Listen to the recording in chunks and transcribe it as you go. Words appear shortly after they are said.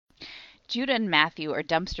Judah and Matthew are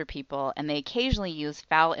dumpster people, and they occasionally use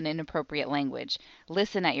foul and inappropriate language.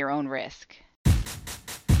 Listen at your own risk.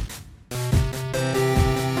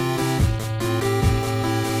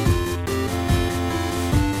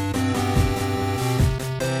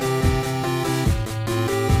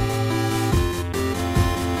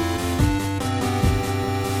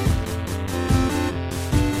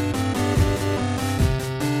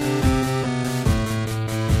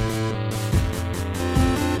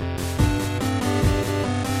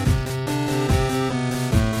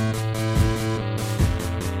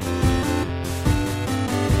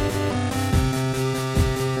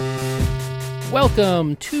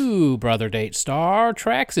 Welcome to Brother Date Star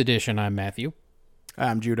Treks Edition. I'm Matthew.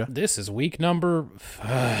 I'm Judah. This is week number...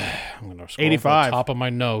 I'm going to scroll 85. to the top of my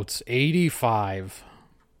notes. 85.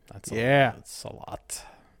 That's a lot.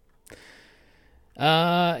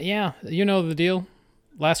 Yeah, you know the deal.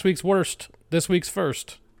 Last week's worst. This week's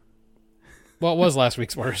first. What was last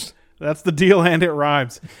week's worst? That's the deal, and it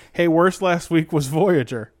rhymes. Hey, worst last week was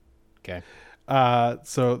Voyager. Okay.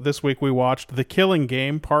 So this week we watched The Killing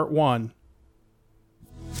Game, Part 1.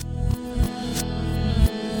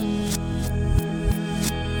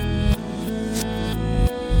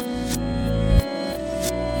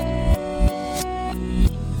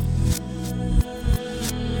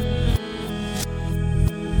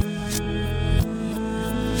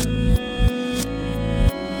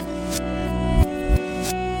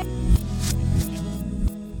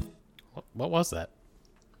 What was that?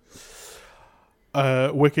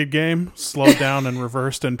 Wicked Game, slowed down and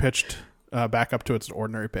reversed and pitched back up to its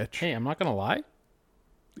ordinary pitch. Hey, I'm not going to lie.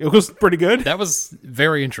 It was pretty good. That was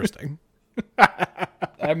very interesting.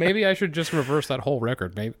 Maybe I should just reverse that whole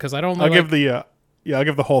record, maybe, because I don't. I'll give the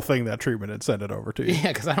whole thing that treatment and send it over to you. Yeah,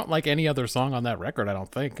 because I don't like any other song on that record, I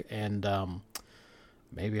don't think, and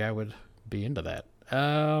maybe I would be into that.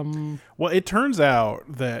 Well, it turns out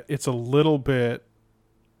that it's a little bit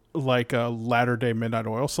like a Latter-day Midnight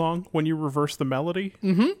Oil song when you reverse the melody,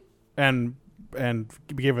 and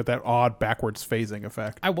give it that odd backwards phasing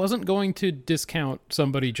effect. I wasn't going to discount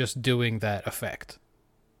somebody just doing that effect,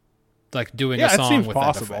 like doing a song it seems with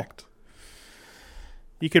possible. that effect.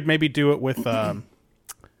 You could maybe do it with an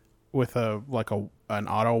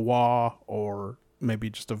auto wah, or maybe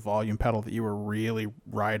just a volume pedal that you were really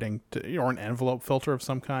riding to, or an envelope filter of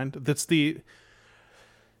some kind. That's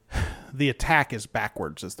the attack is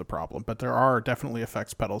backwards is the problem, but there are definitely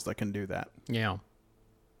effects pedals that can do that. Yeah.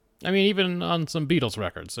 I mean, even on some Beatles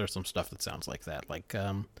records, there's some stuff that sounds like that. Like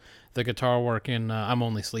the guitar work in I'm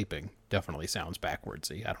Only Sleeping definitely sounds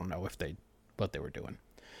backwardsy. I don't know what they were doing.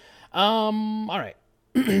 All right.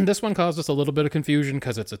 This one caused us a little bit of confusion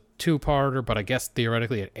because it's a two-parter, but I guess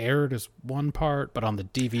theoretically it aired as one part, but on the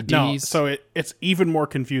DVDs... No, so it's even more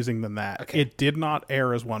confusing than that. Okay. It did not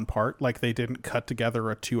air as one part. Like, they didn't cut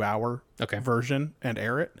together a 2-hour version and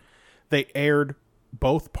air it. They aired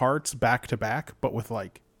both parts back to back, but with,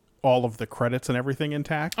 like, all of the credits and everything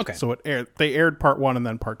intact. Okay. So they aired part 1 and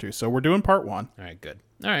then part 2. So we're doing part 1. All right, good.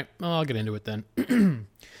 All right, well, I'll get into it then.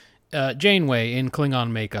 Janeway in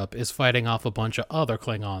Klingon makeup is fighting off a bunch of other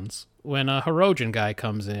Klingons when a Hirogen guy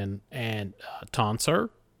comes in and taunts her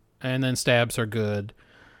and then stabs her good.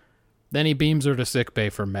 Then he beams her to sickbay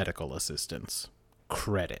for medical assistance.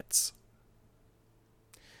 Credits.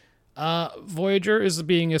 Voyager is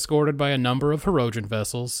being escorted by a number of Hirogen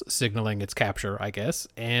vessels, signaling its capture, I guess,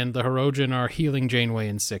 and the Hirogen are healing Janeway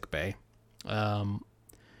in sickbay.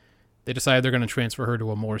 They decide they're going to transfer her to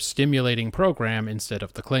a more stimulating program instead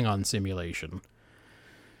of the Klingon simulation.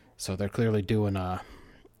 So they're clearly doing a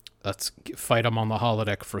let's fight them on the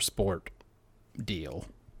holodeck for sport deal.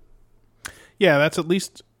 Yeah, that's at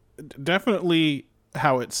least definitely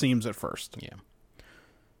how it seems at first. Yeah.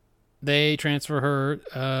 They transfer her.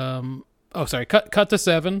 Cut to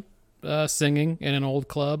 7. Singing in an old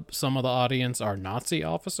club. Some of the audience are Nazi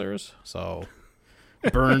officers, so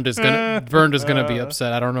Bernd is gonna be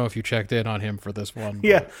upset. I don't know if you checked in on him for this one.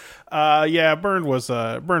 But. Bernd was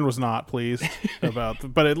not pleased about,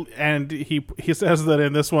 he says that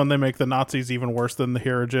in this one they make the Nazis even worse than the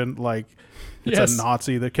Hirogen. Like, it's a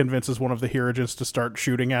Nazi that convinces one of the Hirogens to start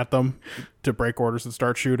shooting at them, to break orders and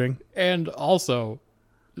start shooting. And also,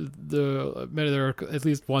 there at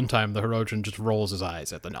least one time the Hirogen just rolls his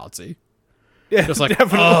eyes at the Nazi. Yeah, just like,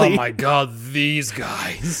 definitely. Oh my god, these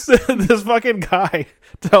guys. This fucking guy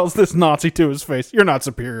tells this Nazi to his face, "You're not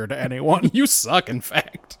superior to anyone. You suck, in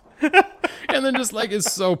fact." And then just like is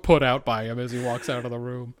so put out by him as he walks out of the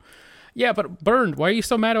room. Yeah, but Bernd, why are you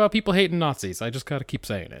so mad about people hating Nazis? I just gotta keep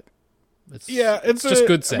saying it. It's it's just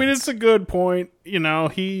good sense. I mean, it's a good point. You know,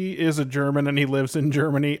 he is a German and he lives in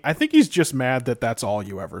Germany. I think he's just mad that that's all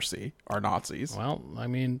you ever see are Nazis. Well, I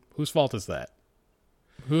mean, whose fault is that?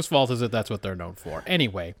 Whose fault is it that's what they're known for?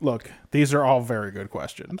 Anyway. Look, these are all very good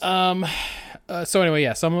questions. So anyway,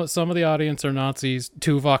 yeah, some of the audience are Nazis.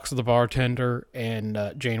 Tuvok's the bartender,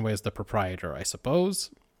 and Janeway's the proprietor, I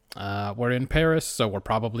suppose. We're in Paris, so we're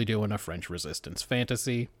probably doing a French Resistance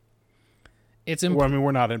fantasy. Well, I mean,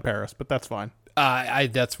 we're not in Paris, but that's fine. I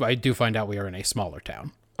do find out we are in a smaller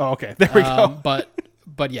town. Oh, okay. There we go.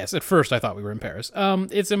 But yes, at first I thought we were in Paris.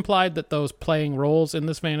 It's implied that those playing roles in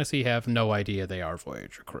this fantasy have no idea they are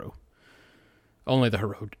Voyager crew. Only the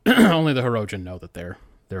Hirogen know that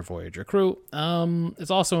they're Voyager crew.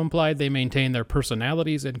 It's also implied they maintain their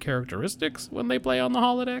personalities and characteristics when they play on the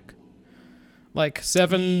holodeck. Like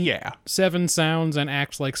Seven sounds and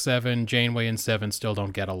acts like Seven. Janeway and Seven still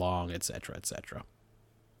don't get along, etc., etc.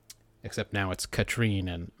 Except now it's Katrine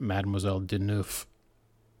and Mademoiselle Deneuve.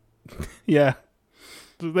 Yeah.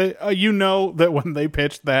 They, you know that when they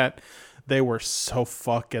pitched that, they were so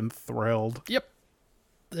fucking thrilled. Yep.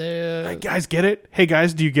 Hey, guys, get it? Hey,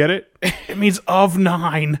 guys, do you get it? It means of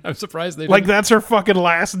 9. I'm surprised they like, that's her fucking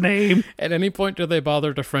last name. At any point, do they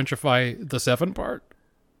bother to Frenchify the 7 part?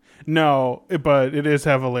 No, but it is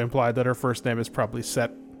heavily implied that her first name is probably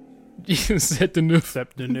Sep Deneuve.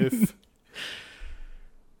 Sep Deneuve.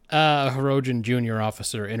 Hirogen Junior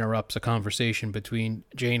Officer interrupts a conversation between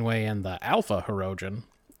Janeway and the Alpha Hirogen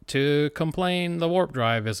to complain the warp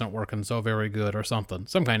drive isn't working so very good or something.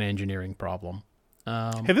 Some kind of engineering problem.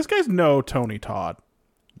 Hey, this guy's no Tony Todd.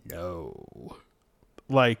 No.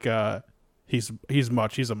 Like, he's a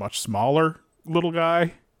much smaller little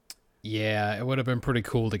guy. Yeah, it would have been pretty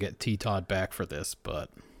cool to get T. Todd back for this, but...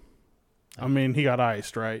 I mean, he got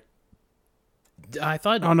iced, right? I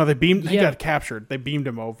thought... Oh, no, he got captured. They beamed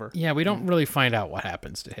him over. Yeah, we don't really find out what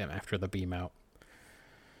happens to him after the beam out.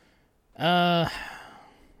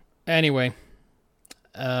 Anyway,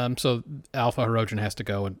 so Alpha Hirogen has to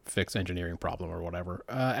go and fix engineering problem or whatever.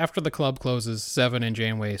 After the club closes, Seven and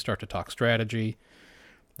Janeway start to talk strategy.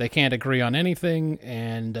 They can't agree on anything,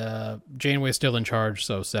 and Janeway's still in charge,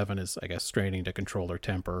 so Seven is, I guess, straining to control her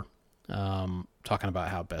temper, talking about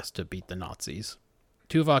how best to beat the Nazis.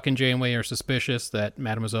 Tuvok and Janeway are suspicious that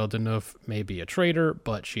Mademoiselle Deneuve may be a traitor,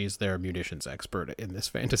 but she's their munitions expert in this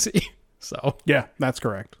fantasy. So yeah, that's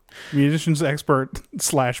correct. Munitions expert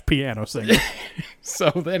 / piano singer. So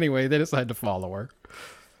anyway, they decide to follow her.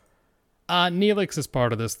 Neelix is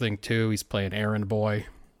part of this thing too. He's playing errand boy.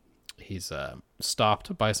 He's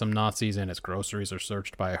stopped by some Nazis and his groceries are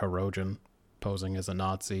searched by a Hirogen posing as a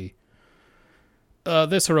Nazi.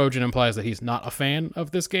 This Hirogen implies that he's not a fan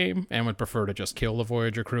of this game and would prefer to just kill the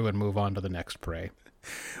Voyager crew and move on to the next prey.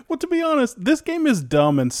 Well, to be honest, this game is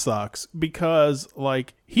dumb and sucks because,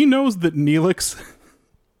 like, he knows that Neelix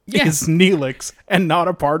is Neelix and not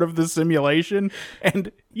a part of the simulation.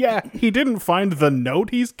 And, yeah, he didn't find the note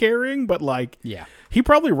he's carrying, but, like, he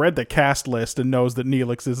probably read the cast list and knows that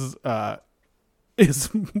Neelix is a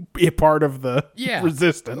part of the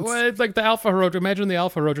resistance. Well, it's like the Alpha Hirogen. Imagine the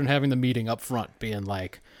Alpha Hirogen having the meeting up front, being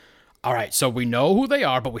like, all right, so we know who they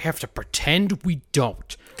are, but we have to pretend we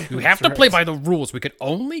don't. We have to play by the rules. We can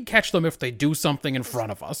only catch them if they do something in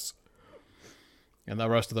front of us. And the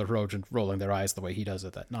rest of the Hirogen rolling their eyes the way he does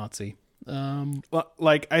at that Nazi.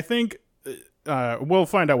 Like, I think we'll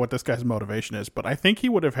find out what this guy's motivation is, but I think he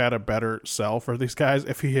would have had a better sell for these guys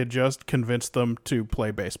if he had just convinced them to play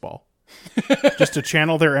baseball. Just to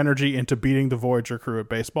channel their energy into beating the Voyager crew at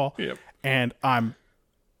baseball. Yep. And I'm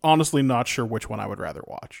honestly not sure which one I would rather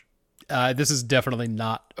watch. This is definitely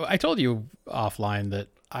not... I told you offline that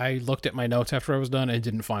I looked at my notes after I was done and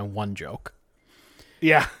didn't find one joke.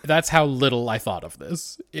 Yeah. That's how little I thought of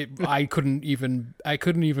this. I couldn't even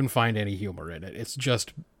find any humor in it. It's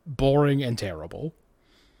just boring and terrible.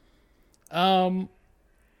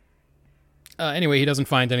 Anyway, he doesn't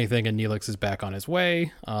find anything and Neelix is back on his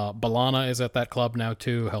way. B'Elanna is at that club now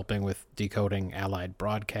too, helping with decoding Allied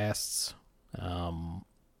broadcasts. Because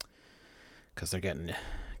they're getting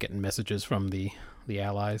messages from the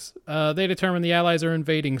Allies. They determine the Allies are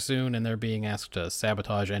invading soon, and they're being asked to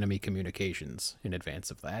sabotage enemy communications in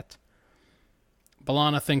advance of that.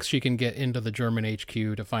 B'Elanna thinks she can get into the German HQ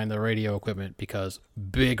to find the radio equipment because,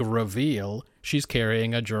 big reveal, she's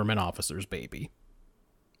carrying a German officer's baby.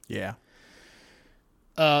 Yeah.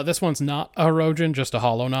 This one's not a Hirogen, just a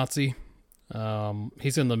holo Nazi.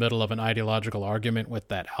 He's in the middle of an ideological argument with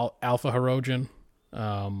that Alpha Hirogen.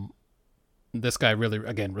 This guy really,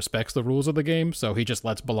 again, respects the rules of the game, so he just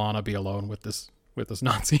lets B'Elanna be alone with this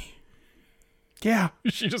Nazi. Yeah.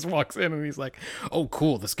 She just walks in and he's like, oh,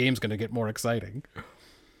 cool, this game's going to get more exciting.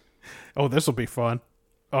 Oh, this will be fun.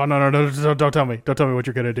 Oh, no, don't tell me. Don't tell me what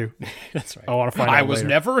you're going to do. That's right. I want to find out I was later.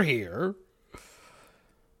 never here.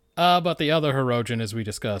 But the other Hirogen, as we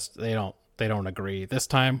discussed, they don't agree. This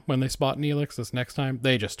time, when they spot Neelix, this next time,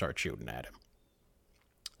 they just start shooting at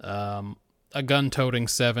him. A gun-toting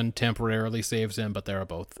Seven temporarily saves him, but they're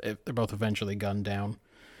both eventually gunned down.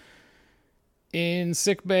 In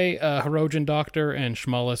sickbay, Hirogen Doctor and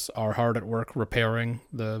Schmullis are hard at work repairing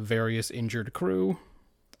the various injured crew,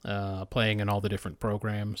 playing in all the different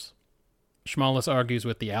programs. Schmullis argues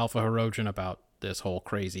with the Alpha Hirogen about this whole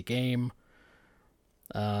crazy game.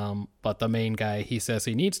 But the main guy, he says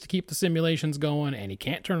he needs to keep the simulations going and he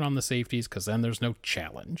can't turn on the safeties because then there's no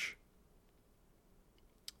challenge.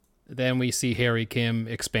 Then we see Harry Kim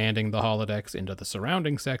expanding the holodecks into the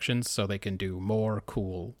surrounding sections so they can do more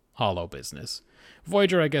cool holo business.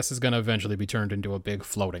 Voyager, I guess, is going to eventually be turned into a big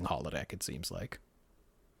floating holodeck, it seems like.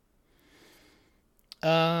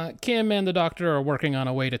 Kim and the Doctor are working on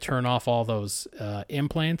a way to turn off all those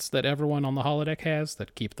implants that everyone on the holodeck has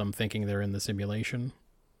that keep them thinking they're in the simulation.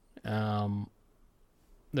 The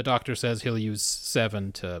Doctor says he'll use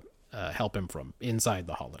Seven to help him from inside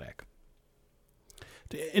the holodeck.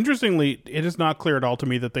 Interestingly, it is not clear at all to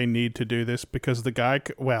me that they need to do this because the guy,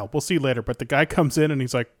 well, we'll see later, but the guy comes in and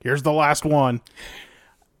he's like, here's the last one.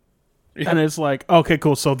 Yep. And it's like, okay,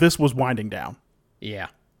 cool. So this was winding down. Yeah.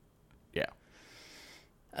 Yeah.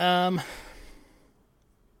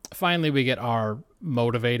 Finally, we get our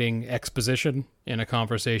motivating exposition in a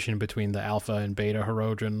conversation between the Alpha and Beta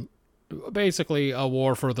Hirogen. Basically, a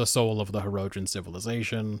war for the soul of the Hirogen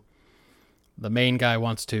civilization. The main guy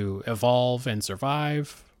wants to evolve and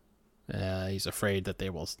survive. He's afraid that they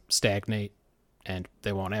will stagnate and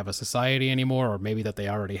they won't have a society anymore, or maybe that they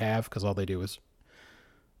already have because all they do is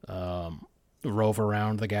rove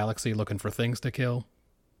around the galaxy looking for things to kill.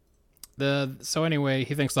 So anyway,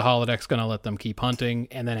 he thinks the holodeck's going to let them keep hunting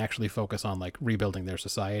and then actually focus on like rebuilding their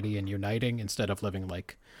society and uniting instead of living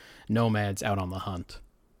like nomads out on the hunt.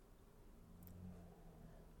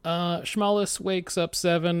 Schmullis wakes up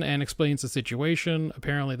Seven and explains the situation.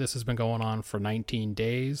 Apparently this has been going on for 19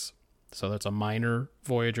 days, so that's a minor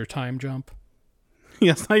Voyager time jump.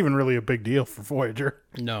 Yeah, it's not even really a big deal for Voyager.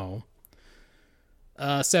 No.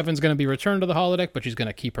 Seven's going to be returned to the holodeck, but she's going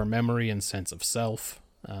to keep her memory and sense of self.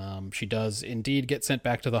 She does indeed get sent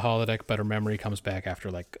back to the holodeck, but her memory comes back after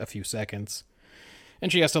like a few seconds.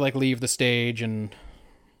 And she has to like leave the stage and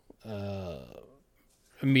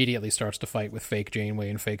immediately starts to fight with fake Janeway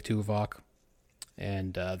and fake Tuvok.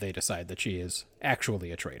 And they decide that she is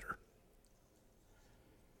actually a traitor.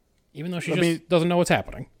 Even though she doesn't know what's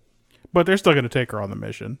happening. But they're still going to take her on the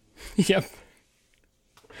mission. Yep.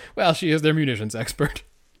 Well, she is their munitions expert.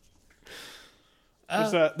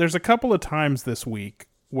 There's a couple of times this week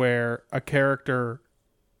where a character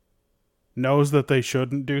knows that they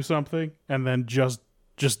shouldn't do something and then just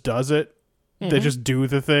does it. Mm-hmm. They just do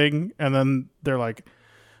the thing and then they're like,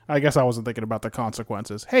 I guess I wasn't thinking about the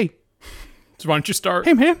consequences. Hey, so why don't you start?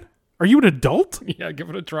 Hey man, are you an adult? Yeah, give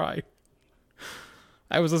it a try.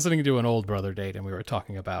 I was listening to an old Brother Date and we were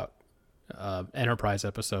talking about Enterprise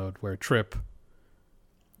episode where Trip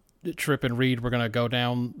and Reed were going to go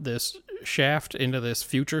down this shaft into this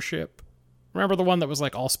future ship. Remember the one that was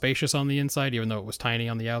like all spacious on the inside, even though it was tiny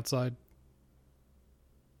on the outside?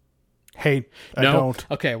 Hey, I don't.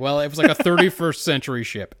 Okay, well, it was like a 31st century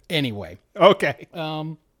ship. Anyway. Okay.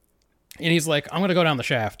 And he's like, I'm going to go down the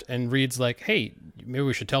shaft. And Reed's like, hey, maybe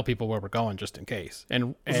we should tell people where we're going just in case.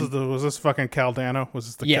 And was this fucking Caldano?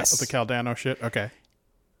 Was this the Caldano shit? Okay.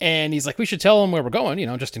 And he's like, we should tell them where we're going,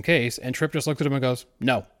 just in case. And Trip just looks at him and goes,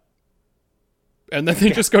 no. And then they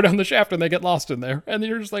just go down the shaft and they get lost in there. And then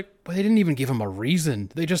you're just like, but they didn't even give him a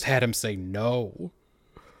reason. They just had him say no.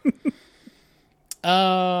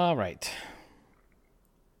 Right.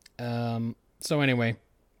 So anyway,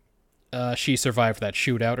 she survived that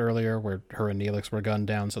shootout earlier where her and Neelix were gunned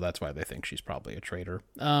down, so that's why they think she's probably a traitor.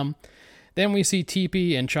 Then we see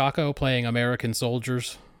Teepee and Chaco playing American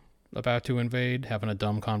soldiers about to invade, having a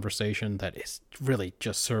dumb conversation that is really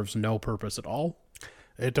just serves no purpose at all.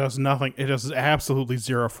 It does nothing. It does absolutely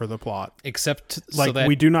zero for the plot. Except like so that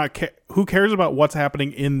we do not care. Who cares about what's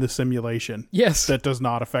happening in the simulation? Yes. That does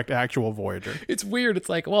not affect actual Voyager. It's weird. It's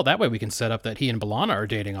like, well, that way we can set up that he and B'Elanna are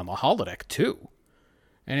dating on the holodeck too.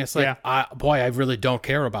 And it's like, I really don't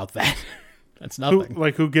care about that. That's nothing.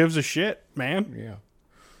 Who gives a shit, man?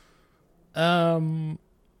 Yeah.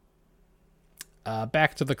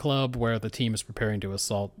 Back to the club where the team is preparing to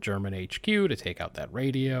assault German HQ to take out that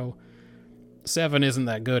radio. Seven isn't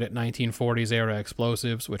that good at 1940s era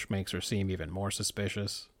explosives, which makes her seem even more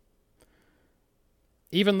suspicious.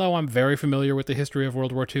 Even though I'm very familiar with the history of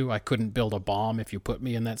World War II, I couldn't build a bomb if you put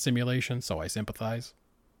me in that simulation, so I sympathize.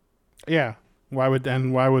 Yeah. Why would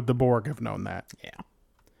the Borg have known that? Yeah.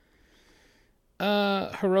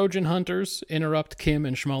 Hirogen hunters interrupt Kim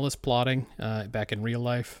and Schmollis plotting back in real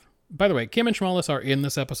life. By the way, Kim and Schmollis are in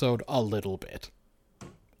this episode a little bit.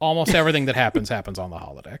 Almost everything that happens on the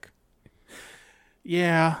holodeck.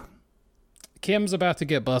 Yeah. Kim's about to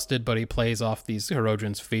get busted, but he plays off these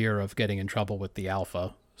Hirogen's fear of getting in trouble with the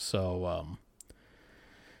Alpha, so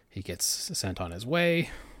he gets sent on his way.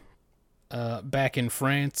 Back in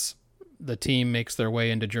France, the team makes their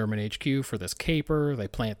way into German HQ for this caper. They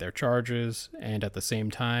plant their charges, and at the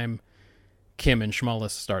same time, Kim and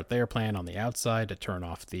Schmollis start their plan on the outside to turn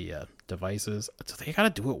off the devices. So they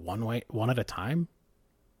gotta do it one at a time?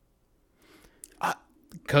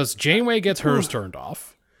 Because Janeway gets hers turned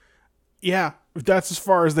off. Yeah, that's as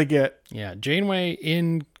far as they get. Yeah, Janeway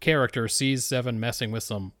in character sees Seven messing with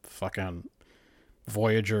some fucking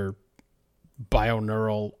Voyager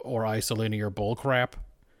bioneural or isolinear bullcrap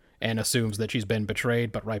and assumes that she's been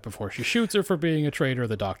betrayed, but right before she shoots her for being a traitor,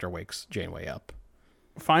 the Doctor wakes Janeway up.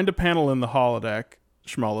 Find a panel in the holodeck,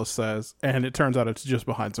 Schmollis says, and it turns out it's just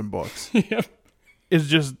behind some books. Yep. It's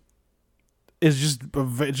just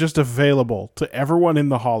available to everyone in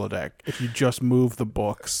the holodeck if you just move the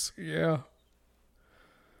books. Yeah.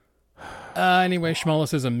 Anyway,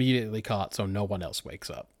 Schmollis is immediately caught, so no one else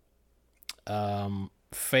wakes up.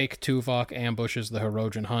 Fake Tuvok ambushes the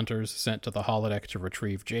Hirogen hunters sent to the holodeck to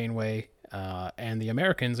retrieve Janeway, and the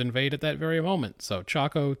Americans invade at that very moment. So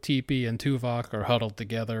Chaco, Teepee, and Tuvok are huddled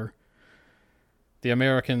together. The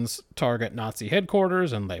Americans target Nazi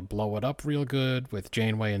headquarters, and they blow it up real good, with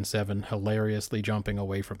Janeway and Seven hilariously jumping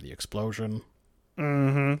away from the explosion.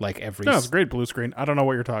 Mm-hmm. Like every... No, it's a great blue screen. I don't know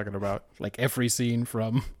what you're talking about. Like every scene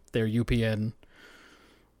from their UPN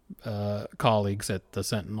colleagues at the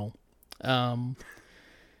Sentinel. But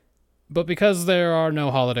because there are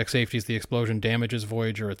no holodeck safeties, the explosion damages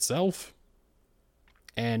Voyager itself.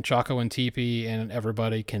 And Chaco and Teepee and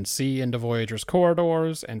everybody can see into Voyager's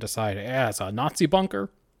corridors and decide, it's a Nazi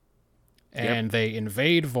bunker. And they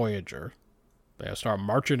invade Voyager. They start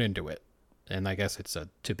marching into it. And I guess it's a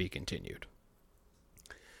to be continued.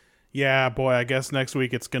 Yeah, boy, I guess next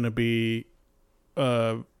week it's going to be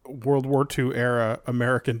World War II era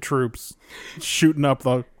American troops shooting up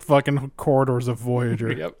the fucking corridors of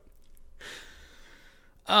Voyager. Yep.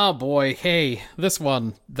 Oh boy, hey, this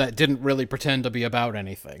one that didn't really pretend to be about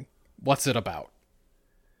anything. What's it about?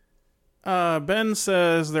 Ben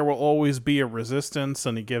says there will always be a resistance,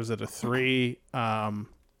 and he gives it a 3.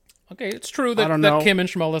 Okay, it's true that Kim and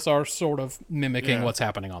Schmollis are sort of mimicking what's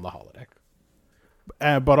happening on the holodeck.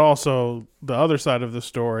 But also, the other side of the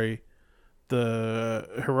story, the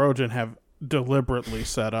Hirogen have deliberately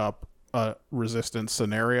set up a resistance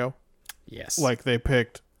scenario. Yes. Like they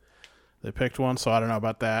picked one, so I don't know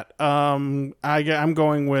about that. I'm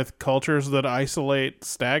going with cultures that isolate,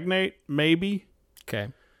 stagnate, maybe.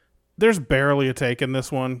 Okay. There's barely a take in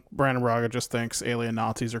this one. Brandon Braga just thinks alien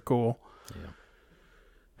Nazis are cool.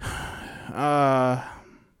 Yeah.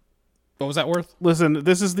 What was that worth? Listen,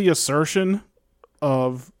 this is the assertion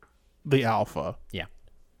of the Alpha. Yeah.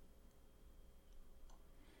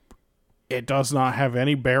 It does not have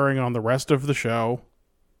any bearing on the rest of the show.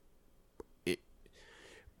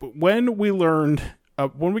 But when we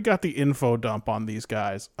got the info dump on these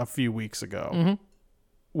guys a few weeks ago,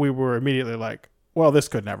 we were immediately like, well, this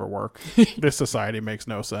could never work. This society makes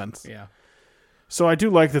no sense. Yeah. So I do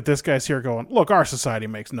like that this guy's here going, look, our society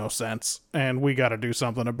makes no sense, and we got to do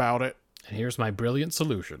something about it. And here's my brilliant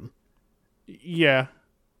solution. Yeah.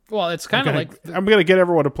 Well, it's kind of like... I'm going to get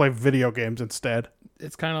everyone to play video games instead.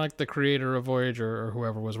 It's kind of like the creator of Voyager, or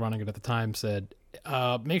whoever was running it at the time, said,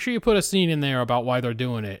 make sure you put a scene in there about why they're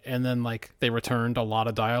doing it. And then, like, they returned a lot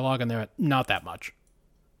of dialogue, and they're like, not that much.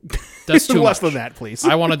 That's too less much. than that, please.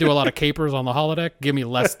 I want to do a lot of capers on the holodeck. Give me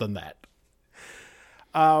less than that.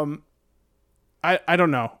 I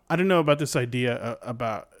don't know. I don't know about this idea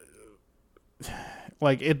about...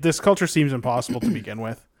 Like, this culture seems impossible to begin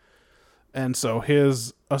with. And so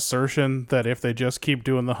his assertion that if they just keep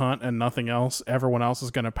doing the hunt and nothing else, everyone else is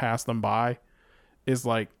going to pass them by is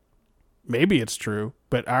like, maybe it's true,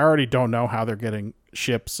 but I already don't know how they're getting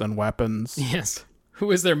ships and weapons. Yes. Who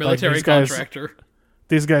is their military contractor?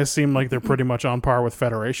 These guys seem like they're pretty much on par with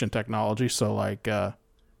Federation technology. So, like,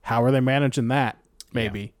 how are they managing that?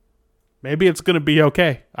 Maybe. Yeah. Maybe it's going to be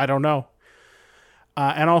okay. I don't know.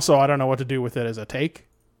 And also, I don't know what to do with it as a take.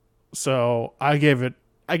 So I gave it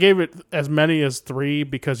I gave it as many as 3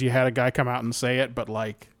 because you had a guy come out and say it, but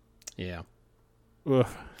like, Yeah. ugh.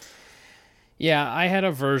 Yeah, I had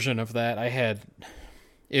a version of that. I had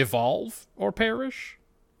evolve or perish.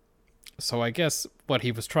 So I guess what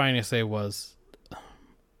he was trying to say was,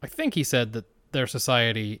 I think he said that their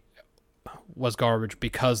society was garbage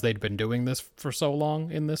because they'd been doing this for so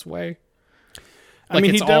long in this way. I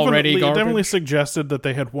mean, it's he already definitely garbage. suggested that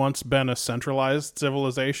they had once been a centralized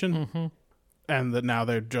civilization, and that now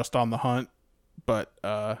they're just on the hunt. But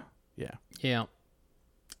yeah, Yeah.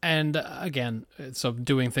 And again, so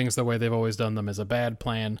doing things the way they've always done them is a bad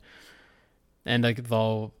plan. And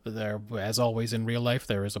though there, as always in real life,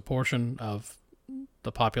 there is a portion of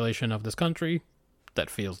the population of this country that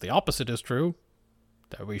feels the opposite is true,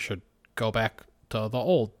 that we should go back to the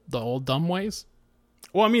old dumb ways.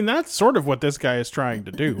 well, I mean, that's sort of what this guy is trying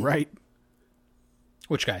to do, right?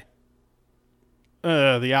 Which guy?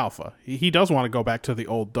 The alpha. He does want to go back to the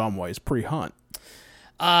old dumb ways pre-hunt.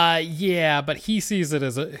 Yeah, but he sees it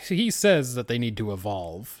as he says that they need to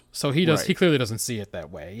evolve. So he does. Right. He clearly doesn't see it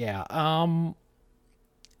that way. Yeah.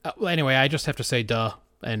 Well, anyway, I just have to say duh,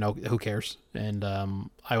 and no, who cares? And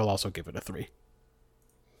I will also give it a 3.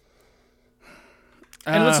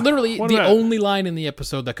 And it's literally what the about- only line in the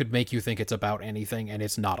episode that could make you think it's about anything, and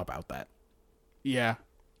it's not about that. Yeah.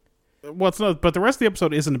 Well, it's not, but the rest of the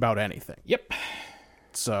episode isn't about anything. Yep.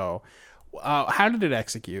 So, how did it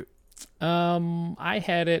execute? I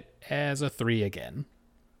had it as a 3 again.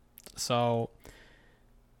 So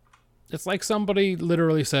it's like somebody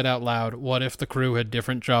literally said out loud, what if the crew had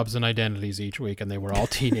different jobs and identities each week and they were all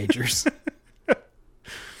teenagers?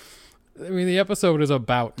 I mean, the episode is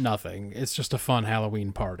about nothing. It's just a fun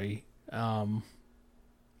Halloween party.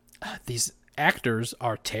 These actors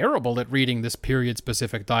are terrible at reading this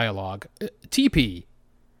period-specific dialogue. TP.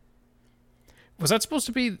 Was that supposed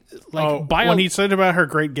to be like when he said about her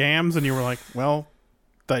great gams, and you were like, well,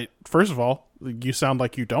 first of all, you sound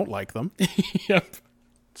like you don't like them. Yep.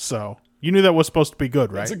 So you knew that was supposed to be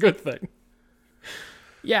good, right? It's a good thing.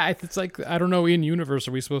 Yeah, it's like, I don't know, in universe,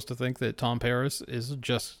 are we supposed to think that Tom Paris is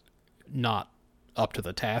just not up to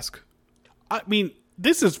the task? I mean,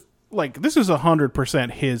 this is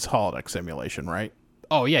 100% his holodeck simulation, right?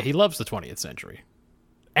 Oh, yeah, he loves the 20th century.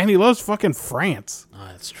 And he loves fucking France. Oh,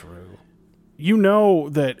 that's true. You know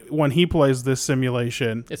that when he plays this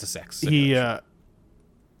simulation, It's a sex simulation.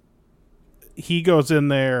 he goes in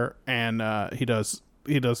there and he does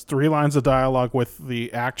 3 lines of dialogue with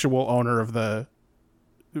the actual owner of the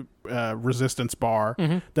Resistance bar.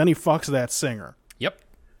 Then he fucks that singer. Yep.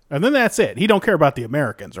 And then that's it. He don't care about the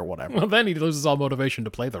Americans or whatever. Well, then he loses all motivation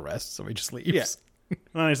to play the rest, so he just leaves. Yeah.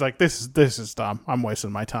 And he's like, this is dumb. I'm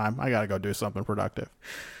wasting my time. I gotta go do something productive.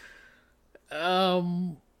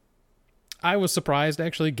 I was surprised,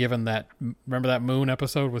 actually, given that, remember that Moon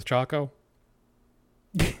episode with Chaco?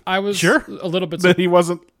 I was Sure. a little bit That he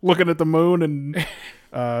wasn't looking at the moon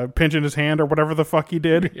and pinching his hand or whatever the fuck he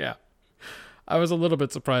did. Yeah. I was a little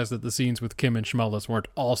bit surprised that the scenes with Kim and Schmullis weren't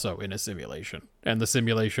also in a simulation, and the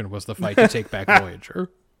simulation was the fight to take back Voyager.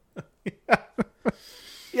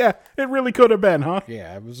 Yeah, it really could have been, huh?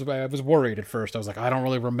 Yeah, I was worried at first. I was like, I don't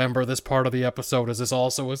really remember this part of the episode. Is this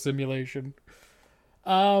also a simulation?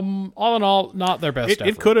 All in all, not their best effort.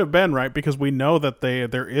 It could have been, right? Because we know that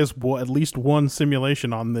there is at least one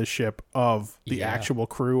simulation on this ship of the actual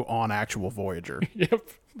crew on actual Voyager. Yep,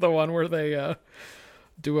 the one where they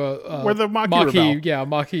do a Where the Maquis rebel. yeah,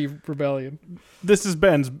 Maquis rebellion. This is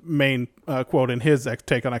Ben's main quote in his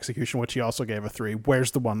take on execution, which he also gave a 3.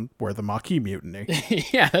 Where's the one where the Maquis mutiny?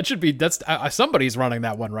 Yeah, that's somebody's running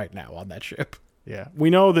that one right now on that ship. Yeah, we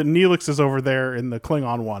know that Neelix is over there in the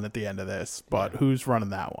Klingon one at the end of this, but who's running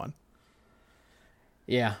that one?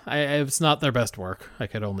 Yeah, it's not their best work. I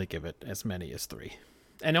could only give it as many as 3.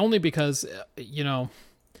 And only because,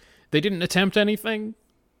 they didn't attempt anything,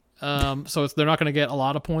 so they're not going to get a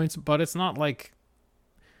lot of points, but it's not like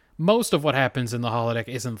most of what happens in the holodeck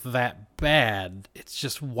isn't that bad. It's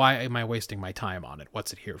just, why am I wasting my time on it?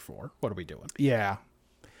 What's it here for? What are we doing? Yeah.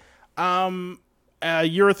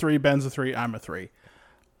 You're a 3, Ben's a 3, I'm a 3.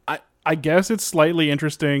 I guess it's slightly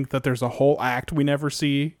interesting that there's a whole act we never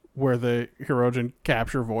see where the Hirogen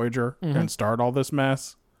capture Voyager and start all this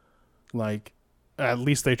mess. Like, at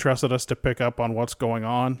least they trusted us to pick up on what's going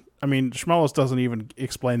on. I mean, Schmullis doesn't even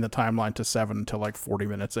explain the timeline to 7 until like 40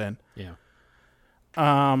 minutes in. Yeah.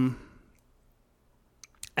 And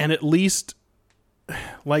at least,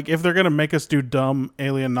 like, if they're going to make us do dumb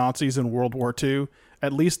alien Nazis in World War II,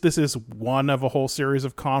 at least this is one of a whole series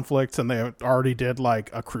of conflicts, and they already did, like,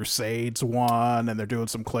 a Crusades one, and they're doing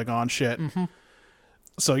some Klingon shit.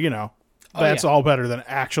 So, That's all better than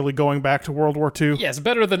actually going back to World War II. Yes,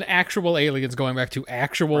 better than actual aliens going back to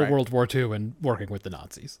actual Right. World War II and working with the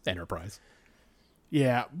Nazis. Enterprise.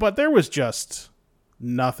 Yeah, but there was just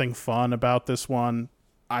nothing fun about this one.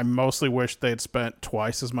 I mostly wish they'd spent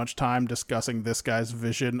twice as much time discussing this guy's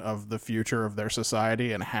vision of the future of their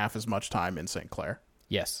society and half as much time in St. Clair.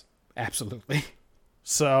 Yes, absolutely.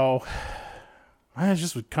 So, it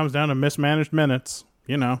just comes down to mismanaged minutes,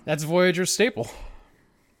 you know. That's Voyager's staple.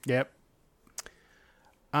 Yep.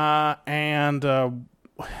 And in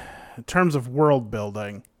terms of world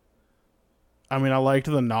building, I mean, I liked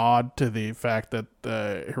the nod to the fact that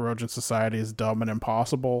the Hirogen Society is dumb and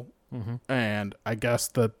impossible. And I guess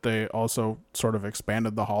that they also sort of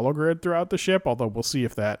expanded the hologrid throughout the ship, although we'll see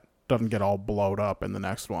if that doesn't get all blowed up in the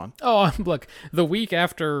next one. Oh, look, the week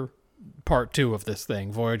after part 2 of this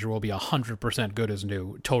thing, Voyager will be 100% good as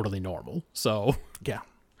new, totally normal. So, Yeah.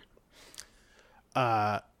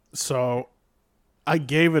 So I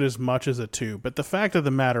gave it as much as a 2, but the fact of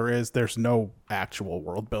the matter is there's no actual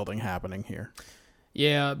world building happening here.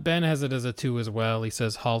 yeah, Ben has it as a 2 as well. He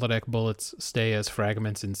says holodeck bullets stay as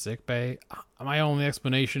fragments in sickbay. My only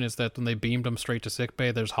explanation is that when they beamed them straight to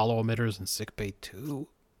sickbay, there's hollow emitters in sickbay too.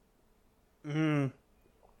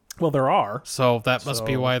 Well, there are. So that must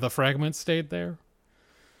be So- why the fragments stayed there.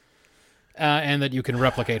 And that you can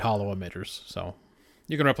replicate hollow emitters. So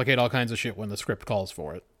you can replicate all kinds of shit when the script calls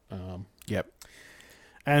for it. Yep.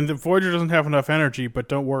 And the Voyager doesn't have enough energy, but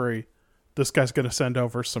don't worry. This guy's going to send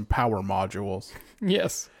over some power modules.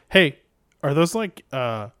 Yes. Hey, are those like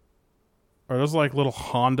little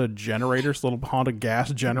Honda generators, little Honda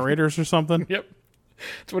gas generators or something? Yep.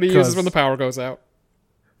 That's what he uses 'Cause- when the power goes out.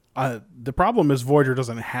 The problem is Voyager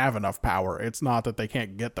doesn't have enough power. It's not that they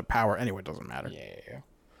can't get the power. Anyway, it doesn't matter.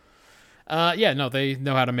 Yeah, no, they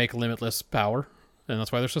know how to make limitless power, and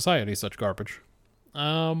that's why their society is such garbage.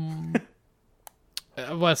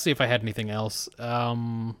 Let's see if I had anything else.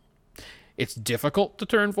 It's difficult to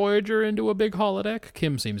turn Voyager into a big holodeck.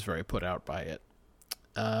 Kim seems very put out by it.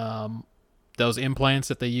 Those implants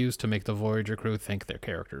that they use to make the Voyager crew think they're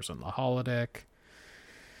characters on the holodeck.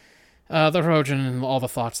 The Hirogen and all the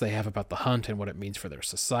thoughts they have about the hunt and what it means for their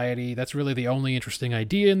society. That's really the only interesting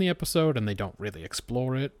idea in the episode, and they don't really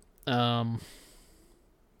explore it. I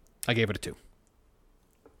gave it a 2.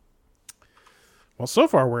 Well, so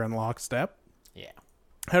far we're in lockstep. Yeah.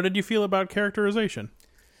 How did you feel about characterization?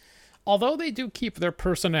 Although they do keep their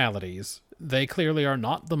personalities, they clearly are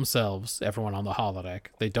not themselves, everyone on the holodeck.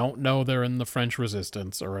 They don't know they're in the French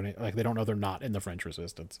Resistance or any, like they don't know they're not in the French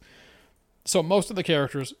Resistance. So most of the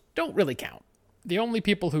characters don't really count. The only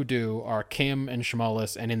people who do are Kim and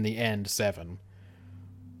Shmullis, and in the end, Seven.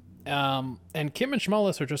 And Kim and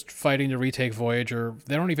Shmullis are just fighting to retake Voyager.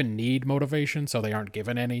 They don't even need motivation, so they aren't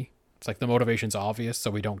given any. It's like the motivation's obvious, so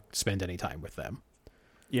we don't spend any time with them.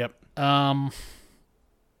 Yep.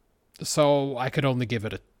 So I could only give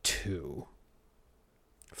it a 2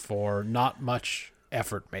 for not much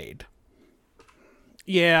effort made.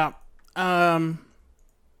 Yeah. Ben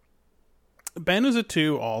is a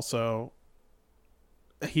 2 also.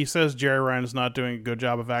 He says Jerry Ryan is not doing a good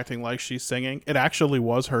job of acting like she's singing. It actually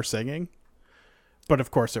was her singing. But of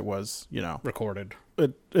course it was, Recorded.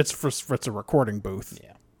 it's a recording booth.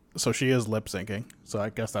 Yeah. So she is lip syncing. So I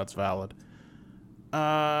guess that's valid.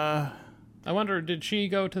 I wonder, did she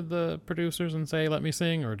go to the producers and say, let me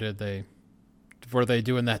sing? Or were they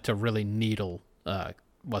doing that to really needle,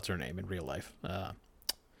 what's her name in real life?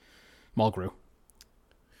 Mulgrew.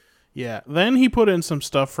 Yeah. Then he put in some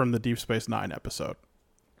stuff from the Deep Space Nine episode.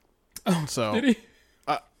 Oh, so Did he?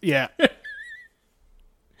 Yeah.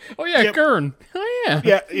 Oh, yeah, Yep. Gurn. Oh, yeah.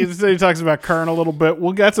 Yeah, he talks about Kern a little bit.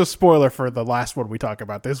 Well, that's a spoiler for the last one we talk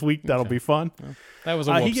about this week. That'll be fun. That was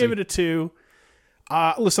a whoopsie. He gave it a 2.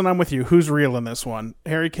 Listen, I'm with you. Who's real in this one?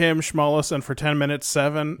 Harry Kim, Shmullis, and for 10 minutes,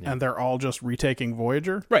 Seven, and they're all just retaking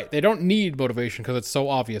Voyager? Right. They don't need motivation because it's so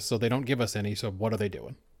obvious, so they don't give us any, so what are they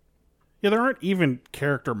doing? Yeah, there aren't even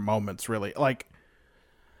character moments, really. Like,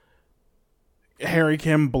 Harry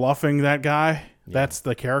Kim bluffing that guy, that's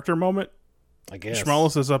the character moment. I guess.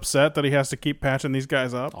 Shmullis is upset that he has to keep patching these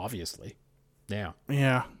guys up. Obviously. Yeah.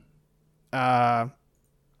 Yeah. Yeah,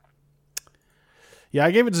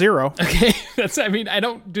 I gave it 0. Okay. I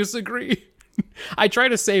don't disagree. I try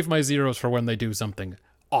to save my zeros for when they do something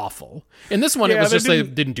awful. In this one, it Yeah, was they just they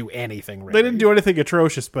didn't do anything really. They didn't do anything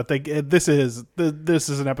atrocious, but this is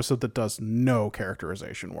an episode that does no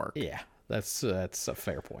characterization work. Yeah. That's a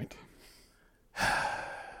fair point.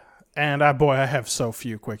 And boy, I have so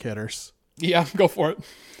few quick hitters. Yeah, go for it.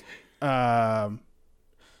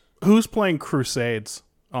 Who's playing Crusades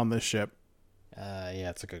on this ship? Yeah,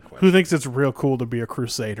 it's a good question. Who thinks it's real cool to be a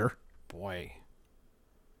Crusader? Boy, boy.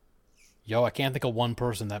 Yo, I can't think of one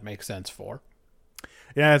person that makes sense for.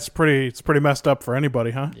 Yeah, it's pretty messed up for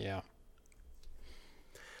anybody, huh? Yeah.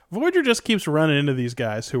 Voyager just keeps running into these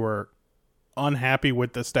guys who are unhappy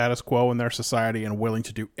with the status quo in their society and willing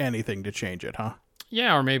to do anything to change it, huh?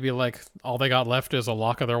 Yeah, or maybe like all they got left is a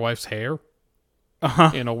lock of their wife's hair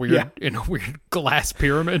in a weird glass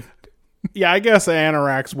pyramid. Yeah, I guess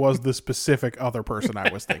Anorax was the specific other person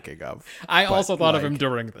I was thinking of. I also thought of him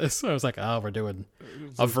during this. I was like, oh, we're doing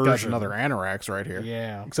a version. Another Anorax right here.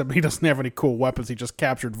 Yeah. Except he doesn't have any cool weapons. He just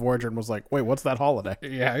captured Voyager and was like, wait, what's that holodeck?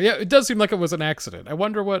 Yeah, it does seem like it was an accident. I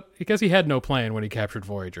wonder because he had no plan when he captured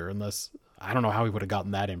Voyager, unless, I don't know how he would have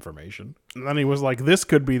gotten that information. And then he was like, this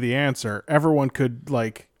could be the answer. Everyone could,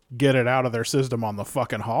 like, get it out of their system on the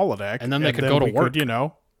fucking holodeck. And then they could go to work.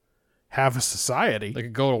 Could, have a society. They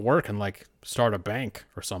could go to work and, like, start a bank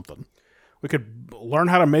or something. We could learn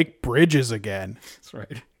how to make bridges again. That's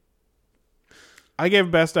right. I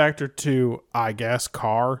gave Best Actor to, I guess,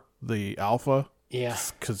 Carr, the Alpha. Yeah.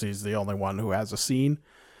 Because he's the only one who has a scene.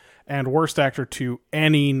 And Worst Actor to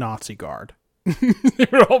any Nazi guard.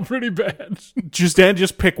 They're all pretty bad.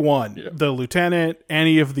 Just pick one. Yeah. The lieutenant,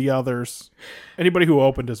 any of the others, anybody who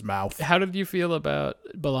opened his mouth. How did you feel about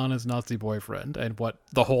B'Elanna's Nazi boyfriend and what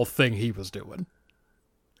the whole thing he was doing?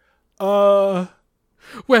 Where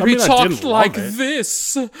he talked like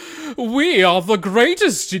this. We are the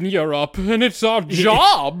greatest in Europe, and it's our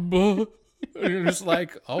job. And you're just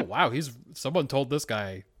like, oh wow, someone told this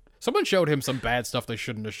guy. Someone showed him some bad stuff they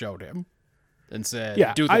shouldn't have showed him, and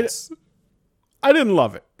said, do this. I didn't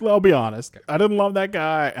love it. I'll be honest. I didn't love that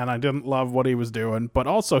guy, and I didn't love what he was doing. But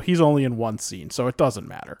also, he's only in one scene, so it doesn't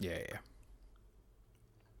matter. Yeah.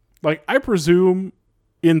 Like, I presume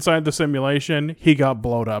inside the simulation, he got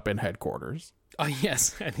blowed up in headquarters. Oh,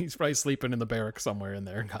 yes, and he's probably sleeping in the barracks somewhere in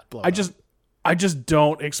there and got blown up. I just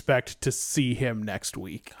don't expect to see him next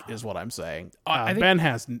week, is what I'm saying. Ben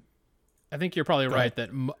has... I think you're probably right that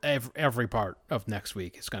every part of next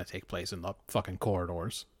week is going to take place in the fucking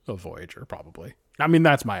corridors of Voyager, probably. I mean,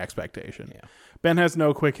 that's my expectation. Yeah. Ben has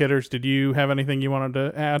no quick hitters. Did you have anything you wanted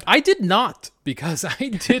to add? I did not, because I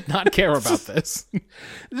did not care about this.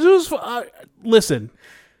 Listen,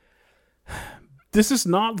 this is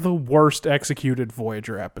not the worst executed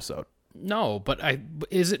Voyager episode. No, but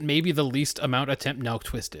is it maybe the least amount attempt? No,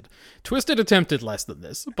 Twisted. Twisted attempted less than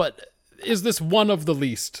this, but is this one of the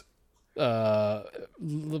least amount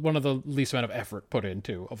of effort put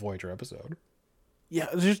into a Voyager episode? Yeah,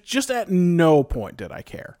 just at no point did I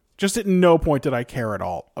care. Just at no point did I care at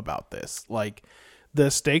all about this. Like, the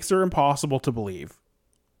stakes are impossible to believe.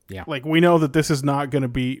 Yeah. Like, we know that this is not going to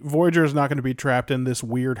be... Voyager is not going to be trapped in this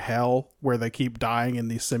weird hell where they keep dying in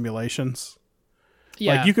these simulations.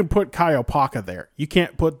 Yeah. Like, you can put Kaiopaka there. You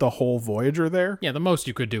can't put the whole Voyager there. Yeah, the most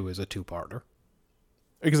you could do is a two-parter.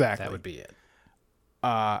 Exactly. That would be it.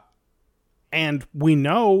 And we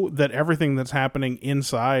know that everything that's happening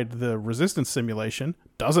inside the Resistance simulation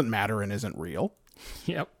doesn't matter and isn't real.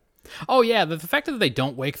 Yep. Oh, yeah, the fact that they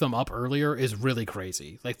don't wake them up earlier is really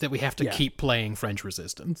crazy. Like, that we have to keep playing French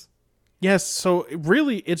Resistance. Yes, so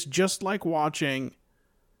really, it's just like watching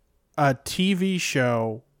a TV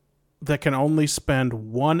show that can only spend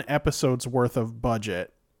one episode's worth of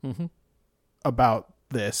budget about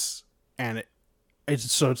this, and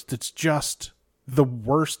it's just the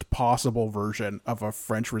worst possible version of a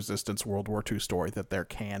French Resistance World War II story that there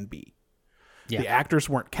can be. Yeah. The actors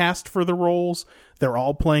weren't cast for the roles. They're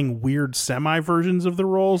all playing weird semi-versions of the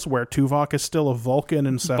roles where Tuvok is still a Vulcan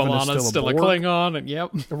and Seven is still a Borg. Klingon. And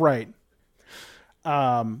yep. Right.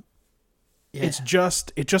 It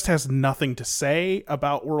just has nothing to say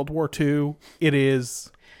about World War II. It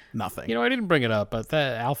is nothing. You know, I didn't bring it up, but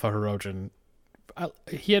that Alpha Hirogen,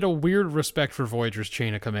 he had a weird respect for Voyager's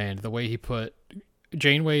chain of command. The way he put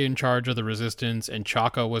Janeway in charge of the Resistance and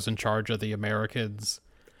Chaka was in charge of the Americans.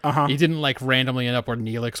 He didn't like randomly end up where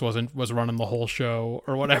Neelix was running the whole show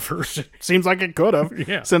or whatever. Seems like it could have.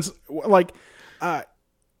 Yeah. Since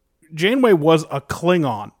Janeway was a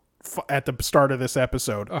Klingon at the start of this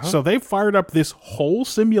episode. So they fired up this whole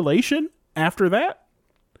simulation after that?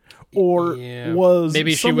 Or was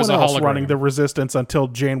maybe she was else running the Resistance until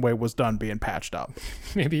Janeway was done being patched up?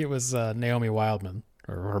 Maybe it was Naomi Wildman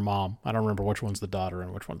or her mom. I don't remember which one's the daughter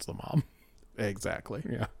and which one's the mom. Exactly.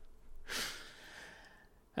 Yeah.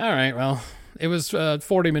 All right, well, it was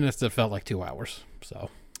 40 minutes that felt like 2 hours, so.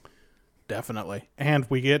 Definitely. And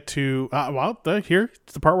we get to, here's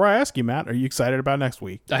the part where I ask you, Matt, are you excited about next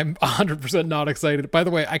week? I'm 100% not excited. By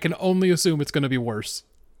the way, I can only assume it's going to be worse.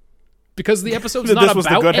 Because the episode's not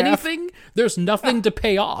about anything, there's nothing to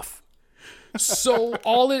pay off. So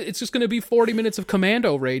it's just going to be 40 minutes of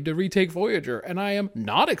Commando Raid to retake Voyager, and I am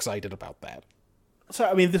not excited about that. So,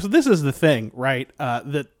 I mean, this is the thing, right?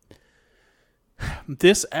 That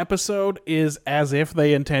this episode is as if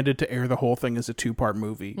they intended to air the whole thing as a 2-part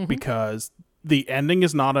movie, because the ending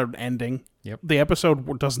is not an ending. Yep. The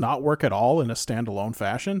episode does not work at all in a standalone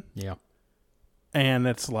fashion. Yeah. And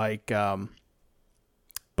it's like,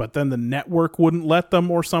 but then the network wouldn't let them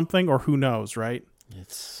or something, or who knows, right?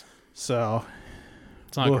 It's Not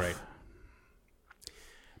great.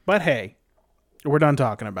 But hey, we're done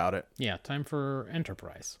talking about it. Yeah, time for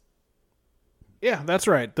Enterprise. Yeah, that's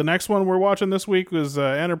right. The next one we're watching this week was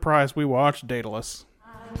Enterprise. We watched Daedalus.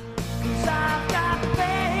 'Cause I've got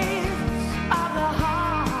faith of the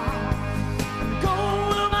heart. Go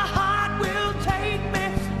where my heart will take me.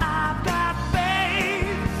 I've got faith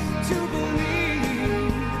to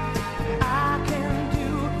believe I can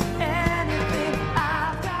do anything.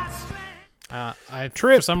 I've got strength.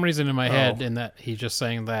 For some reason in my head, in that he's just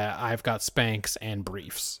saying that I've got Spanx and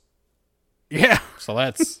briefs. Yeah. So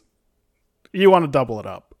that's... You want to double it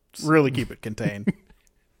up. Really keep it contained.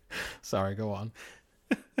 Sorry, go on.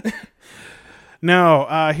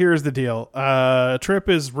 No, here's the deal. Trip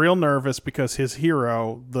is real nervous because his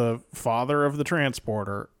hero, the father of the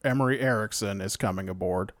transporter, Emery Erickson, is coming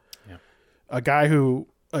aboard. Yeah. A guy who,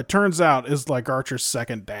 it turns out, is like Archer's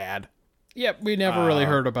second dad. Yep, we never really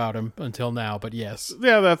heard about him until now, but yes.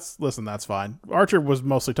 Yeah, that's fine. Archer was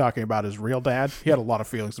mostly talking about his real dad. He had a lot of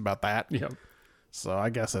feelings about that. Yep. So I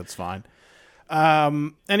guess that's fine.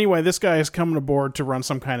 Anyway, this guy is coming aboard to run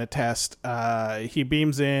some kind of test. He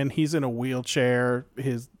beams in. He's in a wheelchair.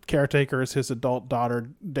 His caretaker is his adult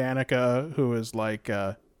daughter, Danica, who is like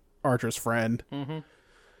Archer's friend.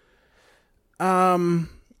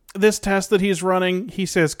 This test that he's running, he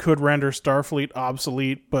says could render Starfleet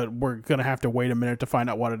obsolete, but we're going to have to wait a minute to find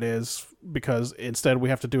out what it is, because instead we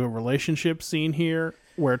have to do a relationship scene here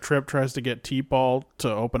where Trip tries to get T-Ball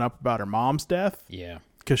to open up about her mom's death. Yeah.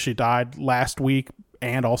 Because she died last week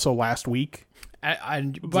and also last week.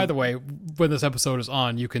 By the way, when this episode is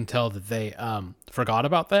on, you can tell that they forgot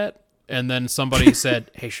about that. And then somebody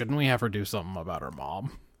said, hey, shouldn't we have her do something about her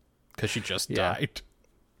mom? Because she just died.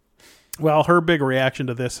 Well, her big reaction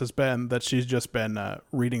to this has been that she's just been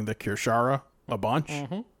reading the Kirshara a bunch.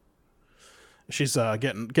 She's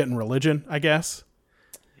getting religion, I guess.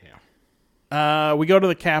 Yeah. We go to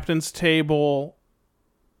the captain's table.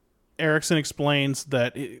 Erickson explains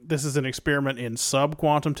that this is an experiment in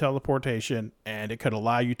sub-quantum teleportation, and it could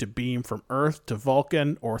allow you to beam from Earth to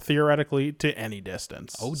Vulcan, or theoretically to any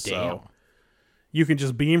distance. Oh, damn. So you can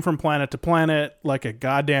just beam from planet to planet like a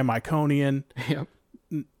goddamn Iconian. Yep.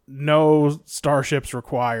 No starships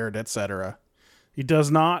required, etc. He does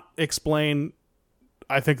not explain.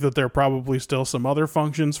 I think that there are probably still some other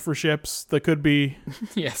functions for ships that could be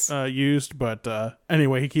Yes. used, but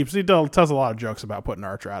anyway, he tells a lot of jokes about putting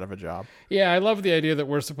Archer out of a job. Yeah, I love the idea that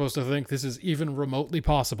we're supposed to think this is even remotely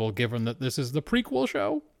possible, given that this is the prequel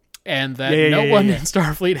show, and that no one in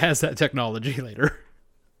Starfleet has that technology later.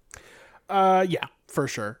 Yeah, for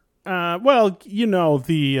sure. Well, you know,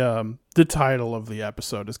 the title of the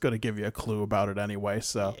episode is going to give you a clue about it anyway,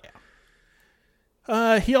 so.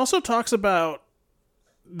 Yeah. He also talks about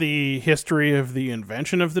the history of the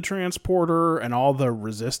invention of the transporter and all the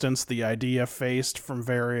resistance the idea faced from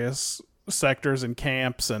various sectors and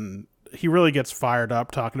camps, and he really gets fired up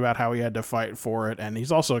talking about how he had to fight for it, and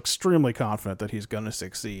he's also extremely confident that he's going to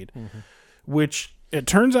succeed, which it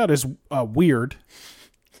turns out is weird.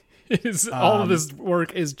 All of this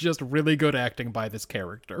work is just really good acting by this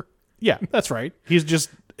character. Yeah, that's right. He's just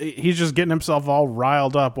getting himself all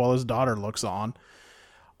riled up while his daughter looks on.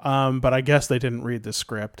 But I guess they didn't read the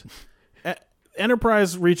script.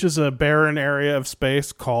 Enterprise reaches a barren area of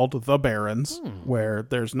space called the Barrens, where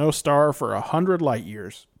there's no star for 100 light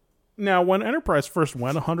years. Now, when Enterprise first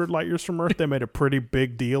went 100 light years from Earth, they made a pretty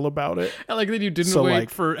big deal about it. I like that you didn't wait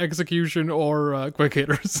for execution or quick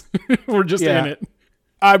hitters. We're just in it.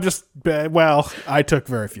 I took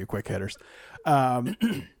very few quick hitters.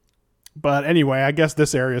 But anyway, I guess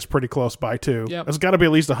this area is pretty close by, too. Yep. It's got to be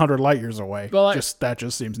at least 100 light years away. Well, that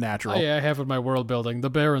just seems natural. I have in my world building, the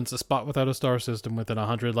Barrens, a spot without a star system within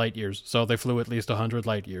 100 light years. So they flew at least 100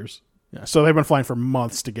 light years. Yeah, so they've been flying for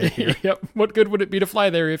months to get here. Yep. What good would it be to fly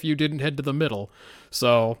there if you didn't head to the middle?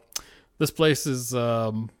 So this place is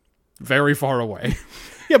very far away.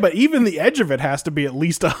 Yeah, but even the edge of it has to be at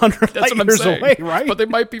least 100 light years away, right? But they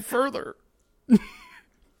might be further.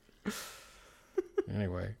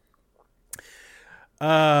 Anyway.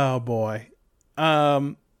 Oh, boy.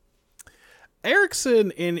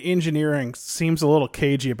 Erickson in engineering seems a little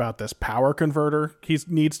cagey about this power converter he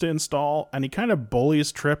needs to install, and he kind of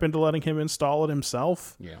bullies Trip into letting him install it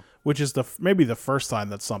himself. Yeah. Which is maybe the first sign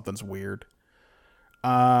that something's weird.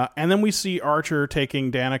 And then we see Archer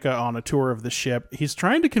taking Danica on a tour of the ship. He's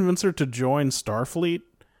trying to convince her to join Starfleet,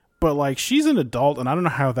 but like she's an adult, and I don't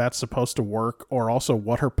know how that's supposed to work, or also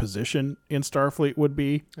what her position in Starfleet would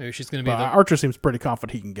be. Maybe she's going to be But Archer seems pretty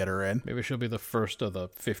confident he can get her in. Maybe she'll be the first of the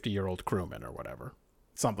 50-year-old crewmen or whatever.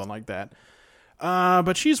 Something like that.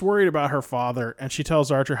 But she's worried about her father, and she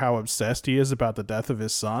tells Archer how obsessed he is about the death of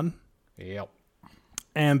his son. Yep.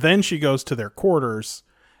 And then she goes to their quarters,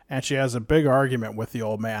 and she has a big argument with the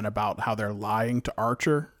old man about how they're lying to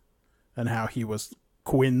Archer and how he was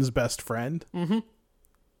Quinn's best friend. Mm-hmm.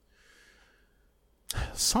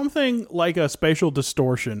 Something like a spatial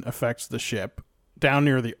distortion affects the ship down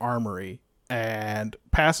near the armory and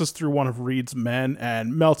passes through one of Reed's men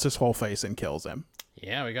and melts his whole face and kills him.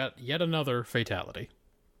 Yeah, we got yet another fatality.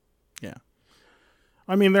 Yeah.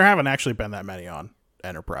 I mean, there haven't actually been that many on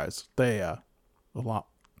Enterprise. A lot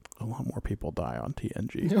more people die on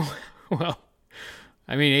TNG. Well,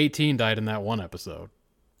 I mean, 18 died in that one episode.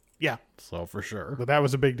 Yeah, So for sure. but that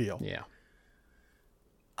was a big deal. Yeah.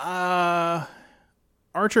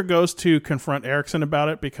 Archer goes to confront Erickson about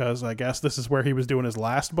it because I guess this is where he was doing his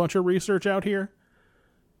last bunch of research out here,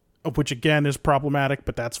 which again is problematic,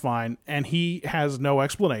 but that's fine. And he has no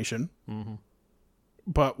explanation. Mm-hmm.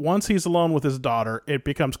 But once he's alone with his daughter, it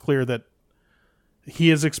becomes clear that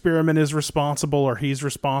his experiment is responsible, or he's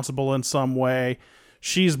responsible in some way.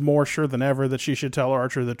 She's more sure than ever that she should tell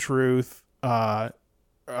Archer the truth. The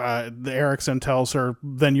Erickson tells her,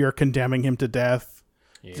 then you're condemning him to death.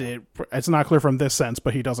 Yeah. It's not clear from this sense,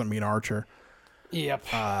 but he doesn't mean Archer. Yep.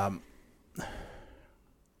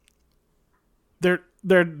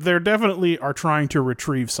 They're definitely are trying to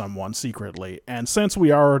retrieve someone secretly, and since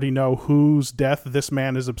we already know whose death this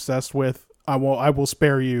man is obsessed with, I will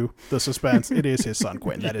spare you the suspense. It is his son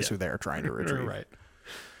Quinn. That is who they're trying to retrieve. Right.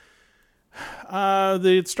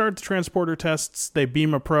 They start the transporter tests. They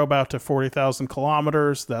beam a probe out to 40,000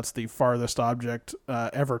 kilometers. That's the farthest object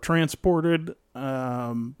ever transported,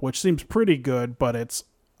 which seems pretty good, but it's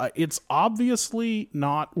obviously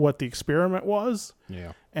not what the experiment was.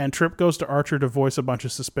 Yeah. And Trip goes to Archer to voice a bunch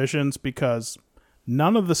of suspicions because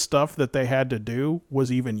none of the stuff that they had to do was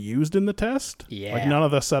even used in the test. Yeah. Like, none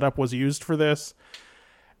of the setup was used for this.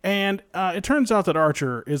 And it turns out that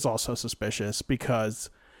Archer is also suspicious because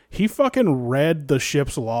he fucking read the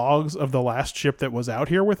ship's logs of the last ship that was out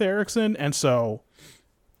here with Erickson, and so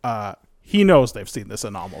he knows they've seen this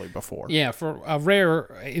anomaly before. Yeah, for a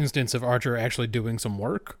rare instance of Archer actually doing some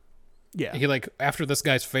work. Yeah. He, like, after this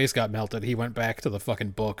guy's face got melted, he went back to the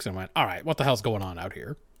fucking books and went, all right, what the hell's going on out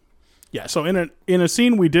here? Yeah, so in a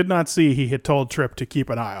scene we did not see, he had told Trip to keep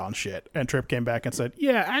an eye on shit, and Trip came back and said,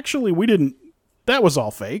 yeah, actually, we didn't, that was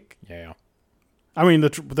all fake. Yeah. I mean,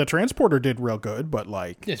 the transporter did real good, but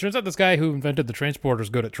like... Yeah, it turns out this guy who invented the transporter is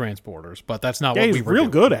good at transporters, but that's not yeah, what he's we were real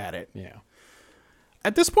doing. good at it. Yeah.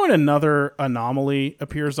 At this point, another anomaly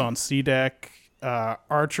appears on C-Deck.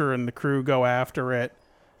 Archer and the crew go after it.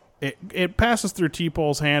 It passes through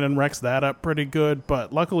T-Pole's hand and wrecks that up pretty good,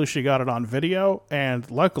 but luckily she got it on video, and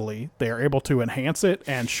luckily they are able to enhance it,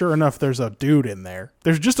 and sure enough, there's a dude in there.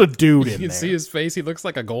 There's just a dude in there. You can see his face. He looks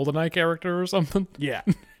like a GoldenEye character or something. Yeah,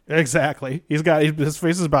 exactly. His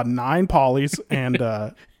face is about 9 polys, and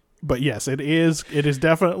but yes, it is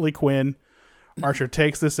definitely Quinn. Archer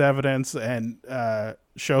takes this evidence and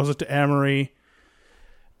shows it to Emery.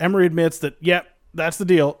 Emery admits that, yep, that's the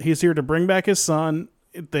deal. He's here to bring back his son.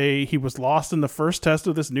 He was lost in the first test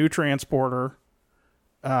of this new transporter,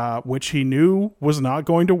 which he knew was not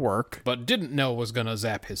going to work. But didn't know was going to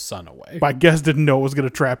zap his son away. I guess didn't know it was going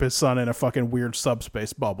to trap his son in a fucking weird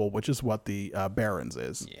subspace bubble, which is what the Barons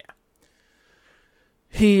is. Yeah.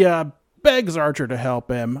 He begs Archer to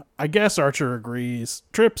help him. I guess Archer agrees.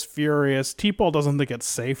 Trip's furious. T-Pole doesn't think it's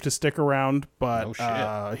safe to stick around, but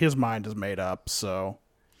No shit. His mind is made up, so...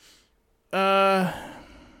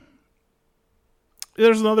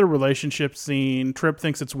 There's another relationship scene. Trip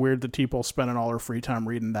thinks it's weird that T-Pole's spending all her free time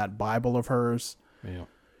reading that Bible of hers. Yeah.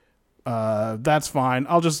 That's fine.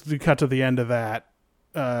 I'll just cut to the end of that.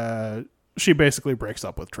 She basically breaks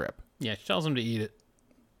up with Trip. Yeah, she tells him to eat it.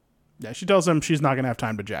 Yeah, she tells him she's not going to have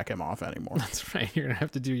time to jack him off anymore. That's right. You're going to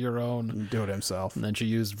have to do your own. Do it himself. And then she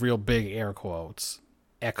used real big air quotes.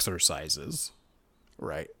 Exercises.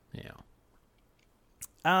 Right. Yeah.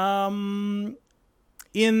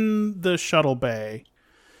 In the shuttle bay,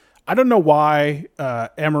 I don't know why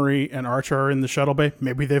Emery and Archer are in the shuttle bay.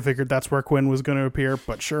 Maybe they figured that's where Quinn was going to appear,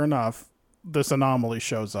 but sure enough, this anomaly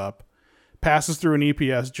shows up. passes through an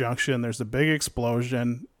EPS junction. There's a big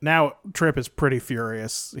explosion. Now Trip is pretty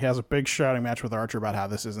furious. He has a big shouting match with Archer about how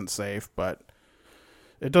this isn't safe, but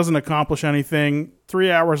it doesn't accomplish anything.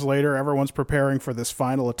 3 hours later, everyone's preparing for this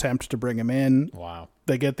final attempt to bring him in. Wow.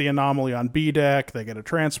 They get the anomaly on B deck. They get a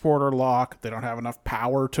transporter lock. They don't have enough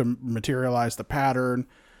power to materialize the pattern.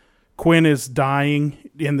 Quinn is dying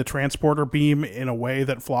in the transporter beam in a way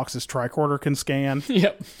that Phlox's tricorder can scan.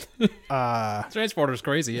 Yep. Transporter's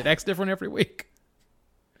crazy. It acts different every week.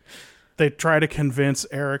 They try to convince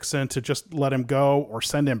Erickson to just let him go or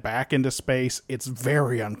send him back into space. It's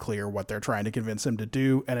very unclear what they're trying to convince him to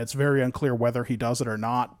do, and it's very unclear whether he does it or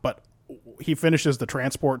not, but he finishes the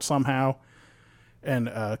transport somehow,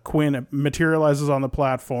 and Quinn materializes on the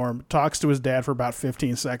platform, talks to his dad for about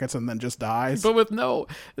 15 seconds, and then just dies. But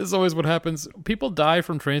this is always what happens. People die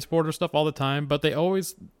from transporter stuff all the time, but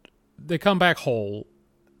they come back whole,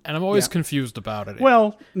 and I'm always confused about it.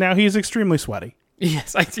 Well, now he's extremely sweaty.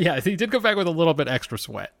 Yes, he did go back with a little bit extra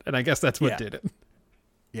sweat, and I guess that's what did it.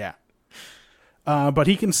 Yeah. But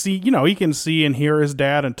he can see and hear his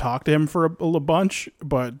dad and talk to him for a bunch,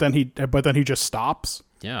 but then he just stops.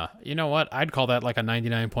 Yeah. You know what? I'd call that like a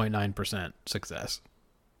 99.9% success.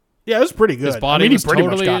 Yeah, it was pretty good. His body was pretty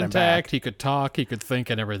totally much got him intact. back. He could talk, he could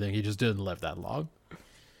think and everything. He just didn't live that long.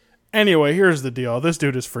 Anyway, here's the deal. This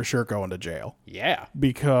dude is for sure going to jail. Yeah.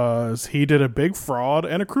 Because he did a big fraud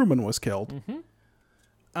and a crewman was killed.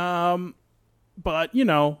 But,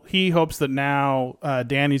 he hopes that now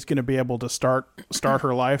Danny's going to be able to start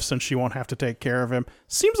her life since she won't have to take care of him.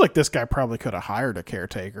 Seems like this guy probably could have hired a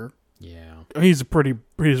caretaker. Yeah. He's a pretty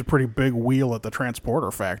big wheel at the transporter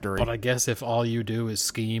factory. But I guess if all you do is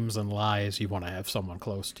schemes and lies, you want to have someone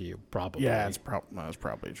close to you, probably. Yeah, that's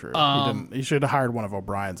probably true. He should have hired one of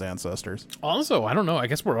O'Brien's ancestors. Also, I don't know. I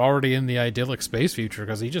guess we're already in the idyllic space future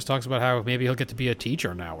because he just talks about how maybe he'll get to be a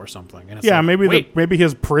teacher now or something. And it's maybe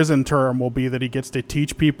his prison term will be that he gets to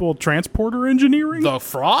teach people transporter engineering. The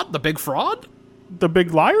fraud? The big fraud? The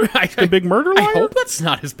big liar? The big murder liar? I hope that's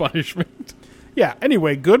not his punishment. Yeah,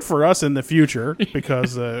 anyway, good for us in the future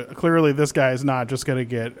because clearly this guy is not just going to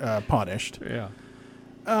get punished. Yeah.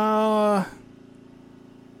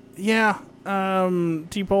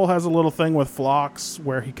 T-Pole has a little thing with Phlox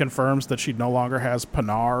where he confirms that she no longer has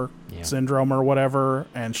Panar syndrome or whatever,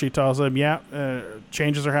 and she tells him,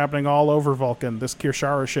 changes are happening all over Vulcan. This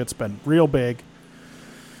Kirshara shit's been real big.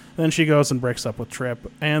 Then she goes and breaks up with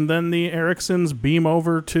Trip. And then the Ericksons beam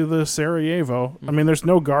over to the Sarajevo. I mean, there's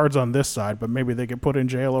no guards on this side, but maybe they get put in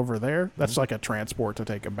jail over there. That's like a transport to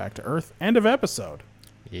take them back to Earth. End of episode.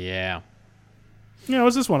 Yeah.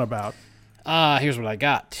 What's this one about? Here's what I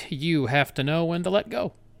got. You have to know when to let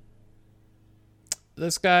go.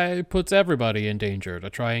 This guy puts everybody in danger to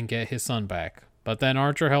try and get his son back. But then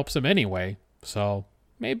Archer helps him anyway. So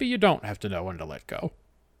maybe you don't have to know when to let go.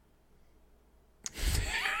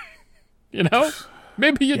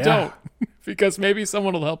 Maybe you don't, because maybe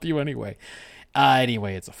someone will help you anyway.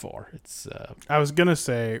 Anyway, it's a 4. It's. I was gonna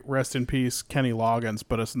say rest in peace, Kenny Loggins,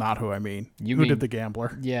 but it's not who I mean. Who did The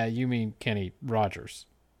Gambler? Yeah, you mean Kenny Rogers.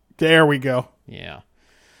 There we go. Yeah.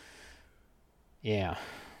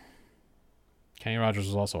 Kenny Rogers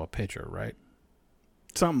was also a pitcher, right?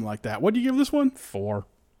 Something like that. What do you give this one? 4.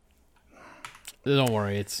 Don't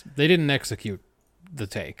worry, they didn't execute the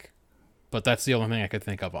take, but that's the only thing I could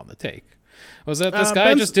think of on the take. Was that this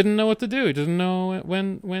guy just didn't know what to do? He didn't know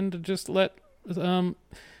when to just let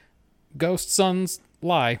ghost sons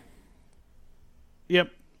lie. Yep.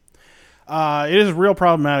 It is real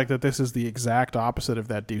problematic that this is the exact opposite of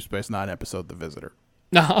that Deep Space Nine episode, The Visitor.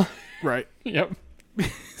 No. Right. Yep.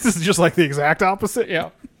 This is just like the exact opposite. Yeah.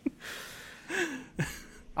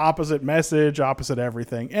 Opposite message, opposite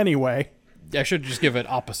everything. Anyway. I should just give it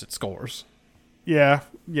opposite scores. Yeah.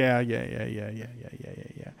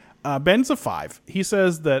 Ben's a 5. He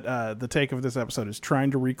says that the take of this episode is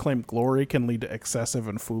trying to reclaim glory can lead to excessive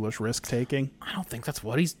and foolish risk-taking. I don't think that's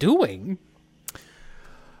what he's doing.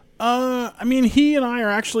 I mean, he and I are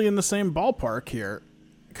actually in the same ballpark here.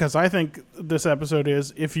 Because I think this episode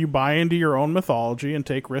is, if you buy into your own mythology and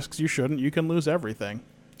take risks you shouldn't, you can lose everything.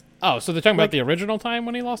 Oh, so they're talking about the original time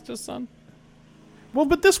when he lost his son? Well,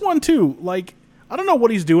 but this one, too. Like, I don't know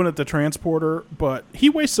what he's doing at the transporter, but he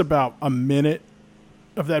wastes about a minute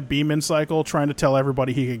of that beam-in cycle trying to tell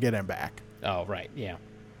everybody he can get him back. Oh, right, yeah.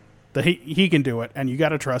 That he can do it, and you got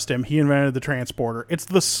to trust him. He invented the transporter. It's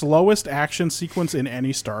the slowest action sequence in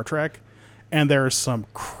any Star Trek, and there's some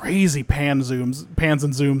crazy pans and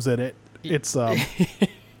zooms in it.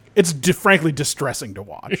 It's frankly distressing to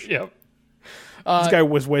watch. Yep. This guy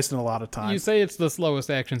was wasting a lot of time. You say it's the slowest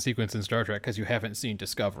action sequence in Star Trek because you haven't seen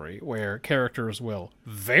Discovery, where characters will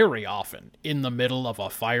very often, in the middle of a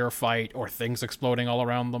firefight or things exploding all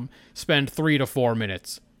around them, spend 3 to 4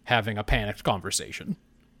 minutes having a panicked conversation.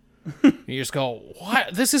 You just go,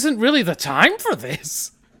 what? This isn't really the time for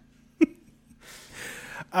this.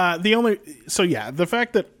 The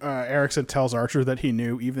fact that Erickson tells Archer that he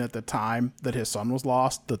knew even at the time that his son was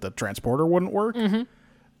lost that the transporter wouldn't work.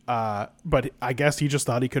 But I guess he just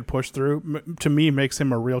thought he could push through. To me, makes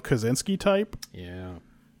him a real Kaczynski type. Yeah.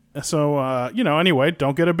 So anyway,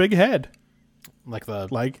 don't get a big head. Like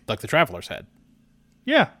the Traveler's head.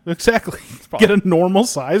 Yeah, exactly. Get a normal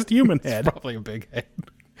sized human head. Probably a big head.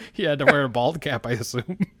 He had to wear a bald cap, I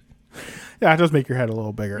assume. Yeah, it does make your head a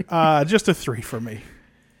little bigger. Just a 3 for me.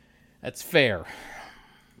 That's fair.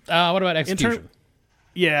 What about execution?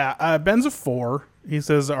 Ben's a 4. He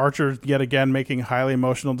says Archer yet again making highly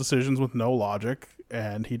emotional decisions with no logic,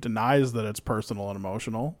 and he denies that it's personal and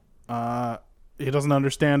emotional. He doesn't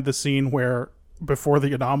understand the scene where before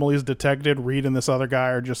the anomaly is detected, Reed and this other guy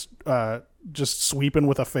are just sweeping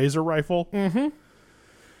with a phaser rifle. Mm-hmm.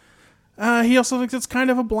 He also thinks it's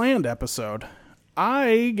kind of a bland episode.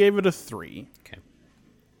 I gave it a 3. Okay.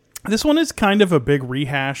 This one is kind of a big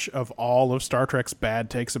rehash of all of Star Trek's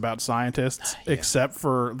bad takes about scientists, except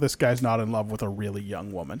for this guy's not in love with a really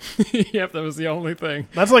young woman. Yep, that was the only thing.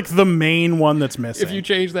 That's like the main one that's missing. If you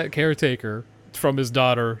change that caretaker from his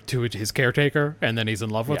daughter to his caretaker, and then he's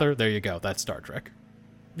in love with her, there you go. That's Star Trek.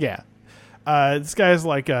 Yeah. This guy's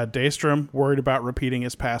like Daystrom, worried about repeating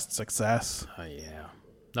his past success. Oh, yeah.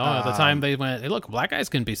 No, at the time they went, hey, look, black guys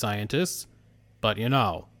can be scientists, but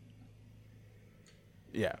Yeah.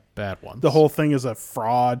 bad ones. The whole thing is a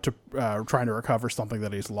fraud to trying to recover something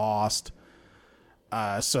that he's lost.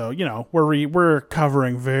 So, we're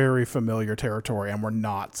covering very familiar territory, and we're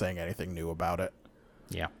not saying anything new about it.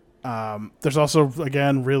 Yeah. There's also,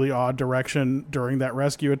 again, really odd direction during that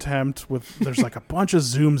rescue attempt. There's like a bunch of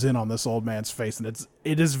zooms in on this old man's face, and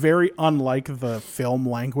it is very unlike the film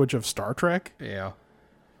language of Star Trek. Yeah.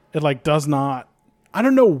 It like does not. I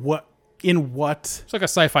don't know what. It's like a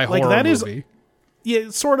sci-fi horror movie. Yeah,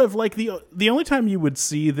 sort of like the only time you would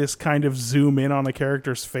see this kind of zoom in on a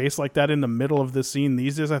character's face like that in the middle of the scene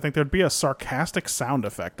these days, I think there'd be a sarcastic sound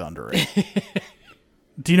effect under it.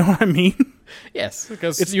 Do you know what I mean? Yes,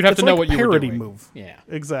 because you'd have to know what you were doing. Parody move. Yeah,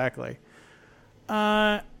 exactly.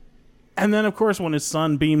 And then, of course, when his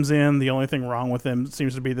son beams in, the only thing wrong with him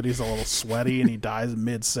seems to be that he's a little sweaty and he dies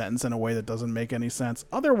mid-sentence in a way that doesn't make any sense.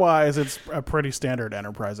 Otherwise, it's a pretty standard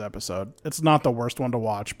Enterprise episode. It's not the worst one to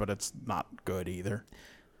watch, but it's not good either.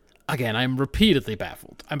 Again, I'm repeatedly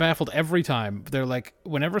baffled. I'm baffled every time. They're like,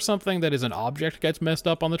 whenever something that is an object gets messed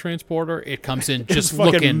up on the transporter, it comes in just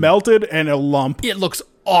fucking looking melted and a lump. It looks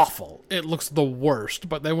awful. It looks the worst.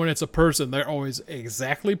 But then when it's a person, they're always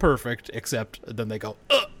exactly perfect, except then they go,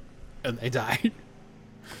 ugh, and they die.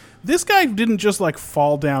 This guy didn't just like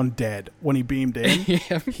fall down dead when he beamed in.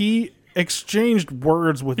 Yeah. He exchanged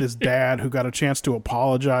words with his dad, who got a chance to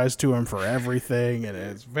apologize to him for everything, and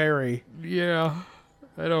it's very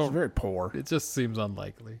very poor. It just seems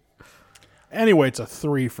unlikely. Anyway, it's a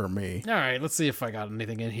 3 for me. All right, let's see if I got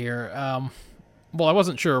anything in here. Well, I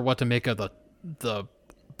wasn't sure what to make of the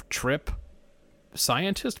trip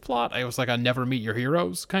scientist plot. I was like a never meet your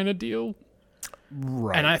heroes kind of deal.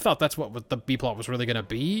 Right. And I thought that's what the B plot was really going to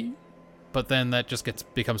be, but then that just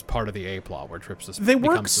becomes part of the A plot where Trip's They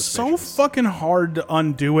work so fucking hard to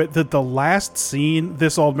undo it that the last scene,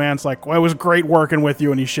 this old man's like, well, it was great working with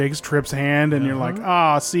you, and he shakes Trip's hand, and you're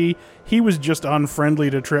like, see, he was just unfriendly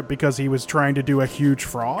to Trip because he was trying to do a huge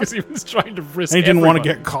fraud. Because he was trying to risk and he didn't want to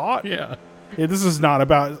get caught. Yeah. This is not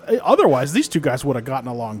about... Otherwise, these two guys would have gotten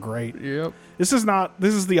along great. Yep. This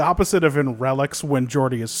is the opposite of in Relics when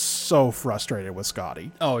Geordi is so frustrated with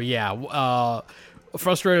Scotty. Oh, yeah.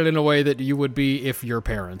 Frustrated in a way that you would be if your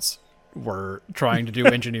parents were trying to do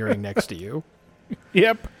engineering next to you.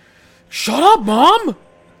 Yep. Shut up,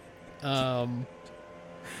 Mom!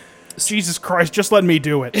 Jesus Christ, just let me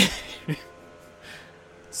do it.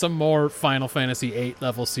 Some more Final Fantasy VIII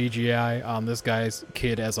level CGI on this guy's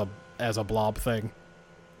kid as a blob thing.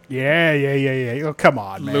 Yeah. Oh, come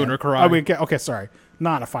on, man. Lunar Cry. I mean, okay, sorry.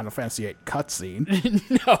 Not a Final Fantasy VIII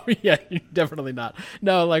cutscene. No, yeah, definitely not.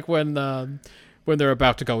 No, like when they're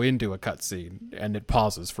about to go into a cutscene and it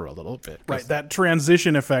pauses for a little bit. Right, that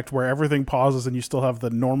transition effect where everything pauses and you still have the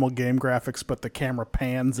normal game graphics, but the camera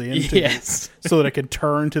pans in so that it can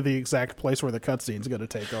turn to the exact place where the cutscene's going to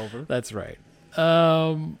take over. That's right.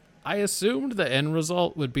 I assumed the end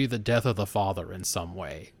result would be the death of the father in some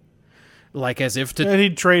way. Like as if to And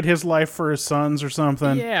he'd trade his life for his son's or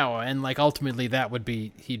something. yeah, and like ultimately that would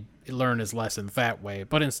be he'd learn his lesson that way.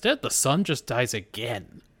 But instead, the son just dies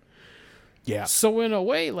again. Yeah. So in a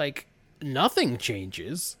way, like nothing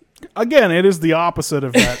changes. Again, it is the opposite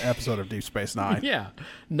of that episode of Deep Space Nine. Yeah,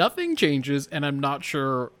 nothing changes, and I'm not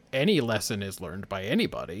sure any lesson is learned by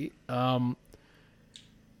anybody. And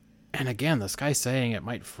again, this guy saying it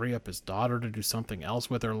might free up his daughter to do something else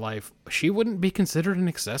with her life. She wouldn't be considered an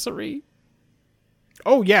accessory?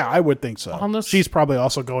 Oh, yeah, I would think so. On this- She's probably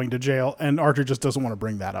also going to jail, and Archer just doesn't want to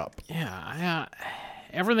bring that up. Yeah.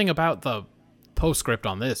 Everything about the postscript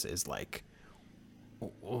on this is like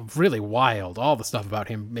really wild. All the stuff about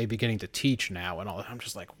him maybe getting to teach now and all that. I'm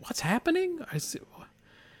just like, what's happening?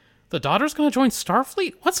 The daughter's going to join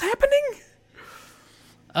Starfleet? What's happening?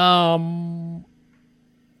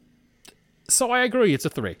 So I agree, it's a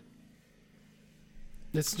 3.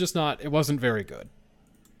 It's just not, it wasn't very good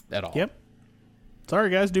at all. Yep. Sorry,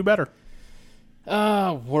 guys, do better.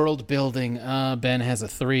 World building. Ben has a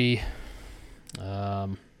 3.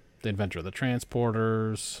 The inventor of the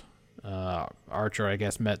transporters. Archer, I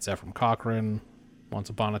guess, met Zephram Cochrane once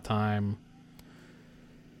upon a time.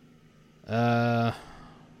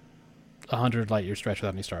 100 light year stretch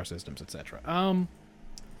without any star systems, etc.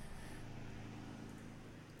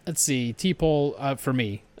 Let's see. T-Pole, for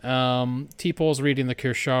me. T-Pole's reading the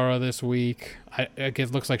Kirshara this week.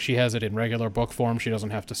 It looks like she has it in regular book form. She doesn't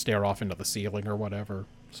have to stare off into the ceiling or whatever.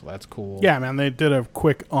 So that's cool. Yeah, man, they did a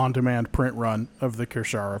quick on-demand print run of the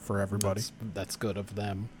Kirshara for everybody. That's good of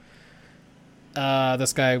them.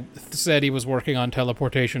 This guy said he was working on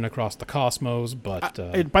teleportation across the cosmos,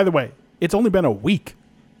 but... By the way, it's only been a week.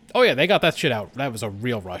 oh, yeah, they got that shit out. That was a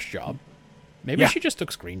real rush job. Maybe Yeah. she just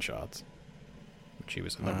took screenshots when she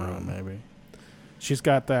was in the room. Maybe. She's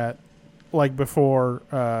got that, like before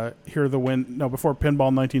before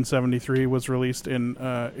Pinball 1973 was released in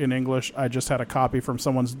English, I just had a copy from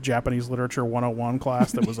someone's Japanese Literature 101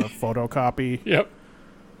 class that was a photocopy. Yep.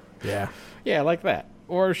 Yeah. Yeah, like that.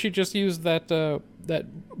 Or she just used that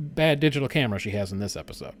bad digital camera she has in this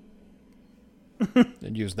episode.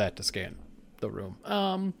 And used that to scan the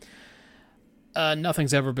room.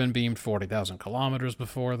 Nothing's ever been beamed 40,000 kilometers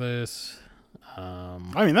before this.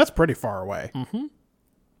 I mean, that's pretty far away.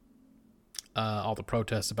 All the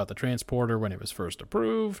protests about the transporter when it was first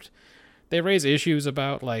approved. They raise issues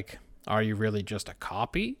about, like, are you really just a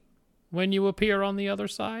copy when you appear on the other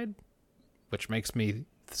side? Which makes me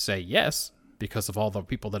say yes, because of all the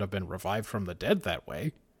people that have been revived from the dead that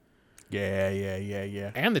way.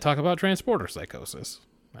 Yeah. And they talk about transporter psychosis.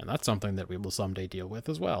 And that's something that we will someday deal with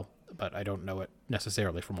as well. But I don't know it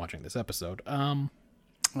necessarily from watching this episode. Oh,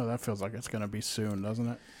 that feels like it's going to be soon, doesn't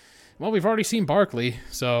it? Well, we've already seen Barkley,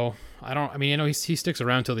 so I know he sticks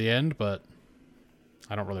around till the end, but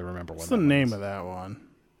I don't really remember What's what the name of that one?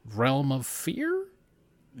 Realm of Fear?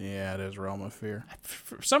 Yeah, it is Realm of Fear.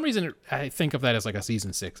 For some reason, I think of that as like a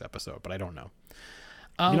season 6 episode, but I don't know.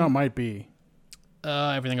 It might be.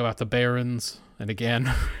 Everything about the Barons, and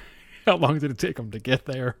again, how long did it take them to get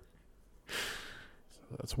there?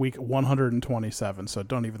 That's week 127, so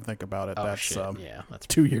don't even think about it. Oh, That's shit. Yeah, that's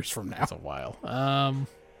 2 years from now. That's a while.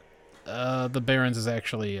 The Barons is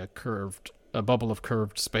actually a bubble of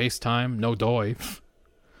curved space-time. No doi.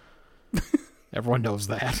 Everyone knows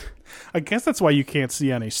that. I guess that's why you can't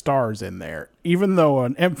see any stars in there. Even though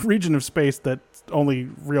a region of space that only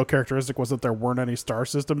real characteristic was that there weren't any star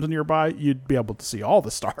systems nearby, you'd be able to see all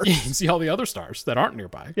the stars. You can see all the other stars that aren't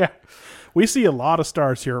nearby. Yeah. We see a lot of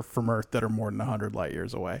stars here from Earth that are more than 100 light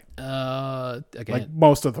years away. Again, Like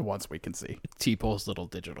most of the ones we can see. T-Pole's little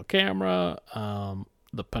digital camera,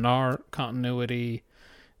 the Pinar continuity,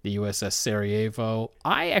 the USS Sarajevo.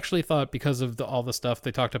 I actually thought because of all the stuff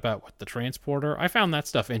they talked about with the transporter, I found that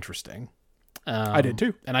stuff interesting. I did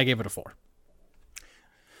too. And I gave it a 4.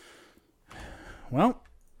 Well,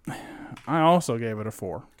 I also gave it a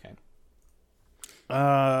 4. Okay.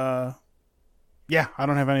 Yeah, I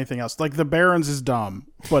don't have anything else. Like, the Barons is dumb,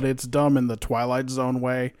 but it's dumb in the Twilight Zone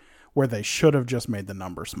way, where they should have just made the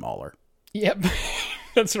number smaller. Yep.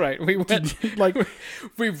 That's right. We went Like,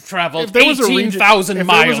 we've traveled if there was a region, 18,000 miles. if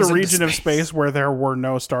there was a into region of space where there were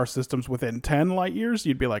no star systems within 10 light years,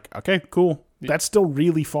 you'd be like, okay, cool. That's still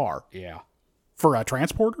really far. Yeah. For a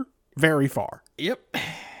transporter, very far. Yep.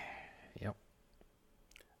 Yep.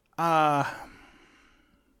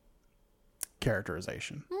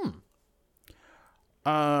 Characterization.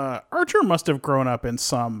 Archer must have grown up in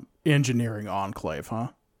some engineering enclave, huh?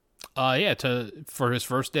 Yeah, for his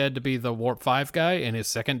first dad to be the Warp 5 guy and his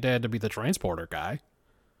second dad to be the transporter guy.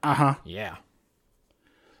 Uh-huh. Yeah.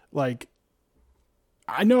 Like,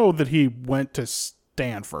 I know that he went to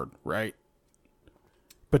Stanford, right?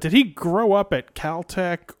 But did he grow up at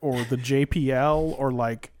Caltech or the JPL or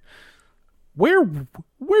like where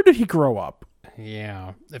did he grow up?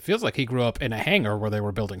 Yeah, it feels like he grew up in a hangar where they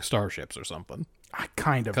were building starships or something. I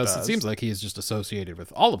kind of Because does. it seems like he is just associated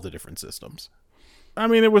with all of the different systems. I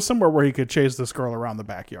mean, it was somewhere where he could chase this girl around the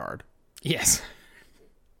backyard. Yes.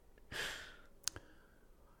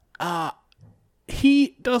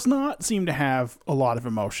 He does not seem to have a lot of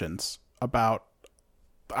emotions about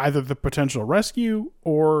either the potential rescue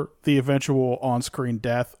or the eventual on-screen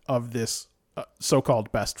death of this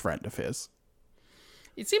so-called best friend of his.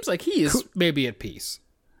 It seems like he is maybe at peace.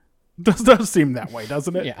 Does seem that way,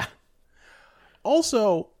 doesn't it? Yeah.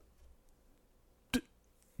 Also,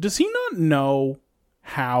 does he not know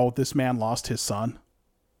how this man lost his son?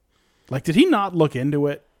 Like, did he not look into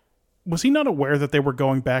it? Was he not aware that they were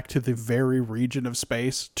going back to the very region of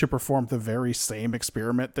space to perform the very same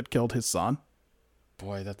experiment that killed his son?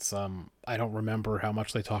 Boy, that's, I don't remember how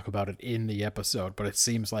much they talk about it in the episode, but it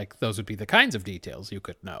seems like those would be the kinds of details you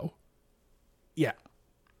could know. Yeah.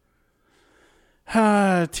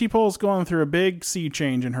 T-Pole's going through a big sea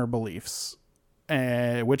change in her beliefs,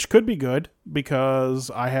 which could be good because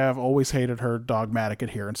I have always hated her dogmatic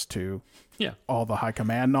adherence to all the high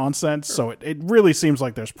command nonsense. Sure. So it really seems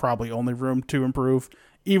like there's probably only room to improve,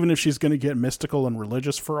 even if she's going to get mystical and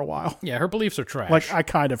religious for a while. Yeah, her beliefs are trash. Like I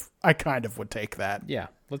kind of would take that. Yeah,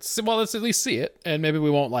 let's at least see it, and maybe we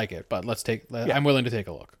won't like it, but I'm willing to take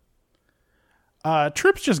a look.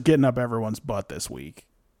 Trip's just getting up everyone's butt this week.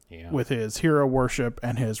 Yeah. With his hero worship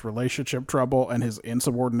and his relationship trouble and his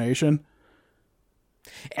insubordination.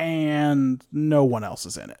 And no one else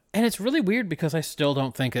is in it. And it's really weird because I still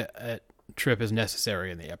don't think a Trip is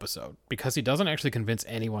necessary in the episode because he doesn't actually convince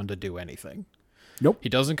anyone to do anything. Nope. He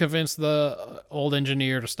doesn't convince the old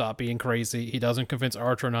engineer to stop being crazy. He doesn't convince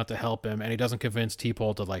Archer not to help him, and he doesn't convince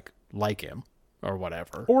T-Pole to like him or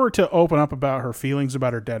whatever. Or to open up about her feelings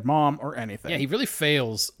about her dead mom or anything. Yeah, he really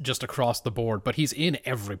fails just across the board, but he's in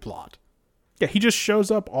every plot. Yeah, he just shows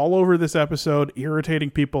up all over this episode,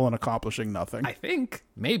 irritating people and accomplishing nothing. I think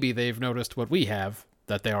maybe they've noticed what we have,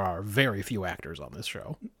 that there are very few actors on this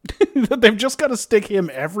show. They've just got to stick him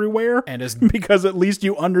everywhere and because at least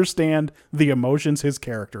you understand the emotions his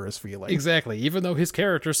character is feeling. Exactly. Even though his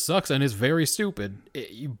character sucks and is very stupid,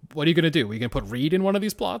 what are you going to do? Are you going to put Reed in one of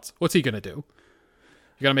these plots? What's he going to do?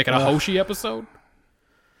 You going to make it a Hoshi episode?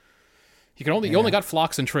 You only got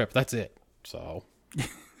Phlox and Trip. That's it. So...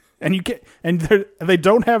 And they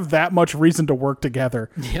don't have that much reason to work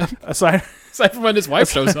together. Yep. Aside from when his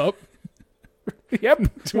wife shows up.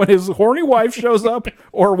 Yep. When his horny wife shows up,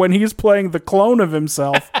 or when he's playing the clone of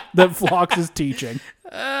himself that Phlox is teaching.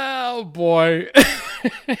 Oh boy.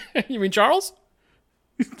 You mean Charles?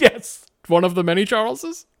 Yes. One of the many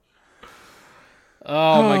Charleses?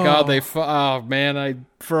 Oh my God!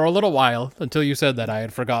 For a little while until you said that, I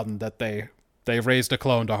had forgotten that they raised a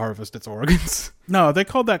clone to harvest its organs. No, they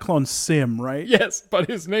called that clone Sim, right? Yes, but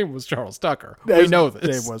his name was Charles Tucker. We know this.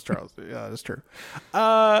 His name was Charles. Yeah, that's true.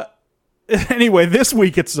 Anyway, this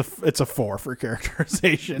week it's a 4 for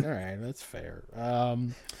characterization. All right, that's fair.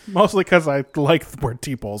 Mostly because I like where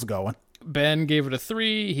T-Pole's going. Ben gave it a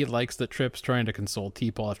 3. He likes that Trip's trying to console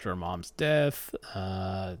T-Pole after her mom's death.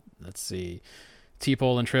 Let's see.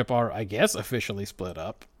 T-Pole and Trip are, I guess, officially split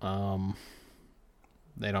up.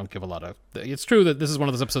 They don't give a lot of... It's true that this is one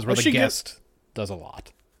of those episodes where the guest does a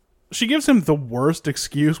lot. She gives him the worst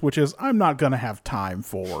excuse, which is, I'm not going to have time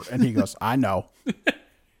for... And he goes, I know.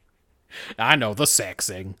 I know, the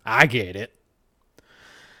sexing. I get it.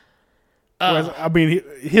 I mean,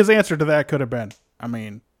 his answer to that could have been,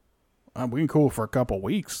 we can cool for a couple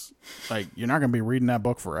weeks. Like, you're not going to be reading that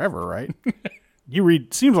book forever, right?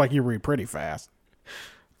 Seems like you read pretty fast.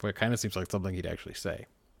 But it kind of seems like something he'd actually say.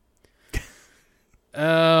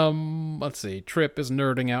 Let's see. Trip is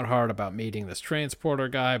nerding out hard about meeting this transporter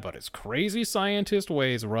guy, but his crazy scientist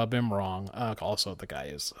ways rub him wrong. Also, the guy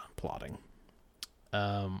is plotting.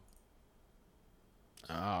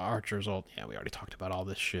 Archer's old. Yeah, we already talked about all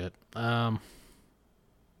this shit. We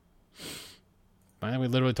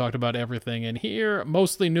literally talked about everything in here.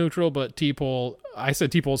 Mostly neutral, but T-Pole... I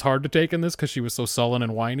said T-Pole's hard to take in this because she was so sullen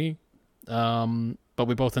and whiny. But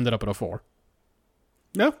we both ended up at a 4.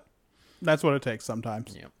 No. That's what it takes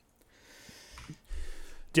sometimes. Yeah.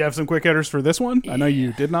 Do you have some quick hitters for this one? I know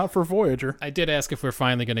you did not for Voyager. I did ask if we're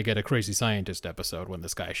finally going to get a Crazy Scientist episode when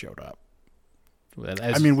this guy showed up.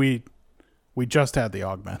 We just had the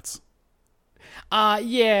augments.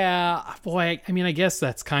 Yeah. Boy, I guess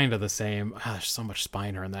that's kind of the same. There's so much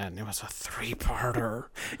Spiner in that, and it was a 3-parter.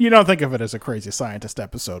 You don't think of it as a Crazy Scientist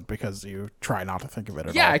episode because you try not to think of it at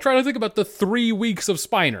all. Yeah, I try to think about the 3 weeks of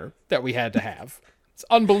Spiner that we had to have. It's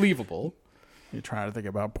unbelievable. You're trying to think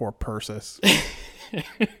about poor Persis.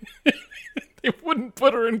 They wouldn't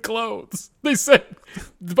put her in clothes. They said,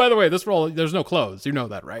 by the way, this role, there's no clothes. You know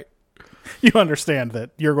that, right? You understand that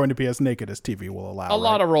you're going to be as naked as TV will allow. A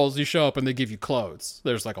lot of roles, you show up and they give you clothes.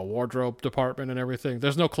 There's like a wardrobe department and everything.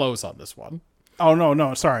 There's no clothes on this one. Oh,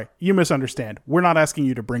 no, sorry. You misunderstand. We're not asking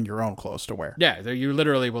you to bring your own clothes to wear. Yeah, you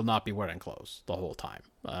literally will not be wearing clothes the whole time.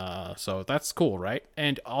 So that's cool, right?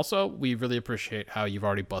 And also, we really appreciate how you've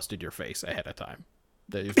already busted your face ahead of time.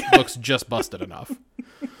 It looks just busted enough.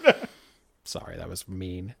 Sorry, that was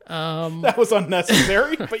mean. That was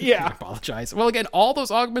unnecessary, but yeah. I apologize. Well, again, all those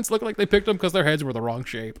augments look like they picked them because their heads were the wrong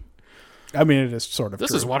shape. I mean, it is sort of This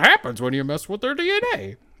true. is what happens when you mess with their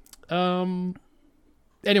DNA.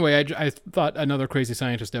 Anyway, I thought another Crazy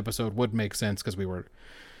Scientist episode would make sense because we were,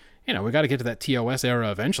 we got to get to that TOS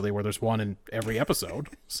era eventually where there's one in every episode.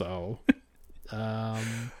 So,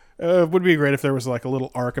 it would be great if there was like a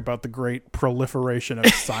little arc about the great proliferation of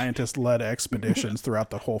scientist-led expeditions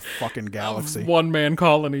throughout the whole fucking galaxy. one-man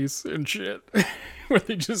colonies and shit, where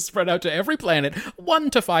they just spread out to every planet,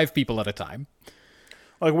 1 to 5 people at a time.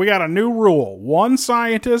 Like, we got a new rule. 1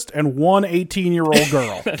 scientist and 1 18-year-old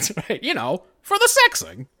girl. That's right. For the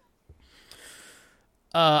sexing.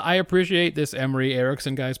 I appreciate this Emery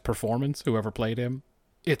Erickson guy's performance, whoever played him.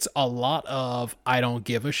 It's a lot of I don't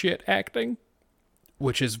give a shit acting,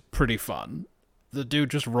 which is pretty fun. The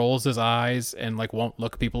dude just rolls his eyes and won't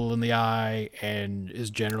look people in the eye and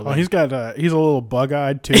is generally... Oh, he's a little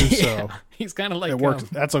bug-eyed too, so he's kind of like... it works.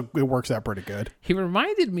 It works out pretty good. He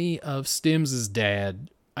reminded me of Stimms'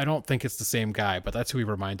 dad. I don't think it's the same guy, but that's who he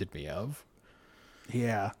reminded me of.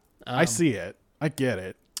 Yeah. I see it. I get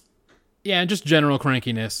it. Yeah, and just general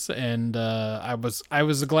crankiness, and I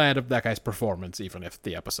was glad of that guy's performance, even if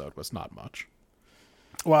the episode was not much.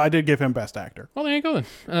 Well, I did give him Best Actor. Well, there you go then.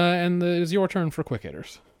 And it's your turn for quick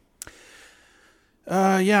hitters.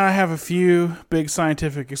 Yeah, I have a few. Big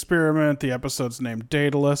scientific experiment. The episode's named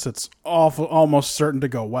Daedalus. It's almost certain to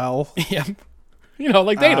go well. Yep.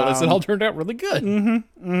 Like Daedalus, it all turned out really good.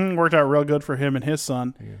 Worked out real good for him and his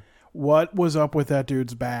son. Yeah. What was up with that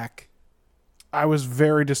dude's back? I was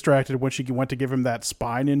very distracted when she went to give him that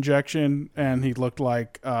spine injection, and he looked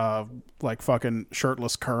like fucking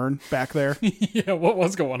shirtless Kern back there. Yeah, what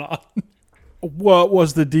was going on? What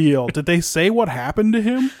was the deal? Did they say what happened to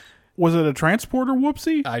him? Was it a transporter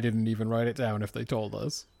whoopsie? I didn't even write it down if they told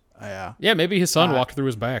us. Yeah. Yeah, maybe his son walked through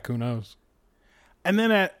his back. Who knows? And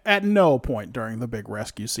then at no point during the big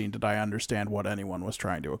rescue scene did I understand what anyone was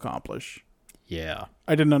trying to accomplish. Yeah.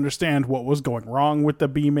 I didn't understand what was going wrong with the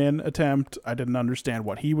beam-in attempt. I didn't understand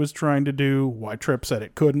what he was trying to do, why Trip said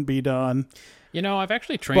it couldn't be done. I've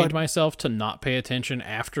actually trained myself to not pay attention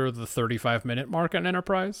after the 35-minute mark on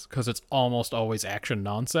Enterprise, because it's almost always action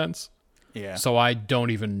nonsense. Yeah. So I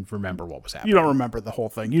don't even remember what was happening. You don't remember the whole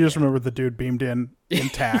thing. You just remember the dude beamed in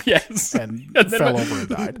intact yes. and fell over and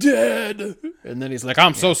died. Dead. And then he's like,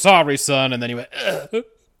 I'm so sorry, son. And then he went, ugh.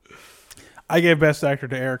 I gave Best Actor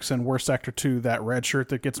to Erickson, Worst Actor to that red shirt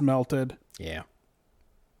that gets melted. Yeah.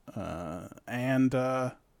 And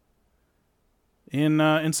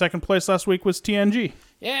in second place last week was TNG.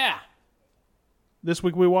 Yeah. This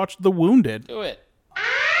week we watched The Wounded. Do it.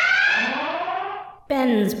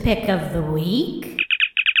 Ben's pick of the week.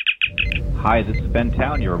 Hi, this is Ben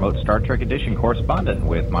Town, your remote Star Trek Edition correspondent,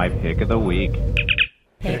 with my pick of the week.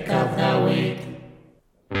 Pick of the week.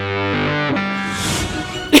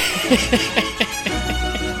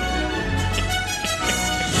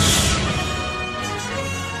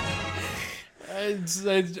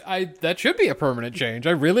 That should be a permanent change.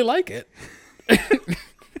 I really like it.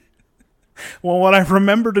 Well, when I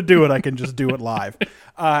remember to do it, I can just do it live.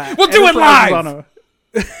 We'll do it live!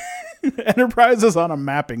 Enterprise is on a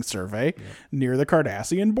mapping survey near the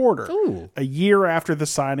Cardassian border. Ooh. A year after the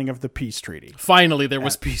signing of the peace treaty. Finally, there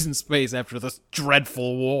was peace in space after this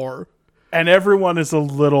dreadful war. And everyone is a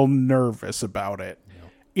little nervous about it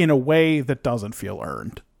in a way that doesn't feel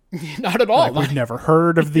earned. Not at all. We've never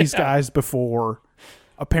heard of these guys before.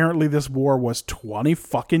 Apparently, this war was 20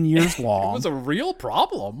 fucking years long. It was a real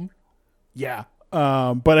problem. Yeah.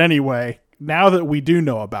 But anyway, now that we do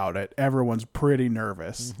know about it, everyone's pretty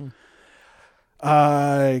nervous. Mm-hmm.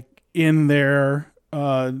 In their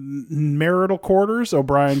marital quarters,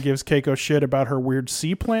 O'Brien gives Keiko shit about her weird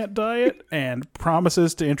sea plant diet and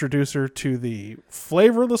promises to introduce her to the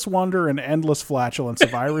flavorless wonder and endless flatulence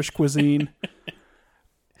of Irish cuisine.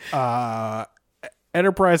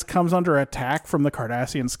 Enterprise comes under attack from the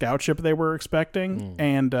Cardassian scout ship they were expecting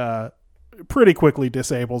and pretty quickly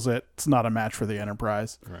disables it. It's not a match for the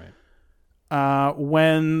Enterprise. Right.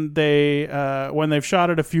 When they've shot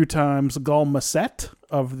it a few times, Gul Macet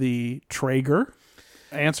of the Traeger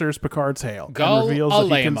answers Picard's hail and Gul reveals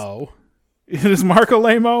that Alamo. it is Marco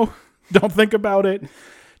Lamo. Don't think about it.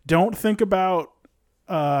 Don't think about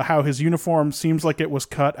how his uniform seems like it was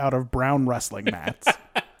cut out of brown wrestling mats.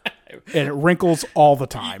 And it wrinkles all the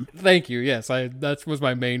time. Thank you. Yes, that was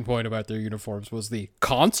my main point about their uniforms was the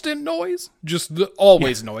constant noise, just the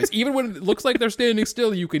always noise. Even when it looks like they're standing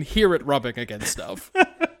still, you can hear it rubbing against stuff.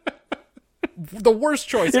 The worst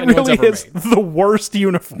choice It anyone's really ever is made. the worst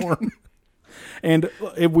uniform. And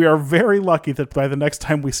we are very lucky that by the next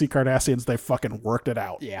time we see Cardassians, they fucking worked it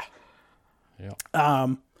out. Yeah.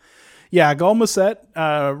 Yeah, Gul Macet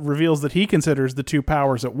reveals that he considers the two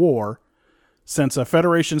powers at war since a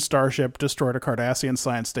Federation starship destroyed a Cardassian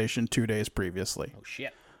science station 2 days previously. Oh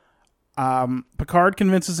shit. Picard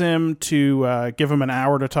convinces him to give him an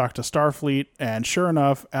hour to talk to Starfleet, and sure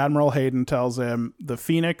enough, Admiral Hayden tells him the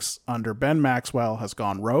Phoenix under Ben Maxwell has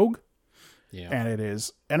gone rogue, and it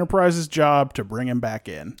is Enterprise's job to bring him back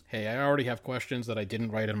in. Hey, I already have questions that I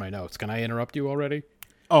didn't write in my notes. Can I interrupt you already?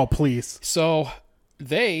 Oh, please. So,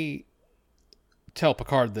 they tell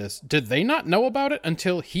Picard this. Did they not know about it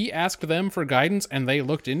until he asked them for guidance and they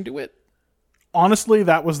looked into it? Honestly,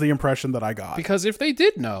 that was the impression that I got. Because if they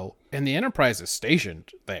did know, and the Enterprise is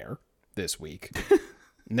stationed there this week,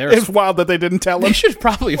 and It's wild that they didn't tell him they should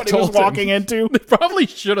probably have what he was told him. walking into. They probably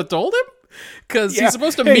should have told him. Because Yeah. he's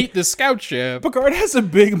supposed to Hey. meet the scout ship. Picard has a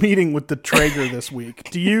big meeting with the Traeger this week.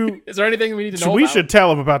 Do you... Is there anything we need to know we about? should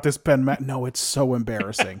tell him about this Ben Max... No, it's so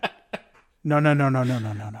embarrassing. No.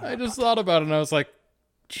 I just thought about it and I was like,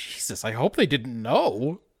 Jesus, I hope they didn't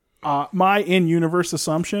know. My in-universe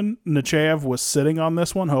assumption, Nechayev was sitting on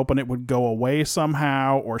this one, hoping it would go away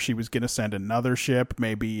somehow, or she was going to send another ship,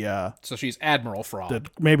 maybe So she's Admiral Fraud.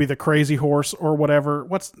 the Crazy Horse or whatever.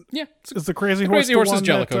 Is the Crazy Horse Crazy Horse the is one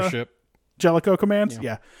Jellicoe that, ship. Jellicoe commands?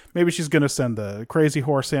 Yeah. Maybe she's going to send the Crazy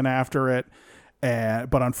Horse in after it,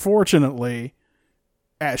 but unfortunately,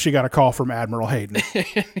 she got a call from Admiral Hayden.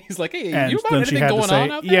 He's like, hey, And you about then she anything had going to say,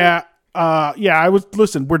 on out there? I was,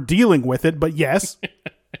 listen, we're dealing with it, but yes,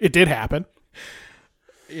 it did happen.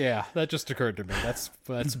 Yeah, that just occurred to me. That's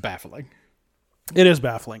baffling. It is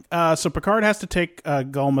baffling. So Picard has to take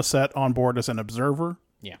Gul Macet on board as an observer.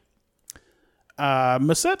 Yeah.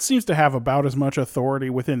 Macet seems to have about as much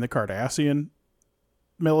authority within the Cardassian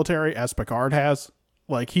military as Picard has.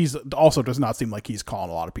 Like, he's also does not seem like he's calling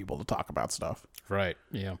a lot of people to talk about stuff. Right,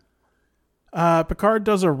 yeah. Picard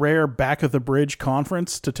does a rare back-of-the-bridge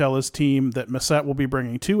conference to tell his team that Macet will be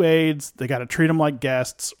bringing 2 aides. They got to treat them like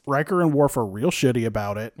guests. Riker and Worf are real shitty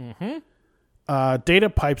about it. Mm-hmm. Data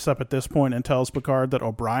pipes up at this point and tells Picard that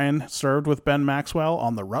O'Brien served with Ben Maxwell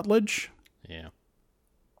on the Rutledge. Yeah.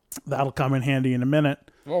 That'll come in handy in a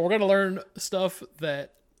minute. Well, we're going to learn stuff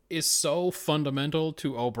that is so fundamental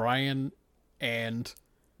to O'Brien and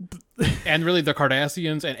really the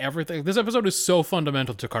Cardassians and everything. This episode is so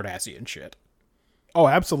fundamental to Cardassian shit. Oh,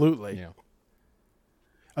 absolutely. Yeah.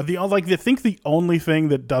 I think the only thing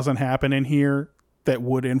that doesn't happen in here that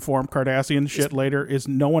would inform Cardassian shit later is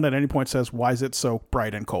no one at any point says, why is it so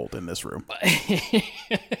bright and cold in this room?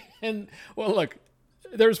 And, well, look,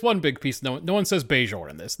 there's one big piece. No one says Bajor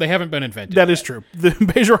in this. They haven't been invented. That is true. The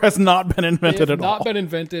Bajor has not been invented at all. Not been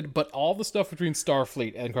invented, but all the stuff between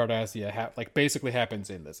Starfleet and Cardassia basically happens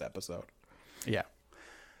in this episode. Yeah.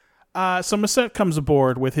 So Macet comes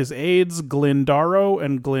aboard with his aides Glindaro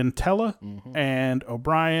and Glintella, and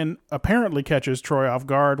O'Brien apparently catches Troy off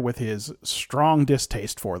guard with his strong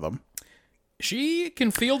distaste for them. She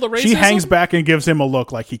can feel the racism. She hangs back and gives him a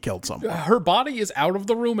look like he killed someone. Her body is out of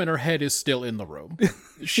the room and her head is still in the room.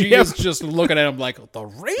 She is just looking at him like, the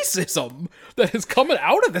racism that is coming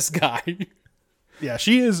out of this guy. Yeah,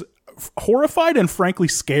 she is horrified and frankly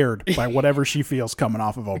scared by whatever she feels coming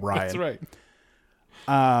off of O'Brien. That's right.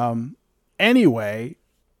 Anyway,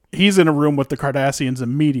 he's in a room with the Cardassians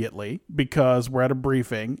immediately because we're at a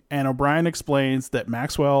briefing, and O'Brien explains that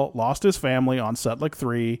Maxwell lost his family on Setlik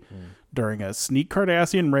 3 during a sneak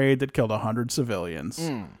Cardassian raid that killed 100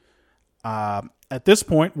 civilians. At this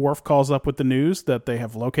point, Worf calls up with the news that they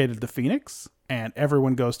have located the Phoenix, and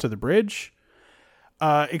everyone goes to the bridge,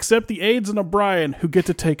 except the aides and O'Brien, who get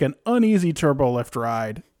to take an uneasy turbolift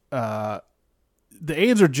ride. The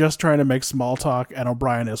aides are just trying to make small talk, and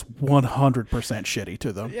O'Brien is 100% shitty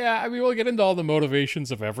to them. Yeah, I mean, we'll get into all the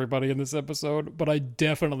motivations of everybody in this episode, but I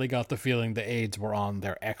definitely got the feeling the aides were on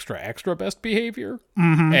their extra best behavior,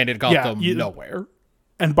 and it got them nowhere.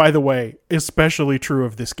 And by the way, especially true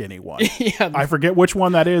of the skinny one. Yeah, I forget which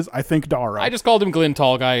one that is. I think Darrow. I just called him Glenn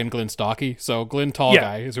Tall Guy and Glenn Stocky, so Glenn Tall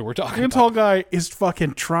Guy is who we're talking Glenn about. Tall Guy is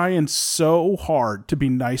fucking trying so hard to be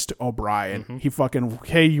nice to O'Brien. He fucking,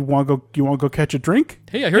 hey, you want to go catch a drink?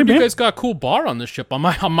 Hey, I heard you man. guys got a cool bar on this ship. On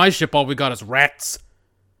my ship, all we got is rats.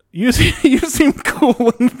 You seem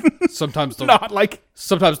cool. Sometimes the Not like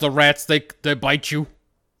sometimes the rats they bite you.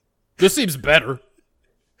 This seems better.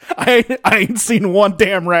 I ain't seen one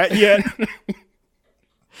damn rat yet.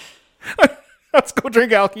 Let's go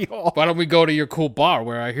drink alcohol. Why don't we go to your cool bar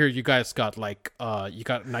where I hear you guys got you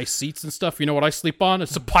got nice seats and stuff? You know what I sleep on?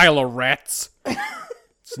 It's a pile of rats.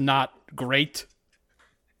 It's not great.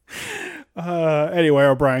 Anyway,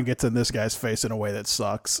 O'Brien gets in this guy's face in a way that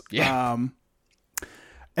sucks. Yeah.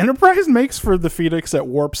 Enterprise makes for the Phoenix at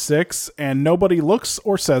Warp 6, and nobody looks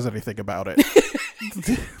or says anything about it.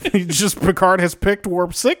 Just Picard has picked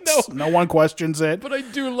Warp 6. No one questions it. But I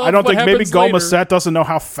do love I don't what think maybe happens later. Gulmaset doesn't know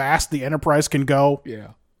how fast the Enterprise can go.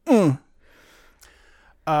 Yeah.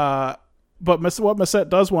 But what Maset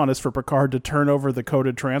does want is for Picard to turn over the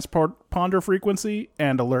coded transponder frequency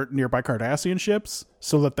and alert nearby Cardassian ships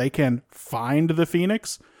so that they can find the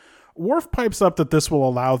Phoenix. Worf pipes up that this will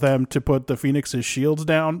allow them to put the Phoenix's shields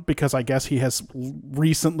down because I guess he has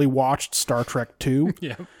recently watched Star Trek II.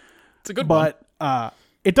 Yeah. It's a good one. But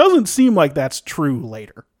it doesn't seem like that's true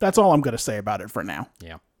later. That's all I'm going to say about it for now.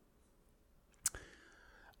 Yeah.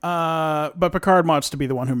 But Picard wants to be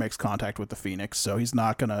the one who makes contact with the Phoenix, so he's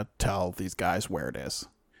not going to tell these guys where it is.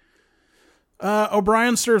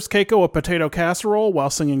 O'Brien serves Keiko a potato casserole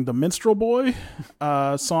while singing the Minstrel Boy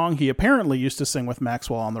song he apparently used to sing with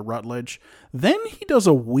Maxwell on the Rutledge. Then he does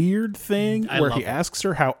a weird thing where he asks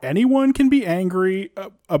her how anyone can be angry,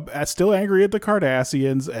 still angry at the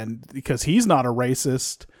Cardassians, and because he's not a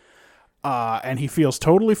racist. And he feels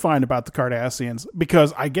totally fine about the Cardassians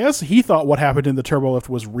because I guess he thought what happened in the Turbolift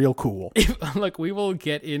was real cool. Look, we will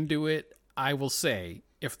get into it. I will say,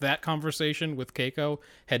 if that conversation with Keiko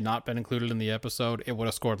had not been included in the episode, it would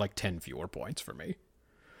have scored like 10 fewer points for me.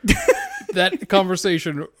 That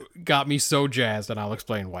conversation got me so jazzed, and I'll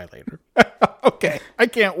explain why later. Okay, I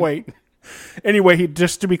can't wait. Anyway,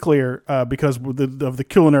 just to be clear, because of the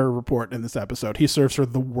culinary report in this episode, he serves her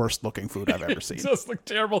the worst looking food I've ever seen. It does look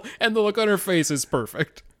terrible, and the look on her face is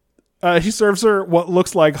perfect. He serves her what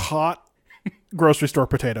looks like hot grocery store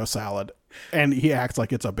potato salad, and he acts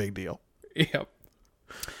like it's a big deal. Yep.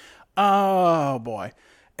 Oh, boy.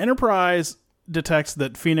 Enterprise detects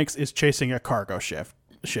that Phoenix is chasing a cargo ship,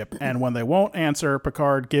 and when they won't answer,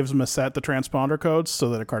 Picard gives Maset the transponder codes so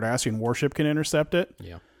that a Cardassian warship can intercept it.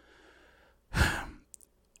 Yeah.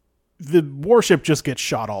 The warship just gets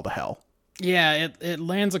shot all to hell. Yeah, it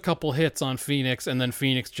lands a couple hits on Phoenix, and then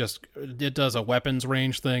Phoenix it does a weapons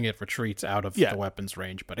range thing. It retreats out of the weapons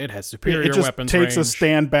range, but it has superior It just weapons takes range. a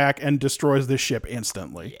stand back and destroys the ship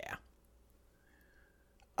instantly. Yeah.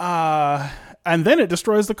 And then it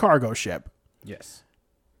destroys the cargo ship. Yes.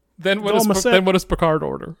 Then what Gulmaset- does Picard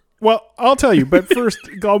order? Well, I'll tell you, but first,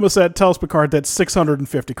 Gulmaset tells Picard that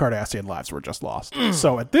 650 Cardassian lives were just lost.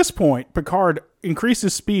 So at this point, Picard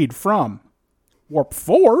increases speed from Warp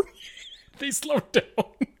 4. They slowed down.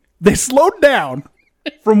 They slowed down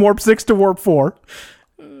from Warp 6 to Warp 4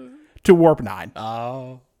 to Warp 9.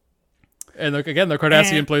 Oh. And look, again, the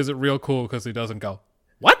Cardassian plays it real cool because he doesn't go,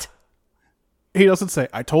 what? He doesn't say,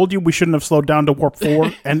 I told you we shouldn't have slowed down to Warp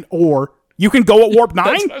 4, or you can go at Warp 9?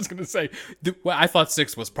 That's what I was going to say. Well, I thought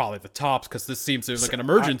 6 was probably the tops because this seems like an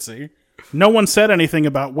emergency. No one said anything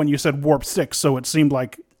about when you said Warp 6, so it seemed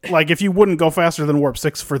like if you wouldn't go faster than Warp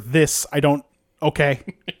 6 for this, okay.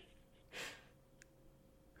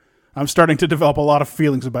 I'm starting to develop a lot of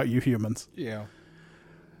feelings about you humans. Yeah.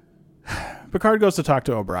 Picard goes to talk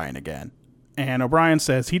to O'Brien again, and O'Brien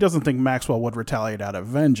says he doesn't think Maxwell would retaliate out of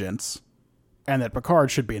vengeance, and that Picard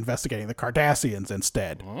should be investigating the Cardassians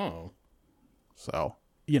instead. Oh. So,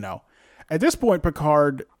 at this point,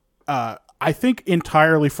 Picard, I think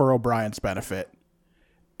entirely for O'Brien's benefit,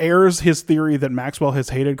 airs his theory that Maxwell has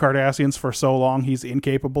hated Cardassians for so long he's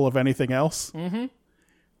incapable of anything else. Mm-hmm.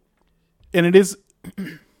 And it is...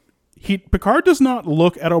 Picard does not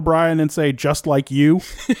look at O'Brien and say, just like you,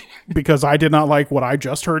 because I did not like what I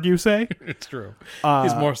just heard you say. It's true.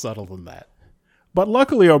 He's more subtle than that. But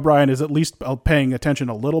luckily, O'Brien is at least paying attention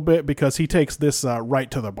a little bit because he takes this right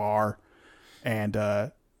to the bar. And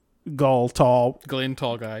Glenn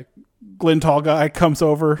Tall Guy comes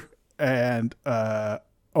over, and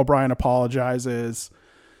O'Brien apologizes.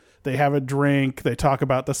 They have a drink. They talk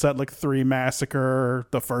about the Setlik 3 massacre,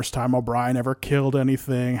 the first time O'Brien ever killed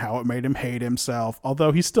anything, how it made him hate himself,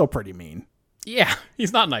 although he's still pretty mean. Yeah,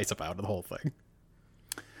 he's not nice about the whole thing.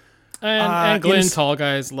 And Glenn, tall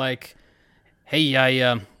guy's like, hey,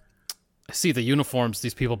 I see the uniforms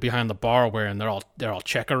these people behind the bar are wearing. They're all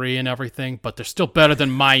checkery and everything, but they're still better than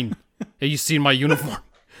mine. Have you seen my uniform?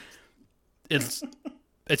 It's.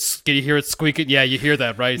 Can you hear it squeaking? Yeah, you hear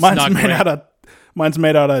that, right? It's Mine's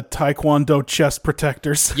made out of Taekwondo chest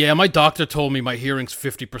protectors. Yeah, my doctor told me my hearing's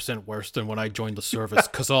 50% worse than when I joined the service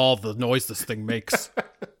because all the noise this thing makes.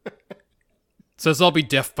 Says I'll be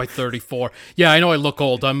deaf by 34. Yeah, I know I look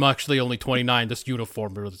old. I'm actually only 29. This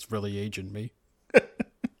uniform is really aging me.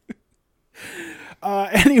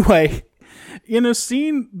 Anyway, in a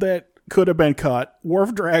scene that could have been cut,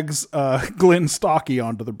 Worf drags Glenn Stocky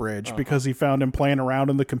onto the bridge because he found him playing around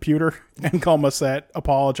in the computer, and Colmasset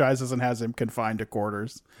apologizes and has him confined to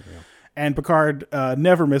quarters. Yeah. And Picard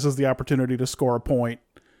never misses the opportunity to score a point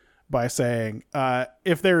by saying,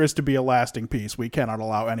 if there is to be a lasting peace, we cannot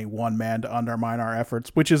allow any one man to undermine our efforts,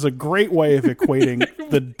 which is a great way of equating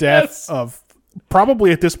the death of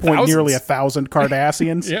probably at this point nearly 1,000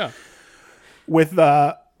 Cardassians. Yeah. With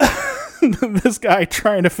this guy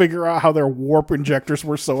trying to figure out how their warp injectors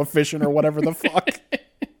were so efficient or whatever the fuck.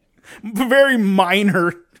 Very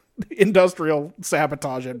minor industrial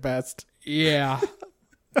sabotage at best. Yeah.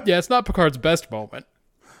 Yeah, it's not Picard's best moment.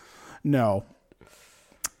 No.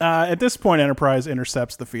 At this point, Enterprise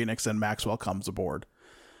intercepts the Phoenix and Maxwell comes aboard.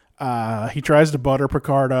 He tries to butter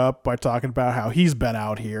Picard up by talking about how he's been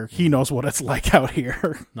out here. He knows what it's like out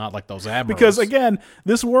here. Not like those admirals. Because, again,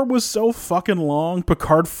 this war was so fucking long,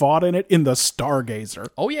 Picard fought in it in the Stargazer.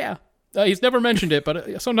 Oh, yeah. He's never mentioned it,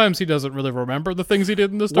 but sometimes he doesn't really remember the things he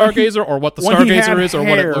did in the Stargazer or what the Stargazer is or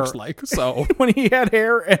what it looks like. So when he had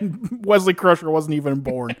hair and Wesley Crusher wasn't even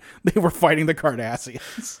born, they were fighting the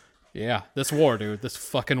Cardassians. Yeah, this war, dude. This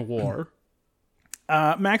fucking war.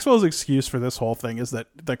 Maxwell's excuse for this whole thing is that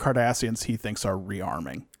the Cardassians he thinks are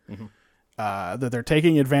rearming. Mm-hmm. That they're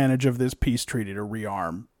taking advantage of this peace treaty to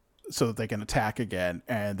rearm so that they can attack again,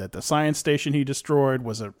 and that the science station he destroyed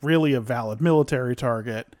was really a valid military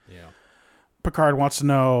target. Yeah. Picard wants to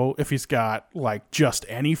know if he's got like just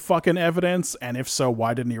any fucking evidence, and if so,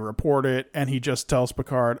 why didn't he report it? And he just tells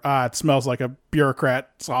Picard, it smells like a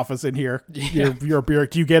bureaucrat's office in here. Yeah. You're a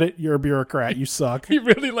bureaucrat. Do you get it? You're a bureaucrat. You suck. He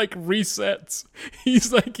really like resets.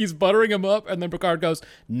 He's buttering him up, and then Picard goes,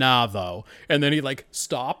 nah, though. And then he like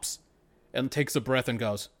stops and takes a breath and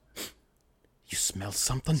goes, you smell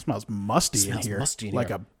something? It smells musty in here. Like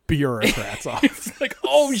here. A bureaucrat's office. It's like,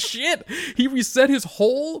 oh shit. He reset his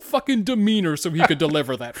whole fucking demeanor so he could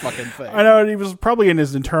deliver that fucking thing. I know, and he was probably in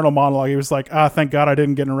his internal monologue. He was like, thank God I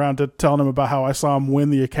didn't get around to telling him about how I saw him win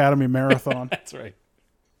the Academy Marathon. That's right.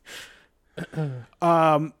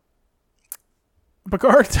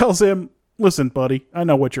 Picard tells him, listen, buddy, I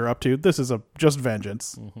know what you're up to. This is just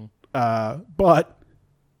vengeance. Mm-hmm. But...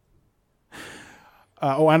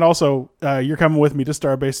 and also, you're coming with me to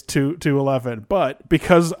Starbase 211. But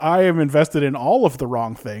because I am invested in all of the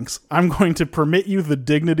wrong things, I'm going to permit you the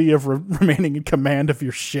dignity of remaining in command of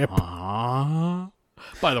your ship. By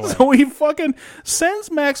the way. So he fucking sends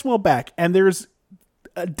Maxwell back. And there's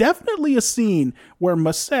definitely a scene where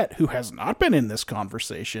Masset, who has not been in this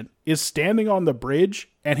conversation, is standing on the bridge.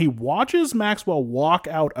 And he watches Maxwell walk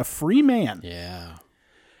out a free man. Yeah.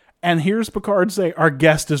 And here's Picard say, our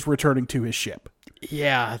guest is returning to his ship.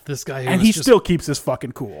 Yeah, this guy... And he still keeps his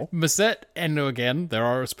fucking cool. Masset, and again, there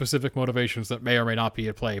are specific motivations that may or may not be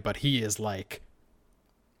at play, but he is like...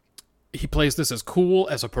 He plays this as cool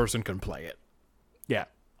as a person can play it. Yeah.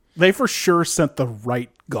 They for sure sent the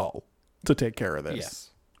right gull to take care of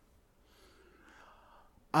this.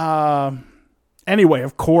 Yes. Anyway,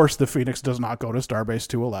 of course, the Phoenix does not go to Starbase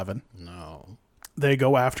 211. No. They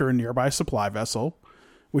go after a nearby supply vessel,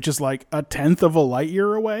 which is like 1/10 of a light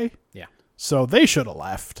year away. Yeah. So they should have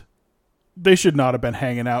left. They should not have been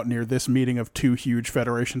hanging out near this meeting of two huge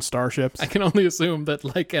Federation starships. I can only assume that,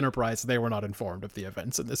 like Enterprise, they were not informed of the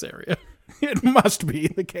events in this area. It must be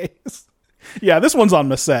the case. Yeah, this one's on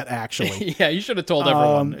Masset, actually. Yeah, you should have told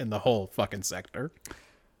everyone in the whole fucking sector.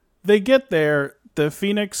 They get there. The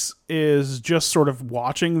Phoenix is just sort of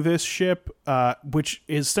watching this ship, which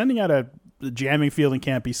is sending out a jamming field and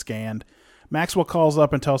can't be scanned. Maxwell calls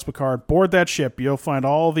up and tells Picard, board that ship. You'll find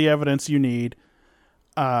all the evidence you need.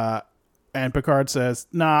 And Picard says,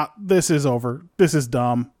 nah, this is over. This is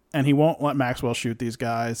dumb. And he won't let Maxwell shoot these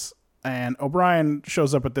guys. And O'Brien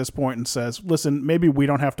shows up at this point and says, listen, maybe we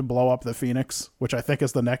don't have to blow up the Phoenix, which I think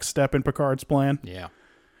is the next step in Picard's plan. Yeah.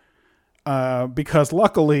 Because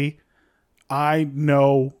luckily, I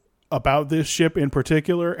know about this ship in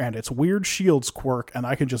particular and its weird shields quirk, and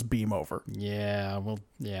I can just beam over. Yeah, well,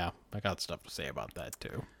 yeah, I got stuff to say about that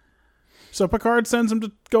too. So Picard sends him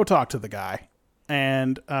to go talk to the guy.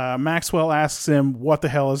 And Maxwell asks him what the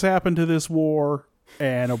hell has happened to this war.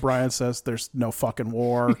 And O'Brien says there's no fucking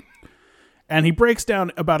war. And he breaks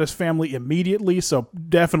down about his family immediately. So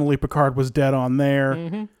definitely Picard was dead on there.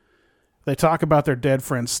 Mm-hmm. They talk about their dead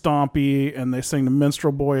friend Stompy. And they sing the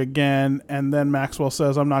Minstrel Boy again. And then Maxwell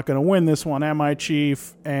says, I'm not going to win this one, am I,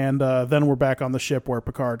 Chief? And then we're back on the ship where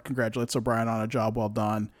Picard congratulates O'Brien on a job well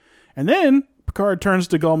done. And then Picard turns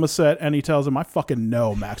to Gulmaset and he tells him, I fucking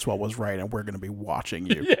know Maxwell was right and we're going to be watching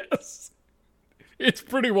you. Yes. It's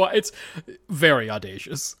it's very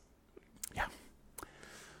audacious. Yeah.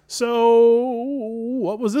 So,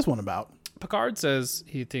 what was this one about? Picard says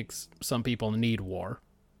he thinks some people need war.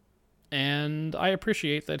 And I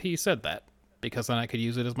appreciate that he said that, because then I could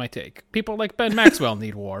use it as my take. People like Ben Maxwell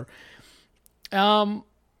need war. And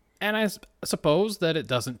I suppose that it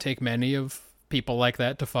doesn't take many of people like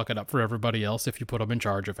that to fuck it up for everybody else if you put them in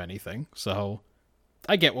charge of anything. So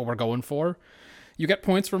I get what we're going for. You get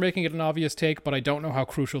points for making it an obvious take, but I don't know how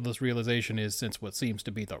crucial this realization is, since what seems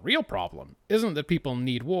to be the real problem isn't that people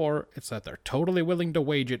need war, it's that they're totally willing to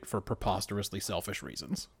wage it for preposterously selfish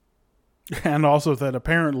reasons. And also that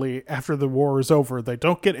apparently after the war is over, they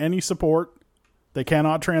don't get any support. They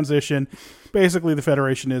cannot transition. Basically, the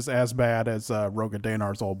Federation is as bad as Roga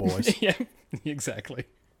Danar's old boys. Yeah, exactly.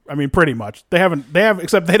 I mean, pretty much. They have,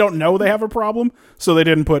 except they don't know they have a problem, so they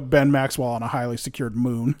didn't put Ben Maxwell on a highly secured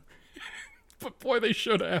moon. But boy, they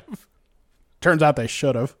should have. Turns out they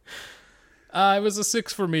should have. It was a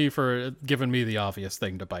 6 for me for giving me the obvious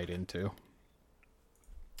thing to bite into.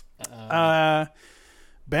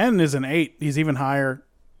 Ben is an 8. He's even higher.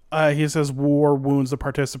 He says war wounds the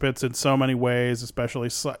participants in so many ways, especially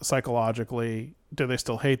psychologically. Do they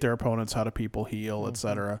still hate their opponents? How do people heal,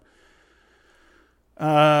 etc.?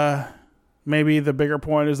 Maybe the bigger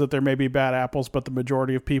point is that there may be bad apples, but the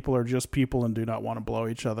majority of people are just people and do not want to blow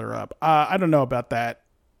each other up. I don't know about that.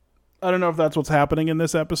 I don't know if that's what's happening in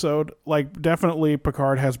this episode. Like, definitely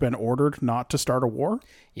Picard has been ordered not to start a war.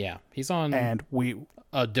 Yeah, he's on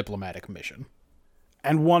a diplomatic mission.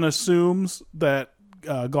 And one assumes that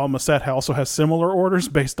Gulmaset also has similar orders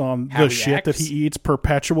based on the shit that he eats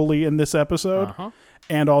perpetually in this episode. Uh-huh.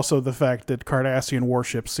 And also the fact that Cardassian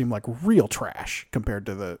warships seem like real trash compared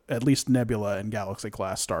to the, at least Nebula and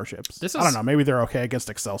Galaxy-class starships. I don't know, maybe they're okay against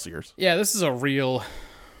Excelsiors. Yeah, this is a real...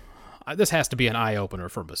 this has to be an eye-opener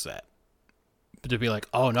for Basset. To be like,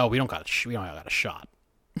 oh no, we don't got a shot.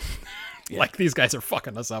 Yeah. Like, these guys are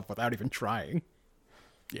fucking us up without even trying.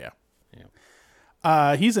 Yeah.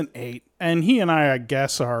 He's an 8, and he and I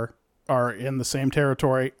guess, are in the same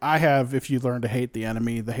territory. I have, if you learn to hate the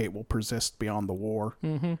enemy, the hate will persist beyond the war.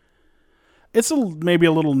 Mm-hmm. It's maybe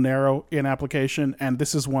a little narrow in application, and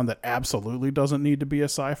this is one that absolutely doesn't need to be a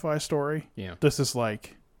sci-fi story. Yeah. This is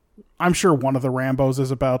like, I'm sure one of the Rambos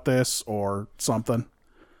is about this or something.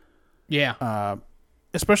 Yeah.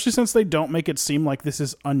 Especially since they don't make it seem like this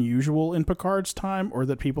is unusual in Picard's time or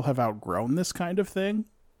that people have outgrown this kind of thing.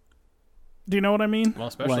 Do you know what I mean? Well,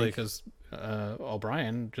 especially because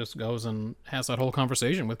O'Brien just goes and has that whole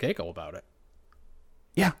conversation with Keiko about it.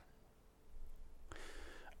 Yeah.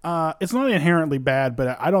 It's not inherently bad,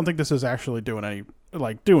 but I don't think this is actually doing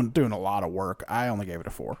a lot of work. I only gave it a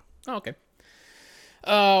 4. Oh, okay.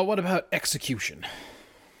 What about execution?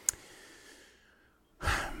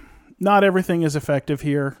 Not everything is effective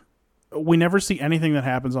here. We never see anything that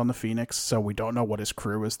happens on the Phoenix, so we don't know what his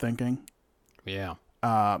crew is thinking. Yeah.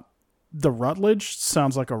 The Rutledge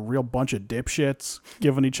sounds like a real bunch of dipshits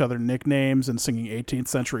giving each other nicknames and singing 18th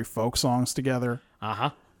century folk songs together. Uh-huh.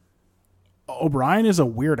 O'Brien is a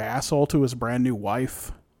weird asshole to his brand new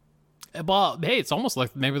wife. Well, hey, it's almost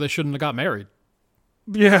like maybe they shouldn't have got married.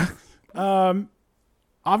 Yeah.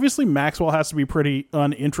 Obviously, Maxwell has to be pretty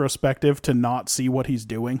unintrospective to not see what he's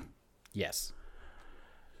doing. Yes.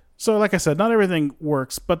 So, like I said, not everything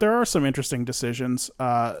works, but there are some interesting decisions.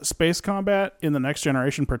 Space combat in the Next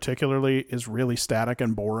Generation particularly is really static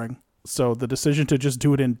and boring. So the decision to just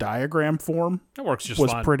do it in diagram form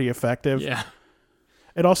was pretty effective. Yeah.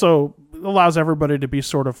 It also allows everybody to be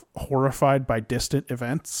sort of horrified by distant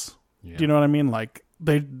events. Yeah. Do you know what I mean? Like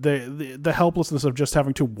the helplessness of just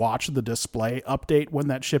having to watch the display update when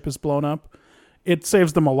that ship is blown up. It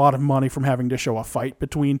saves them a lot of money from having to show a fight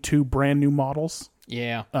between two brand new models.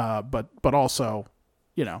 Yeah. But also,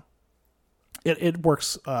 you know, it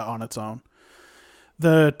works on its own.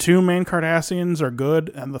 The two main Cardassians are good,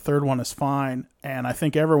 and the third one is fine. And I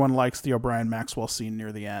think everyone likes the O'Brien Maxwell scene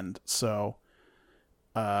near the end. So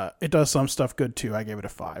it does some stuff good too. I gave it a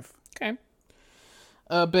 5. Okay.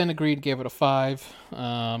 Ben agreed, gave it a 5.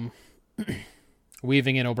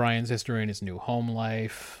 Weaving in O'Brien's history and his new home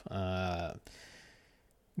life.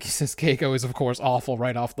 He says Keiko is, of course, awful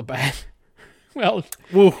right off the bat. Well,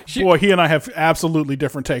 Ooh, boy, he and I have absolutely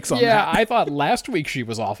different takes on yeah, that. I thought last week she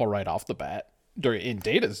was awful right off the bat in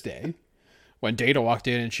Data's day. When Data walked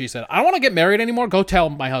in and she said, I don't want to get married anymore. Go tell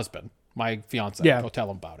my husband, my fiance. Yeah. Go tell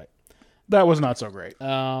him about it. That was not so great.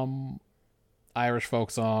 Irish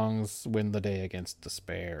folk songs win the day against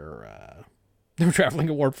despair. They were traveling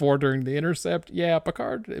at Warp 4 during the intercept. Yeah,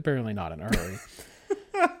 Picard apparently not in a hurry.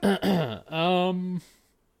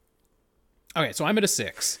 Okay, so I'm at a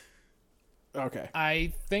 6. Okay.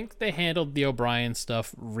 I think they handled the O'Brien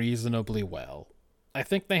stuff reasonably well. I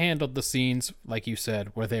think they handled the scenes, like you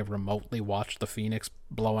said, where they remotely watched the Phoenix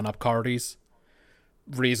blowing up Cardies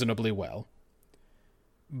reasonably well.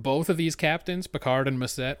 Both of these captains, Picard and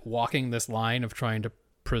Massette, walking this line of trying to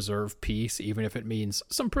preserve peace, even if it means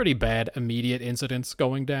some pretty bad immediate incidents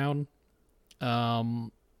going down.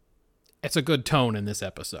 It's a good tone in this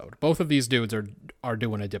episode. Both of these dudes are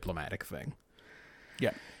doing a diplomatic thing.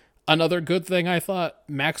 Yeah. Another good thing I thought,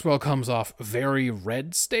 Maxwell comes off very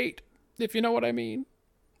Red State, if you know what I mean.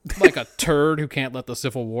 Like a turd who can't let the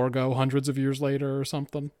Civil War go hundreds of years later or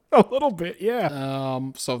something. A little bit, yeah.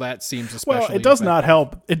 So that seems especially Well, it does effective. not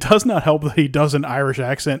help. It does not help that he does an Irish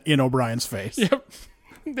accent in O'Brien's face. Yep.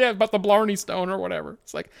 Yeah, but the Blarney Stone or whatever.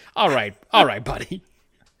 It's like, all right, buddy.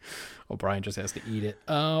 O'Brien just has to eat it.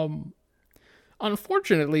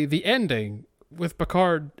 Unfortunately, the ending with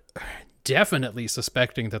Picard definitely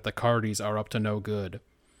suspecting that the Cardies are up to no good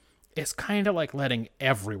is kind of like letting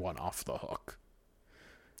everyone off the hook.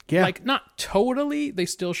 Yeah. Like, not totally. They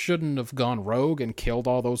still shouldn't have gone rogue and killed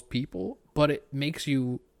all those people, but it makes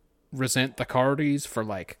you resent the Cardies for,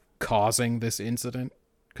 like, causing this incident.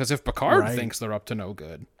 Because if Picard Right. thinks they're up to no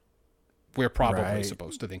good, we're probably Right.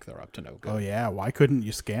 supposed to think they're up to no good. Oh, yeah. Why couldn't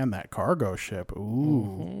you scan that cargo ship? Ooh.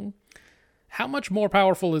 Mm-hmm. How much more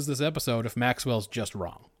powerful is this episode if Maxwell's just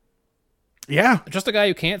wrong? Yeah. Just a guy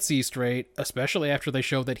who can't see straight, especially after they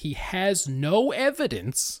show that he has no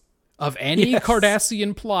evidence of any Yes.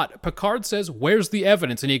 Cardassian plot. Picard says, "Where's the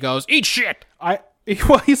evidence?" And he goes, "Eat shit!"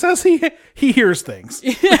 Well, he says he hears things.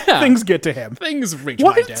 Yeah. Things get to him. Things reach my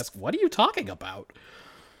What? desk. What are you talking about?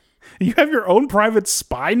 You have your own private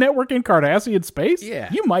spy network in Cardassian space? Yeah.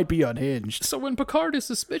 You might be unhinged. So when Picard is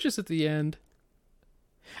suspicious at the end,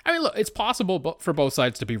 I mean, look, it's possible for both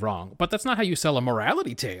sides to be wrong, but that's not how you sell a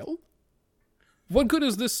morality tale. What good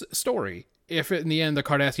is this story if in the end the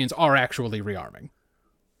Cardassians are actually rearming?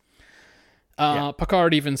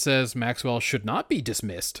 Picard even says Maxwell should not be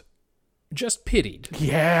dismissed, just pitied.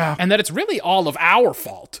 Yeah. And that it's really all of our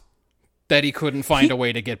fault that he couldn't find a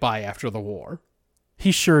way to get by after the war.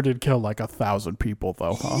 He sure did kill like 1,000 people,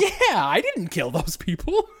 though, huh? Yeah, I didn't kill those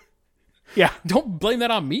people. Yeah. Don't blame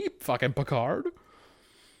that on me, fucking Picard.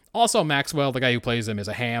 Also, Maxwell, the guy who plays him, is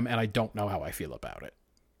a ham, and I don't know how I feel about it.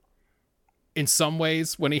 In some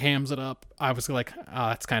ways, when he hams it up, I was like, oh,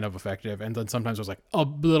 that's kind of effective. And then sometimes I was like, a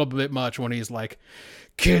little bit much when he's like,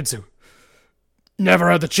 kids who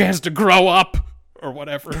never had the chance to grow up, or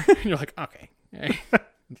whatever. And you're like, okay, a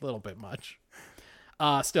little bit much.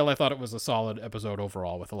 Still, I thought it was a solid episode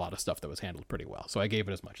overall with a lot of stuff that was handled pretty well. So I gave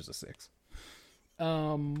it as much as a 6.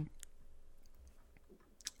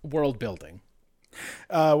 World building.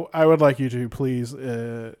 I would like you to please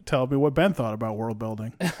tell me what Ben thought about world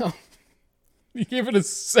building. You gave it a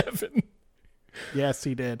 7. Yes,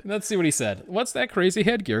 he did. Let's see what he said. What's that crazy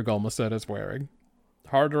headgear Golmaset is wearing?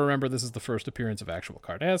 Hard to remember this is the first appearance of actual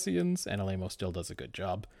Cardassians, and Alemo still does a good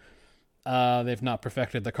job. They've not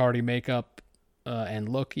perfected the Cardi makeup and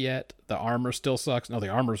look yet. The armor still sucks. No, the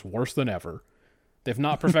armor's worse than ever. They've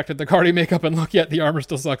not perfected the Cardi makeup and look yet. The armor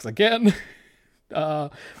still sucks again.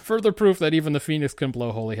 Further proof that even the Phoenix can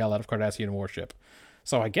blow holy hell out of Cardassian warship.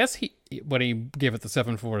 So I guess when he gave it the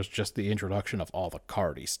 7.4 is just the introduction of all the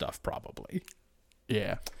Cardi stuff, probably.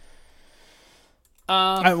 Yeah.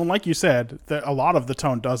 Well, like you said, a lot of the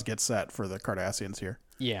tone does get set for the Cardassians here.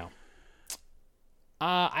 Yeah.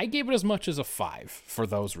 I gave it as much as a 5 for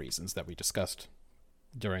those reasons that we discussed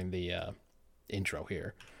during the intro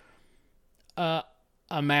here. A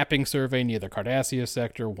mapping survey near the Cardassia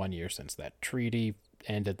sector, 1 year since that treaty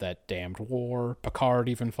ended that damned war. Picard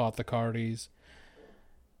even fought the Cardis.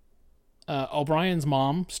 O'Brien's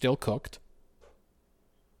mom still cooked.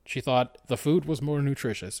 She thought the food was more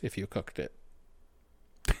nutritious if you cooked it.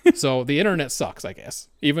 So the internet sucks, I guess,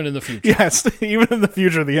 even in the future. Yes, even in the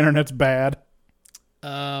future, the internet's bad.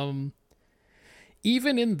 Even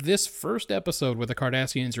in this first episode where the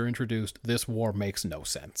Cardassians are introduced, this war makes no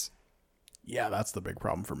sense. Yeah, that's the big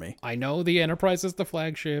problem for me. I know the Enterprise is the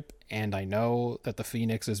flagship, and I know that the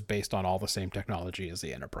Phoenix is based on all the same technology as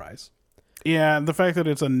the Enterprise. Yeah, the fact that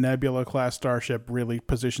it's a Nebula class starship really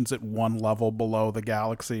positions it one level below the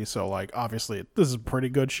Galaxy. So, like, obviously, this is a pretty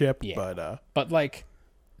good ship, Yeah. But like,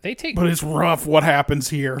 they take but it's rough what happens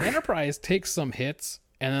here. Enterprise takes some hits,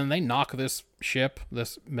 and then they knock this ship,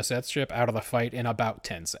 this Maset's ship, out of the fight in about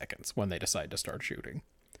 10 seconds when they decide to start shooting.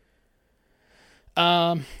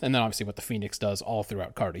 And then obviously what the Phoenix does all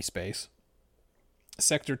throughout Cardi space.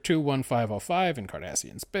 Sector 21505 in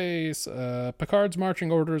Cardassian space. Picard's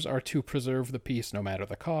marching orders are to preserve the peace no matter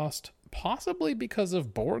the cost, possibly because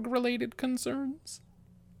of Borg-related concerns.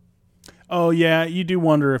 Oh, yeah, you do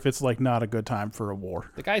wonder if it's, like, not a good time for a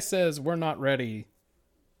war. The guy says we're not ready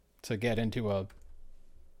to get into a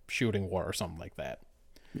shooting war or something like that.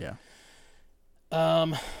 Yeah.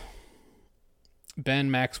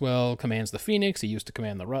 Ben Maxwell commands the Phoenix. He used to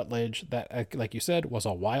command the Rutledge. That, like you said, was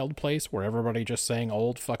a wild place where everybody just sang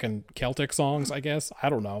old fucking Celtic songs, I guess. I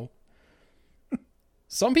don't know.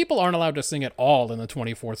 Some people aren't allowed to sing at all in the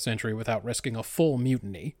 24th century without risking a full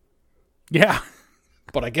mutiny. Yeah.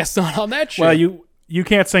 But I guess not on that ship. Well, you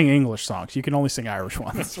can't sing English songs. You can only sing Irish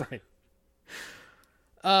ones. That's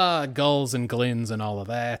right. Gulls and glins and all of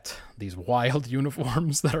that. These wild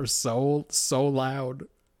uniforms that are so loud.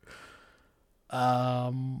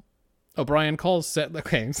 O'Brien calls Setlick.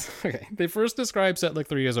 Okay. They first describe Setlick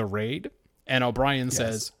 3 as a raid, and O'Brien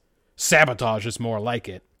says sabotage is more like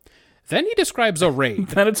it. Then he describes a raid.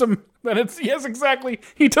 Yes, exactly.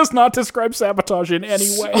 He does not describe sabotage in any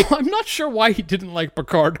way. I'm not sure why he didn't like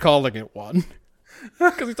Picard calling it one.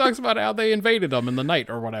 Because he talks about how they invaded them in the night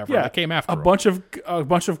or whatever. Yeah, That came after a him.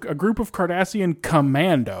 a group of Cardassian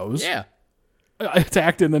commandos. Yeah.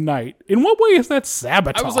 Attacked in the night. In what way is that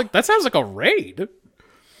sabotage? I was like, that sounds like a raid.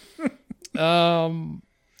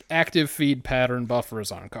 Active feed pattern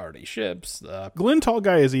buffers on Cardi ships. Glenn Tall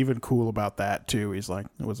Guy is even cool about that too. He's like,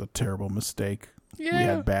 it was a terrible mistake. Yeah. We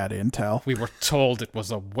had bad intel. We were told it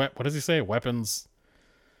was a what does he say? Weapons.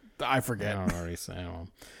 I I forget. don't know what he's saying.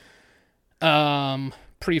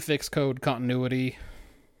 Prefix code continuity.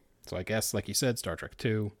 So I guess, like you said, Star Trek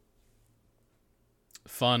 2.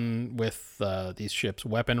 Fun with these ships'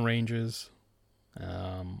 weapon ranges.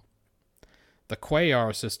 The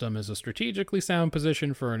Quayar system is a strategically sound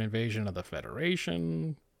position for an invasion of the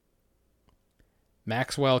Federation.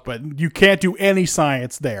 Maxwell, But you can't do any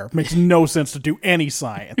science there. Makes no sense to do any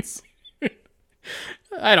science.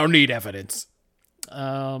 I don't need evidence.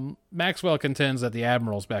 Maxwell contends that the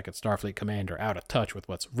admirals back at Starfleet Command are out of touch with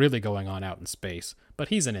what's really going on out in space, but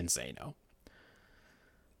he's an insano.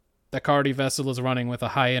 The Cardi vessel is running with a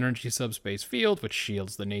high-energy subspace field, which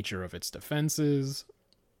shields the nature of its defenses.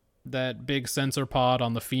 That big sensor pod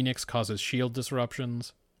on the Phoenix causes shield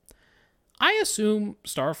disruptions. I assume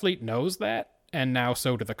Starfleet knows that, and now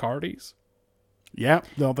so do the Cardis. Yeah,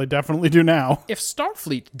 no, they definitely do now. If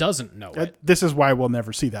Starfleet doesn't know it, This is why we'll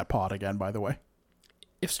never see that pod again, by the way.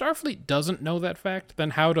 if Starfleet doesn't know that fact,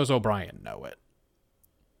 then how does O'Brien know it?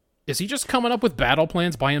 Is he just coming up with battle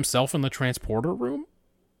plans by himself in the transporter room?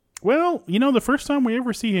 Well, the first time we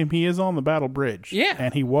ever see him, he is on the battle bridge. Yeah.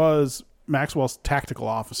 And he was Maxwell's tactical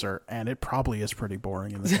officer, and it probably is pretty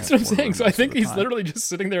boring in the That's what I'm transporter saying. room So I most of think the he's time. literally just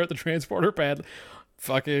sitting there at the transporter pad,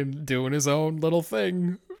 fucking doing his own little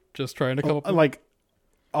thing, just trying to come up with... Like,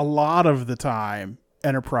 a lot of the time,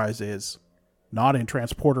 Enterprise is not in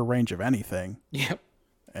transporter range of anything. Yep.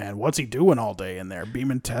 And what's he doing all day in there?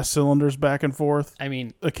 Beaming test cylinders back and forth? I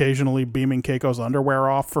mean, Occasionally beaming Keiko's underwear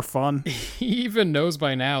off for fun? he even knows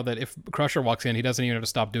by now that if Crusher walks in, he doesn't even have to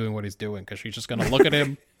stop doing what he's doing, because she's just going to look at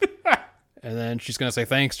him, and then she's going to say,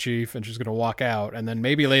 thanks, Chief, and she's going to walk out, and then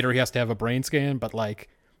maybe later he has to have a brain scan, but like,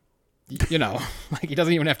 like he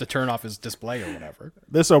doesn't even have to turn off his display or whatever.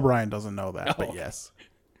 This O'Brien doesn't know that, but No. yes.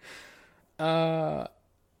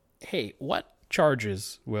 Hey, what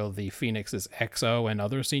charges will the Phoenix's XO and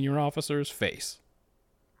other senior officers face?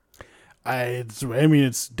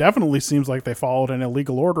 It definitely seems like they followed an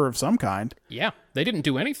illegal order of some kind. Yeah, they didn't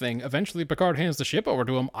do anything. Eventually, Picard hands the ship over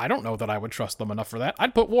to him. I don't know that I would trust them enough for that.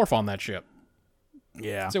 I'd put Worf on that ship.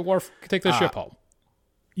 Yeah. Say, Worf, take the ship home.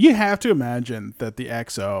 You have to imagine that the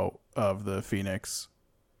XO of the Phoenix,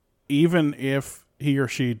 even if he or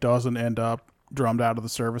she doesn't end up drummed out of the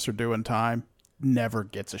service or doing time, never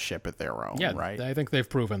gets a ship at their own, Yeah, right? I think they've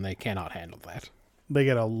proven they cannot handle that. They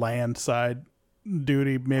get a landside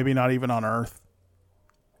duty, maybe not even on Earth.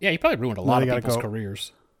 Yeah, he probably ruined a lot they of gotta people's go-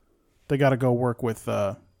 careers. They got to go work with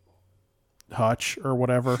Hutch or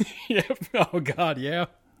whatever. Yeah. Oh God. Yeah.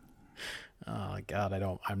 Oh God.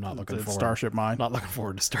 I'm not looking The forward. Starship Mine. I'm not looking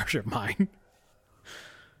forward to Starship Mine.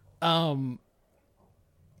 Yeah,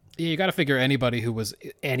 you got to figure anybody who was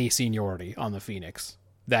any seniority on the Phoenix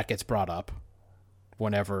that gets brought up.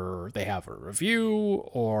 whenever they have a review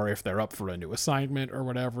or if they're up for a new assignment or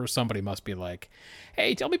whatever, somebody must be like,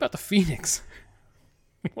 hey, tell me about the Phoenix.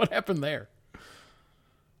 What happened there?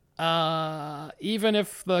 Even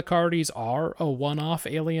if the Cardis are a one-off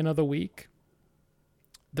Alien of the Week,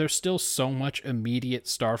 there's still so much immediate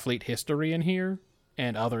Starfleet history in here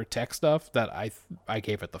and other tech stuff that I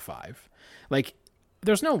gave it the 5. Like,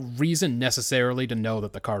 there's no reason necessarily to know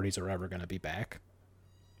that the Cardis are ever going to be back.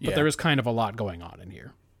 But there is kind of a lot going on in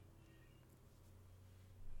here.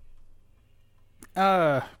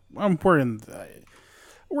 We're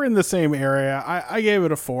in the same area. I gave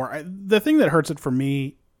it a 4. The thing that hurts it for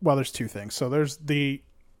me, well, there's two things. So there's the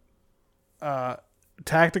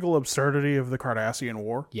tactical absurdity of the Cardassian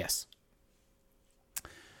War. Yes.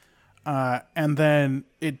 And then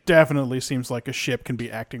it definitely seems like a ship can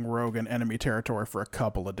be acting rogue in enemy territory for a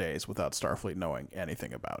couple of days without Starfleet knowing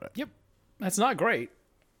anything about it. Yep. That's not great.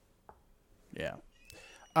 Yeah.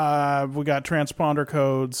 We got transponder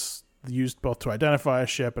codes used both to identify a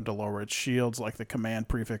ship and to lower its shields, like the command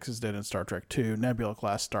prefixes did in Star Trek II,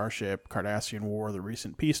 Nebula-class starship, Cardassian War, the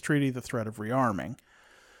recent peace treaty, the threat of rearming.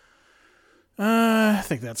 I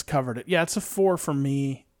think that's covered it. Yeah, it's a 4 for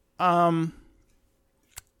me. I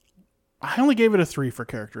only gave it a 3 for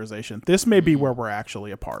characterization. This may be where we're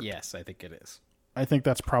actually apart. Yes, I think it is. I think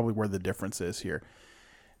that's probably where the difference is here.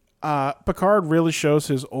 Picard really shows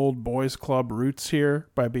his old boys club roots here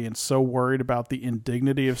by being so worried about the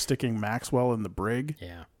indignity of sticking Maxwell in the brig.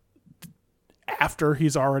 Yeah. After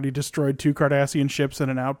he's already destroyed 2 Cardassian ships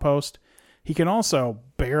and an outpost. He can also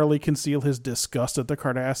barely conceal his disgust at the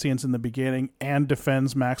Cardassians in the beginning and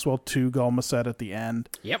defends Maxwell to Gulmaset at the end.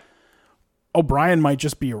 Yep. O'Brien might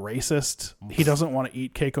just be a racist. He doesn't want to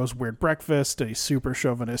eat Keiko's weird breakfast, and he's super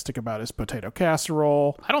chauvinistic about his potato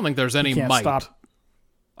casserole. I don't think there's any might.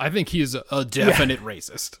 I think he's a definite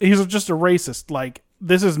racist. He's just a racist. Like,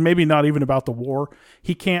 this is maybe not even about the war.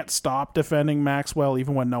 He can't stop defending Maxwell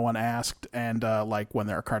even when no one asked, and like when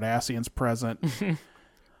there are Cardassians present.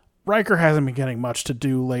 Riker hasn't been getting much to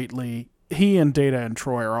do lately. He and Data and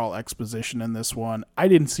Troy are all exposition in this one. I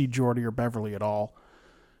didn't see Geordi or Beverly at all.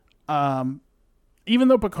 Even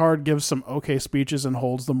though Picard gives some okay speeches and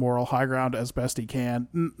holds the moral high ground as best he can,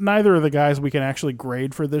 neither of the guys we can actually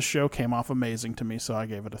grade for this show came off amazing to me, so I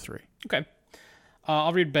gave it a 3. Okay.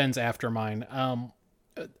 I'll read Ben's after mine.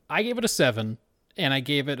 I gave it a 7, and I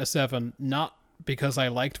gave it a 7 not because I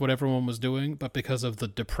liked what everyone was doing, but because of the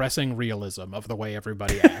depressing realism of the way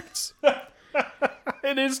everybody acts.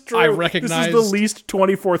 It is true. I recognized... This is the least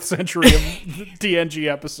 24th century of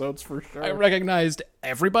TNG episodes, for sure. I recognized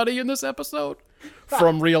everybody in this episode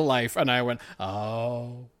from real life, and I went,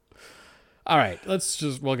 oh. All right,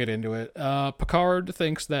 we'll get into it. Picard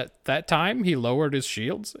thinks that time he lowered his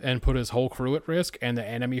shields and put his whole crew at risk, and the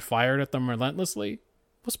enemy fired at them relentlessly,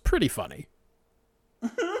 was pretty funny.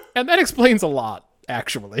 And that explains a lot,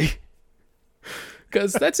 actually.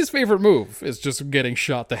 Because that's his favorite move, is just getting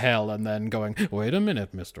shot to hell and then going, wait a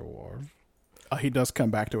minute, Mr. Worf. He does come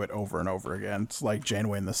back to it over and over again. It's like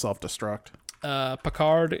Janeway in the self-destruct.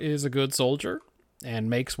 Picard is a good soldier and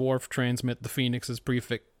makes Worf transmit the Phoenix's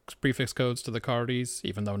prefix codes to the Cardis,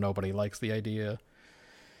 even though nobody likes the idea.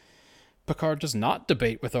 Picard does not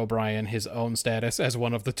debate with O'Brien his own status as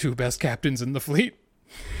one of the 2 best captains in the fleet.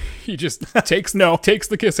 He just takes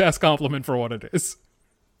the kiss-ass compliment for what it is.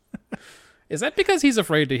 Is that because he's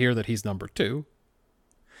afraid to hear that he's number 2?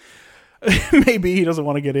 Maybe he doesn't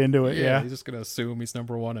want to get into it, yeah. He's just going to assume he's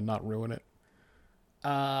number 1 and not ruin it.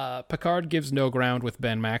 Picard gives no ground with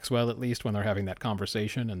Ben Maxwell, at least when they're having that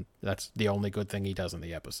conversation, and that's the only good thing he does in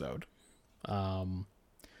the episode.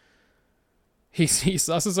 He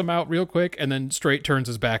susses him out real quick and then straight turns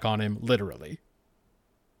his back on him, literally.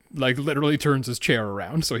 Like, literally turns his chair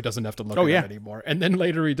around so he doesn't have to look at him anymore. And then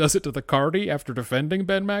later he does it to the Cardi after defending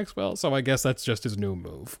Ben Maxwell, so I guess that's just his new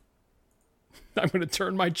move. I'm going to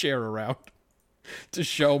turn my chair around to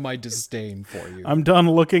show my disdain for you. I'm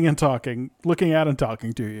done looking at and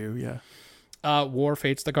talking to you, yeah. Worf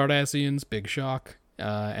hates the Cardassians, big shock,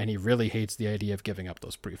 and he really hates the idea of giving up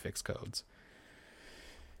those prefix codes.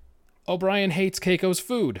 O'Brien hates Keiko's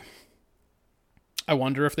food. I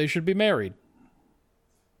wonder if they should be married.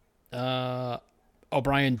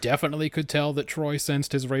 O'Brien definitely could tell that Troy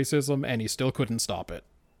sensed his racism, and he still couldn't stop it.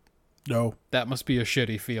 No. That must be a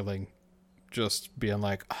shitty feeling. Just being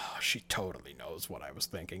like, oh, she totally knows what I was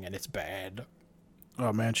thinking, and it's bad.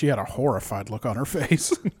 Oh, man, she had a horrified look on her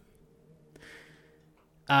face.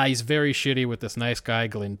 He's very shitty with this nice guy,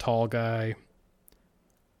 Glyn Tall guy.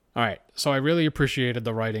 All right, so I really appreciated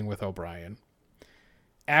the writing with O'Brien.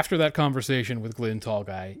 After that conversation with Glyn Tall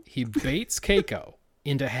guy, he baits Keiko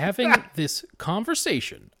into having this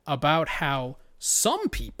conversation about how some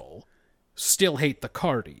people still hate the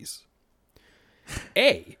Cardis.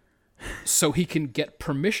 A, so he can get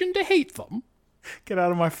permission to hate them. Get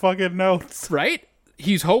out of my fucking notes. Right?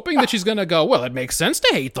 He's hoping that she's going to go, well, it makes sense to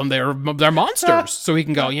hate them. They're monsters. So he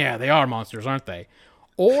can go, yeah, they are monsters, aren't they?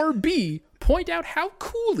 Or B, point out how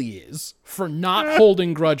cool he is for not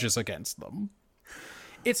holding grudges against them.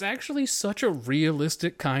 It's actually such a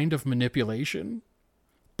realistic kind of manipulation.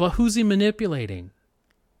 But who's he manipulating?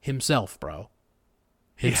 Himself, bro.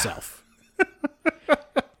 Himself. Yeah.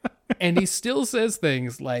 And he still says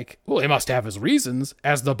things like, well, he must have his reasons,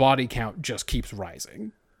 as the body count just keeps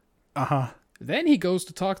rising. Uh-huh. Then he goes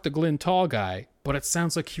to talk to Glyn Tall Guy, but it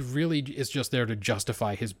sounds like he really is just there to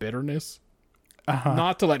justify his bitterness. Uh-huh.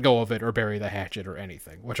 Not to let go of it or bury the hatchet or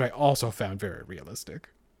anything, which I also found very realistic.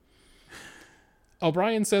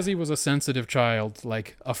 O'Brien says he was a sensitive child,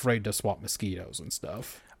 like afraid to swat mosquitoes and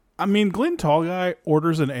stuff. I mean, Glyn Tall Guy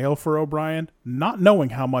orders an ale for O'Brien, not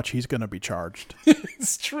knowing how much he's going to be charged.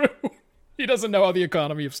 It's true. He doesn't know how the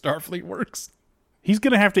economy of Starfleet works. He's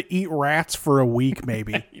going to have to eat rats for a week,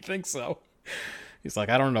 maybe. You think so? He's like,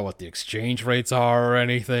 I don't know what the exchange rates are or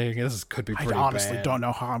anything. This could be pretty bad. I honestly don't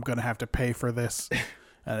know how I'm going to have to pay for this.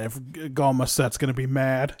 And if Galmaset's going to be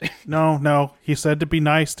mad. No. He said to be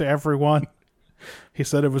nice to everyone. He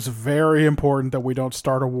said it was very important that we don't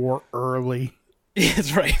start a war early.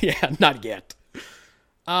 That's right. Yeah, not yet.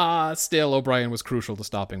 Still, O'Brien was crucial to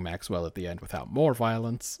stopping Maxwell at the end without more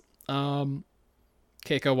violence.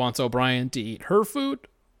 Keiko wants O'Brien to eat her food,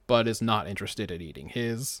 but is not interested in eating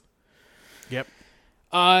his. Yep.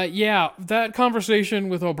 Yeah, that conversation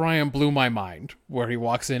with O'Brien blew my mind, where he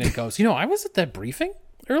walks in and goes, I was at that briefing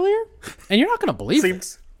earlier, and you're not going to believe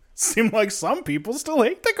this. Seemed like some people still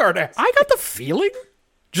hate the Cardassians. I got the feeling,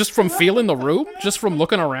 just from feeling the room, just from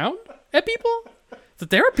looking around at people, that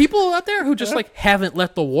there are people out there who just, haven't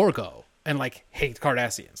let the war go and, hate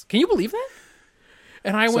Cardassians. Can you believe that?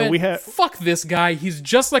 And I went, fuck this guy. He's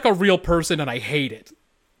just like a real person, and I hate it.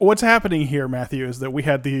 What's happening here, Matthew, is that we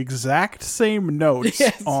had the exact same notes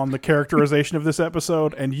on the characterization of this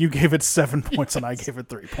episode, and you gave it 7 points, and I gave it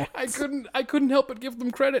 3 points. I couldn't help but give them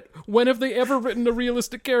credit. When have they ever written a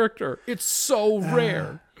realistic character? It's so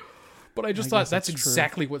rare. But I just thought that's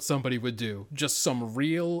exactly what somebody would do. Just some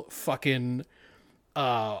real fucking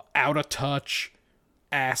out of touch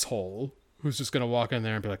asshole who's just gonna walk in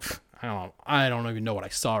there and be like, I don't even know what I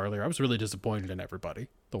saw earlier. I was really disappointed in everybody,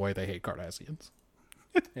 the way they hate Cardassians.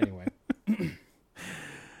 Anyway.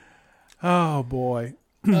 Oh boy.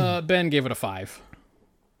 Ben gave it a 5.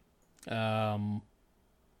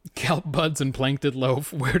 Kelp buds and plankton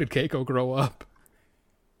loaf. Where did Keiko grow up?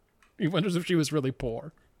 He wonders if she was really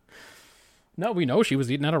poor. No, we know she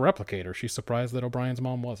was eating at a replicator. She's surprised that O'Brien's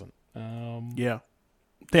mom wasn't. Yeah,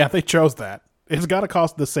 they chose that. It's got to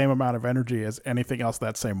cost the same amount of energy as anything else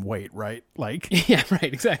that same weight, right? Yeah,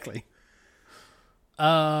 right, exactly.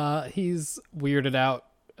 He's weirded out.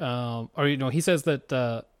 He says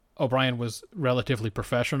that O'Brien was relatively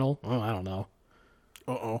professional. Oh, I don't know.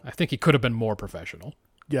 Uh-oh. I think he could have been more professional.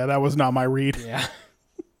 Yeah, that was not my read. Yeah.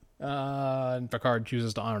 And Picard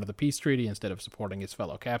chooses to honor the peace treaty instead of supporting his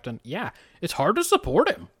fellow captain. Yeah, it's hard to support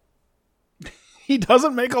him. He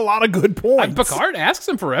doesn't make a lot of good points. And Picard asks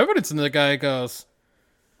him for evidence, and the guy goes,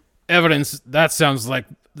 evidence? That sounds like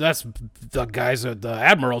that's the guys at the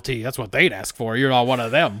Admiralty. That's what they'd ask for. You're not one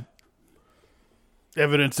of them.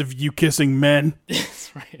 Evidence of you kissing men.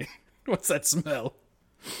 That's right. What's that smell?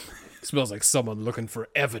 It smells like someone looking for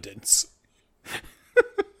evidence.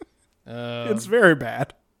 It's very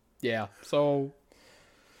bad. Yeah. So,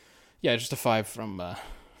 yeah, just a 5 from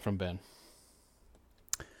Ben.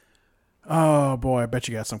 Oh boy, I bet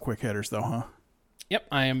you got some quick hitters though, huh? Yep.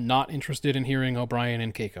 I am not interested in hearing O'Brien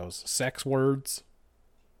and Keiko's sex words.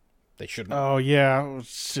 They shouldn't. Oh yeah,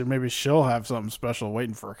 maybe she'll have something special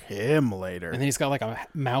waiting for him later. And then he's got like a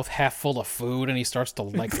mouth half full of food, and he starts to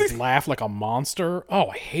laugh like a monster. Oh,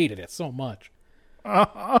 I hated it so much.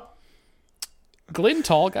 Glyn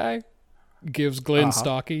Tall Guy gives Glyn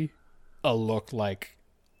Stocky a look like,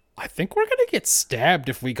 I think we're gonna get stabbed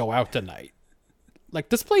if we go out tonight. Like,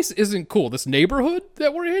 this place isn't cool. This neighborhood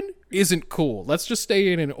that we're in isn't cool. Let's just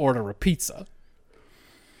stay in and order a pizza.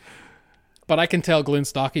 But I can tell Glyn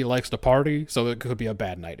Stocky likes to party, so it could be a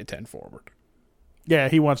bad night at 10 Forward. Yeah,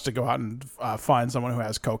 he wants to go out and find someone who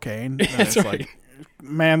has cocaine. And That's it's right. like,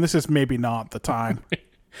 man, this is maybe not the time.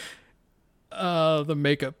 The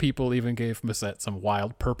makeup people even gave Massette some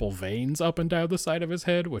wild purple veins up and down the side of his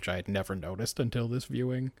head, which I had never noticed until this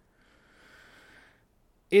viewing.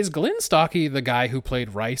 Is Glenn Stocky the guy who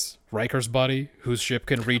played Riker's buddy, whose ship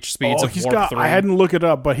can reach speeds of warp 3? I hadn't looked it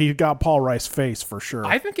up, but he got Paul Rice's face for sure.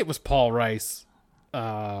 I think it was Paul Rice.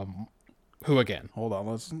 Who again? Hold on,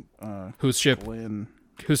 let's Whose ship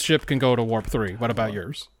can go to warp 3? What about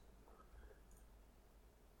yours?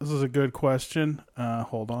 This is a good question.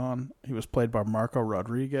 Hold on. He was played by Marco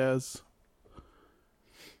Rodriguez.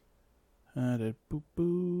 Yeah,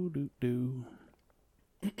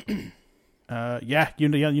 you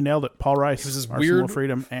nailed it. Paul Rice. It was this Arsenal weird of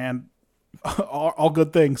Freedom and all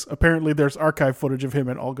Good Things. Apparently, there's archive footage of him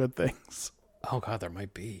in All Good Things. Oh God, there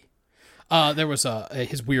might be. There was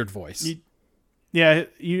his weird voice. So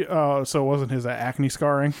it wasn't his acne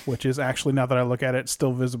scarring, which is actually, now that I look at it,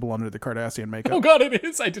 still visible under the Cardassian makeup. Oh God, it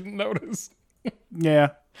is. I didn't notice. Yeah.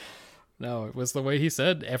 No, it was the way he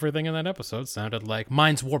said everything in that episode sounded like,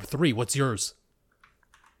 mine's warp 3. What's yours?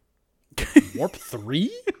 Warp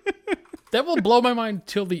 3? That will blow my mind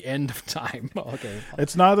till the end of time. Okay.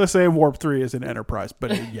 It's not the same warp 3 as in Enterprise,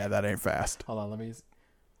 but yeah, that ain't fast. Hold on, let me...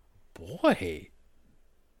 Boy.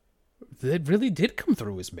 That really did come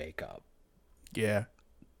through his makeup. Yeah.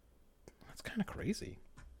 That's kind of crazy.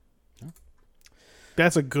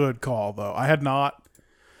 That's a good call, though. I had not...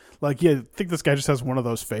 I think this guy just has one of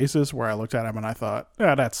those faces where I looked at him and I thought,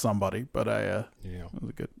 yeah, that's somebody. But it was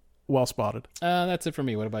a good... Well spotted. That's it for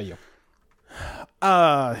me. What about you?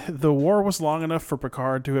 The war was long enough for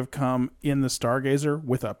Picard to have come in the Stargazer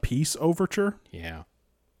with a peace overture. Yeah.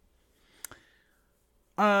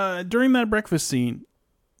 During that breakfast scene,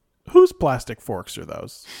 whose plastic forks are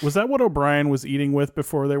those? Was that what O'Brien was eating with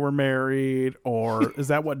before they were married? Or is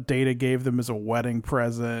that what Data gave them as a wedding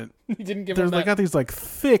present? He didn't give him that. They got these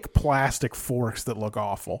thick plastic forks that look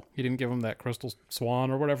awful. He didn't give him that crystal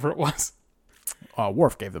swan or whatever it was.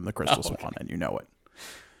 Worf gave them the crystal swan, and you know it.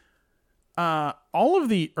 All of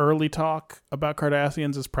the early talk about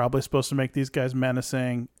Cardassians is probably supposed to make these guys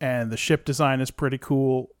menacing, and the ship design is pretty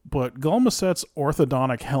cool, but Gul Macet's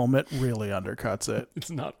orthodontic helmet really undercuts it. It's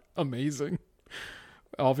not amazing.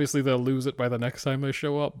 Obviously, they'll lose it by the next time they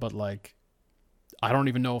show up, but I don't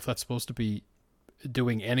even know if that's supposed to be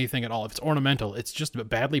doing anything at all. If it's ornamental, it's just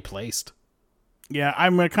badly placed. Yeah, I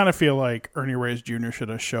kind of feel like Ernie Reyes Jr. should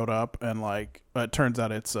have showed up, and it turns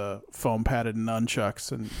out it's foam padded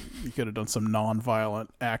nunchucks, and you could have done some non-violent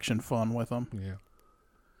action fun with them. Yeah.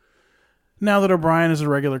 Now that O'Brien is a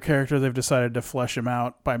regular character, they've decided to flesh him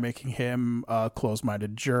out by making him a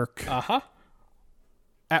close-minded jerk. Uh-huh.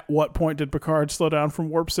 At what point did Picard slow down from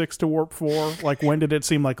warp 6 to warp 4? When did it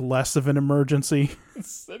seem like less of an emergency?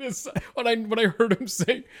 It is, when I heard him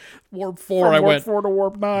say warp 4, From I warp went 4 to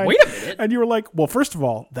warp 9. Wait a minute. And you were like, well, first of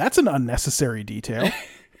all, that's an unnecessary detail.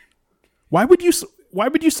 Why would you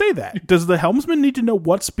say that? Does the helmsman need to know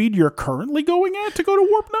what speed you're currently going at to go to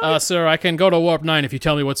warp 9? Sir, I can go to warp 9 if you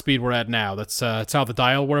tell me what speed we're at now. That's how the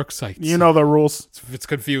dial works. You know the rules. It's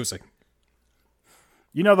confusing.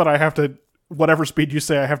 You know that I have to, whatever speed you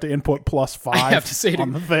say, I have to input +5 I have to say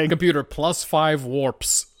on to the thing. computer +5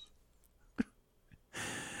 warps.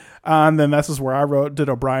 And then this is where I wrote, did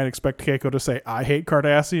O'Brien expect Keiko to say, I hate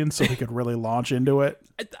Cardassians, so he could really launch into it?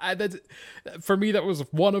 For me, that was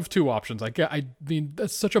one of two options. I mean,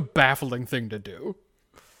 that's such a baffling thing to do.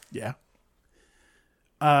 Yeah.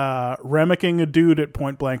 Remicking a dude at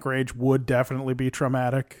point blank range would definitely be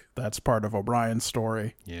traumatic. That's part of O'Brien's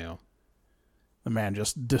story. Yeah. The man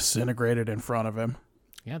just disintegrated in front of him.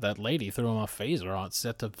 Yeah, that lady threw him a phaser on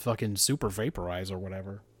set to fucking super vaporize or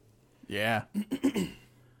whatever. Yeah.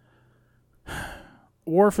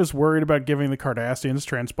 Worf is worried about giving the Cardassians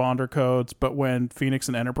transponder codes, but when Phoenix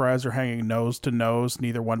and Enterprise are hanging nose to nose,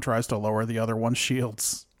 neither one tries to lower the other one's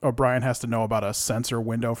shields. O'Brien has to know about a sensor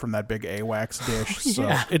window from that big AWACS dish, so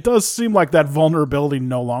it does seem like that vulnerability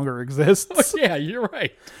no longer exists. Yeah, you're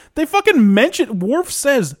right. They fucking mention, Worf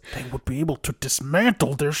says they would be able to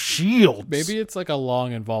dismantle their shields. Maybe it's a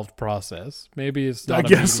long, involved process. Maybe it's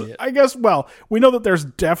not immediate. I guess, well, we know that there's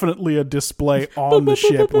definitely a display on the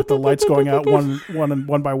ship with the lights going out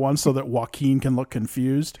one by one so that Joaquin can look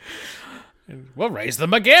confused. We'll raise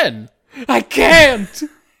them again. I can't!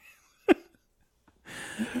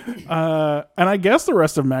 And I guess the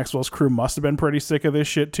rest of Maxwell's crew must have been pretty sick of this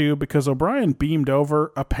shit too, because O'Brien beamed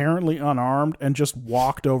over, apparently unarmed, and just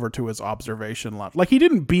walked over to his observation line. He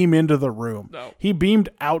didn't beam into the room. No. He beamed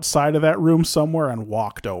outside of that room somewhere and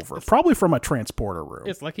walked over, probably from a transporter room.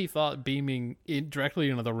 It's like he thought beaming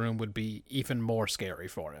directly into the room would be even more scary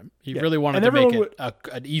for him. He really wanted to make it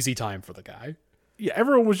an easy time for the guy. Yeah,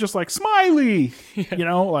 everyone was just like, Smiley! You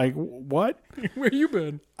know, what? Where you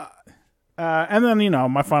been? And then,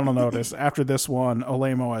 my final note is, after this one,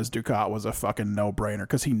 Olemo as Ducat was a fucking no-brainer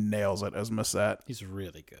because he nails it as Massette. He's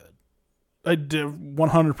really good. I did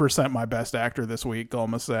 100% my best actor this week, Gul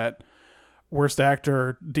Massette. Worst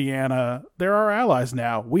actor, Deanna. They're our allies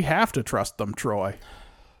now. We have to trust them, Troy.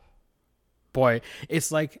 Boy,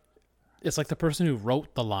 it's like the person who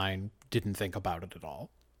wrote the line didn't think about it at all.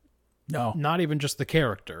 No. Not even just the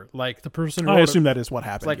character. Like the person who I wrote assume that is what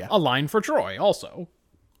happened, like yeah. a line for Troy also.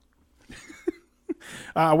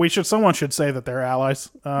 Someone should say that they're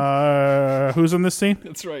allies. Who's in this scene?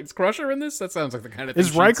 That's right. Is Crusher in this? That sounds like the kind of thing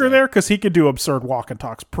Is Riker there? Because he could do absurd walk and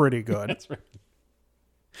talks pretty good. That's right.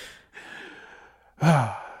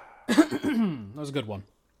 That was a good one.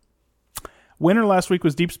 Winner last week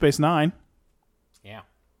was Deep Space Nine. Yeah.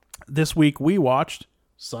 This week we watched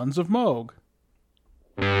Sons of Moog.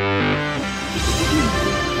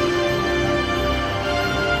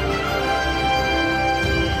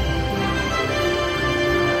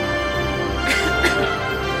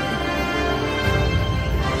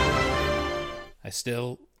 I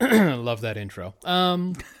still love that intro.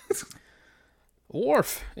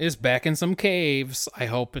 Worf is back in some caves. I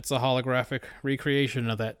hope it's a holographic recreation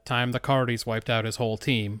of that time the Cardis wiped out his whole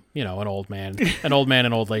team. An old man, an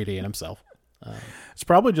old lady, and himself. It's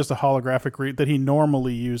probably just a holographic that he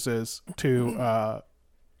normally uses to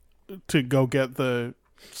go get the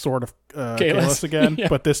Sword of Kahless again, Yeah.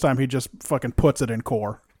 but this time he just fucking puts it in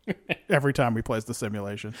Core every time he plays the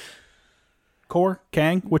simulation. Core?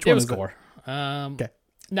 Kang? Which one It was is Core. Okay.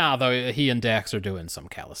 Nah, though he and Dax are doing some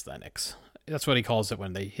calisthenics. That's what he calls it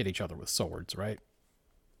when they hit each other with swords, right?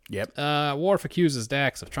 Yep. Worf accuses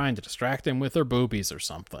Dax of trying to distract him with her boobies or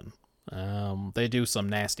something. They do some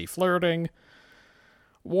nasty flirting.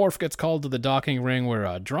 Worf gets called to the docking ring where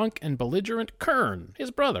a drunk and belligerent Kurn, his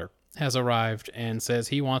brother, has arrived and says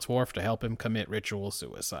he wants Worf to help him commit ritual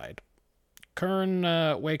suicide. Kurn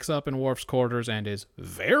wakes up in Worf's quarters and is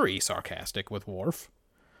very sarcastic with Worf.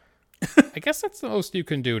 I guess that's the most you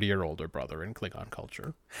can do to your older brother in Klingon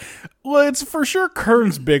culture. Well, it's for sure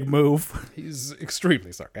Kern's big move. He's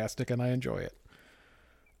extremely sarcastic, and I enjoy it.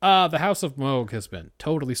 The House of Moog has been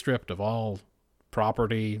totally stripped of all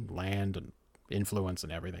property, land, and influence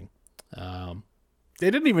and everything. They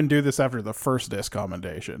didn't even do this after the first disc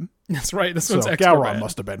commendation. That's right. This So one's extra Gowron bad.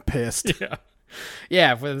 must have been pissed. Yeah.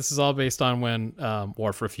 Yeah, but this is all based on when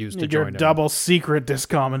Worf refused to You're join him. double secret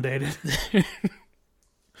discommendated.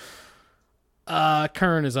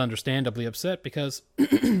 Kurn is understandably upset because,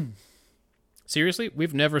 seriously,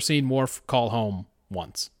 we've never seen Worf call home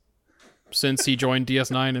once since he joined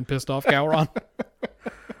DS9 and pissed off Gowron.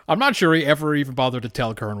 I'm not sure he ever even bothered to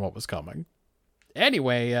tell Kurn what was coming.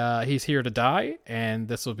 Anyway, he's here to die, and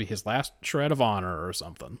this will be his last shred of honor or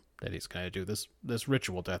something, that he's going to do this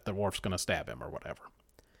ritual death that Worf's going to stab him or whatever.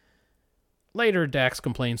 Later, Dax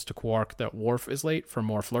complains to Quark that Worf is late for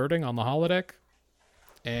more flirting on the holodeck.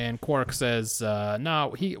 And Quark says,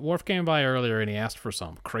 no, Worf came by earlier and he asked for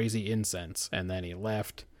some crazy incense, and then he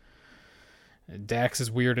left. Dax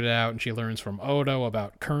is weirded out, and she learns from Odo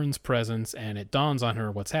about Kern's presence, and it dawns on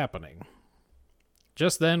her what's happening.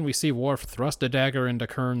 Just then, we see Worf thrust a dagger into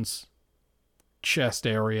Kern's chest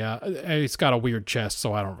area. He's got a weird chest,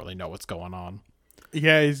 so I don't really know what's going on.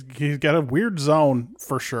 Yeah, he's got a weird zone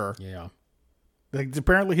for sure. Yeah. Like,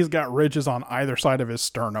 apparently he's got ridges on either side of his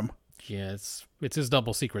sternum. Yeah, it's his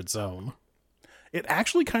double secret zone. It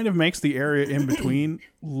actually kind of makes the area in between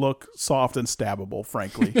look soft and stabbable,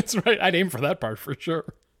 frankly. That's right. I'd aim for that part for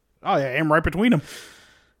sure. Oh, yeah, aim right between them.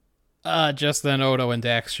 Just then Odo and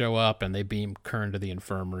Dax show up and they beam Kurn to the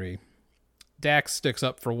infirmary. Dax sticks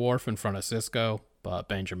up for Worf in front of Sisko, but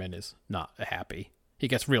Benjamin is not happy. He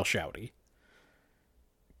gets real shouty.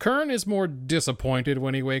 Kurn is more disappointed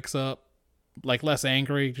when he wakes up. Like, less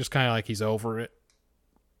angry, just kind of like he's over it.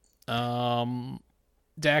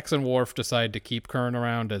 Dax and Worf decide to keep Kurn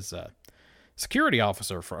around as a security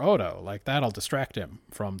officer for Odo. Like, that'll distract him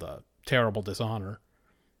from the terrible dishonor.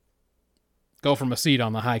 Go from a seat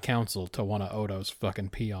on the High Council to one of Odo's fucking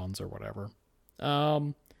peons or whatever.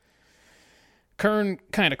 Kurn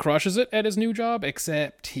kind of crushes it at his new job,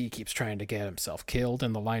 except he keeps trying to get himself killed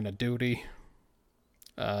in the line of duty.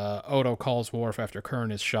 Odo calls Worf after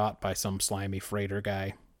Kurn is shot by some slimy freighter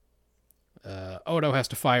guy. Odo has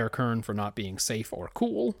to fire Kurn for not being safe or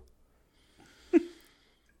cool.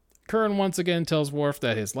 Kurn once again tells Worf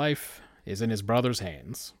that his life is in his brother's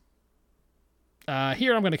hands.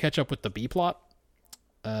 Here I'm going to catch up with the B-plot,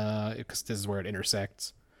 because this is where it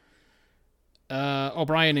intersects.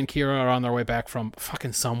 O'Brien and Kira are on their way back from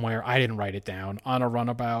fucking somewhere, I didn't write it down, on a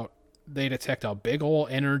runabout. They detect a big ol'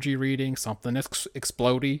 energy reading, something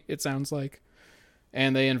explodey, it sounds like.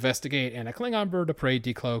 And they investigate, and a Klingon bird of prey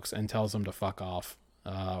decloaks and tells them to fuck off.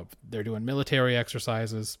 They're doing military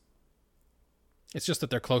exercises. It's just that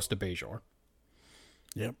they're close to Bajor.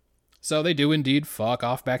 Yep. So they do indeed fuck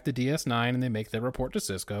off back to DS9, and they make their report to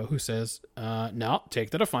Sisko, who says, no, take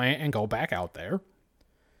the Defiant and go back out there.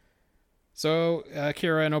 So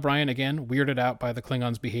Kira and O'Brien, again, weirded out by the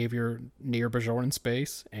Klingons' behavior near Bajoran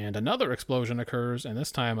space, and another explosion occurs, and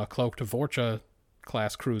this time a cloaked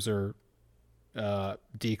Vorcha-class cruiser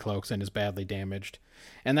decloaks and is badly damaged,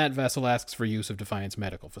 and that vessel asks for use of Defiant's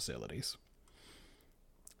medical facilities.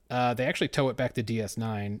 They actually tow it back to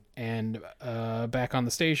DS9, and back on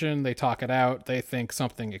the station, they talk it out. They think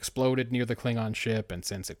something exploded near the Klingon ship, and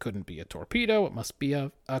since it couldn't be a torpedo, it must be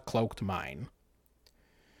a cloaked mine.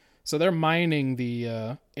 So they're mining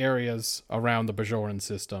the areas around the Bajoran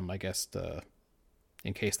system, I guess,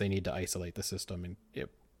 in case they need to isolate the system in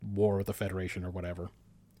War of the Federation or whatever.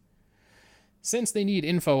 Since they need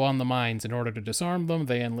info on the mines in order to disarm them,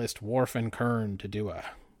 they enlist Worf and Kurn to do a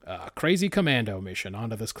crazy commando mission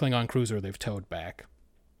onto this Klingon cruiser they've towed back.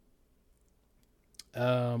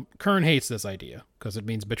 Kurn hates this idea, because it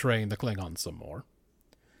means betraying the Klingons some more.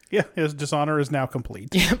 Yeah, his dishonor is now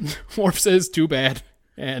complete. Worf says, too bad,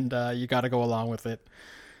 and you gotta go along with it.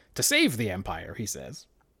 To save the Empire, he says.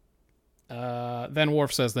 Then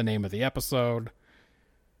Worf says the name of the episode.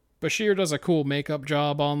 Bashir does a cool makeup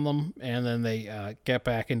job on them, and then they get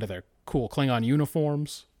back into their cool Klingon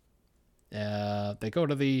uniforms. They go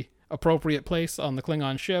to the appropriate place on the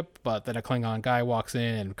Klingon ship, but then a Klingon guy walks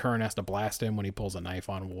in, and Kurn has to blast him when he pulls a knife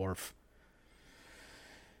on Worf.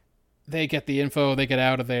 They get the info, they get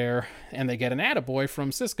out of there, and they get an attaboy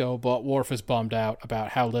from Sisko, but Worf is bummed out about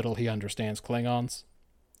how little he understands Klingons.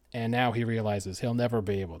 And now he realizes he'll never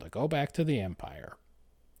be able to go back to the Empire.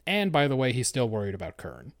 And, by the way, he's still worried about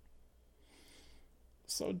Kurn.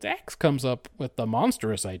 So Dax comes up with the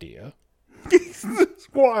monstrous idea It's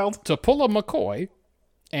wild. to pull a McCoy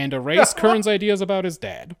and erase Kurn's ideas about his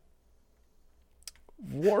dad.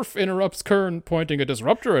 Worf interrupts Kurn, pointing a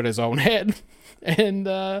disruptor at his own head, and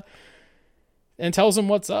tells him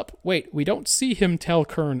what's up. Wait, we don't see him tell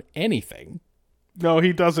Kurn anything. No,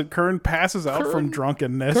 he doesn't. Kurn passes out from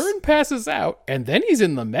drunkenness. Kurn passes out, and then he's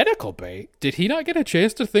in the medical bay. Did he not get a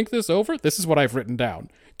chance to think this over? This is what I've written down.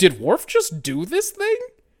 Did Worf just do this thing?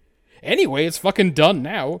 Anyway, it's fucking done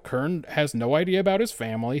now. Kurn has no idea about his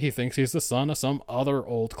family. He thinks he's the son of some other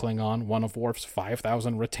old Klingon, one of Worf's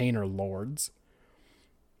 5,000 retainer lords.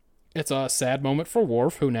 It's a sad moment for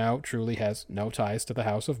Worf, who now truly has no ties to the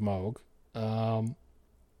House of Moog.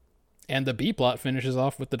 And the B-plot finishes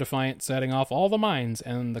off with the Defiant setting off all the mines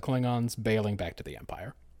and the Klingons bailing back to the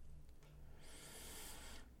Empire.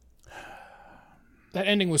 That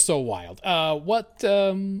ending was so wild. What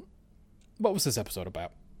was this episode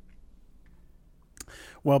about?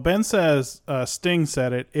 Well, Ben says, Sting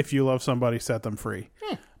said it, if you love somebody, set them free.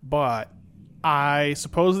 But I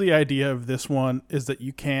suppose the idea of this one is that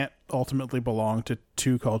you can't ultimately belong to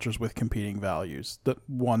two cultures with competing values, that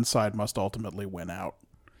one side must ultimately win out.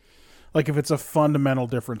 Like if it's a fundamental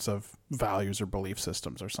difference of values or belief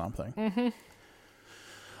systems or something. Mm-hmm.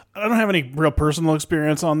 I don't have any real personal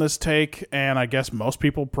experience on this take, and I guess most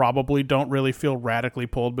people probably don't really feel radically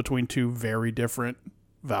pulled between two very different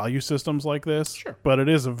value systems like this. Sure. But it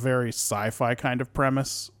is a very sci-fi kind of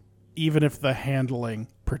premise, even if the handling,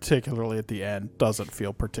 particularly at the end, doesn't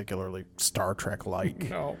feel particularly Star Trek-like.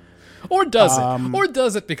 No. Or does it? Or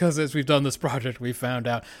does it because as we've done this project, we found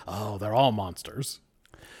out, oh, they're all monsters.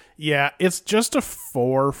 Yeah, it's just a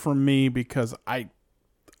 4 for me because I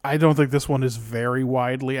don't think this one is very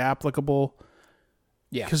widely applicable.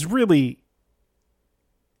 Yeah. Because really,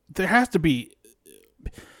 there has to be...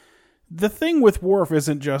 The thing with Worf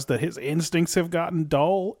isn't just that his instincts have gotten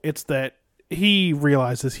dull, it's that he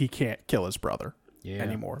realizes he can't kill his brother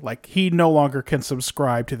anymore. Like, he no longer can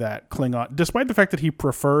subscribe to that Klingon... Despite the fact that he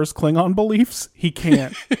prefers Klingon beliefs, he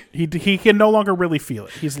can't... he can no longer really feel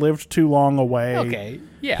it. He's lived too long away. Okay,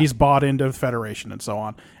 yeah. He's bought into the Federation and so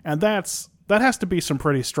on. And that has to be some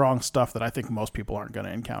pretty strong stuff that I think most people aren't going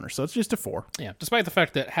to encounter. So it's just a 4. Yeah, despite the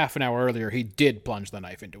fact that half an hour earlier he did plunge the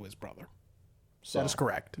knife into his brother. So that is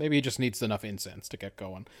correct. Maybe he just needs enough incense to get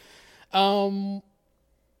going.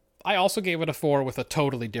 I also gave it a 4 with a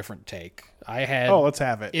totally different take. I had... Oh, let's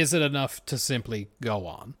have it. Is it enough to simply go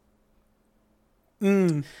on?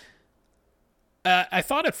 I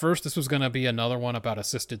thought at first this was going to be another one about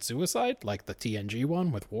assisted suicide, like the TNG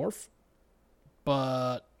one with Worf.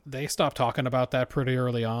 But they stopped talking about that pretty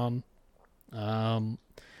early on.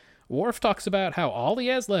 Worf talks about how all he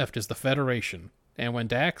has left is the Federation. And when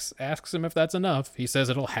Dax asks him if that's enough, he says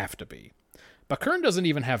it'll have to be. But Kurn doesn't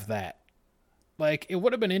even have that. Like, it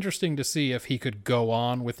would have been interesting to see if he could go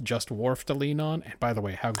on with just Worf to lean on. And by the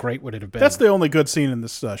way, how great would it have been? That's the only good scene in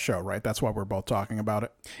this show, right? That's why we're both talking about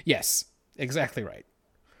it. Yes, exactly right.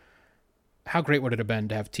 How great would it have been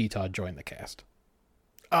to have T-Todd join the cast?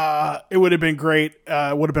 It would have been great.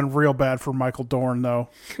 It would have been real bad for Michael Dorn, though.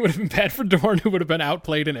 It would have been bad for Dorn, who would have been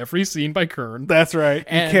outplayed in every scene by Kern. That's right.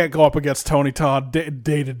 And- you can't go up against Tony Todd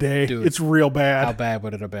day to day. Dude, it's real bad. How bad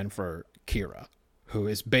would it have been for Kira, who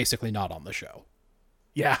is basically not on the show?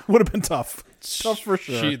 Yeah, would have been tough. Tough for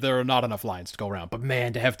sure. There are not enough lines to go around. But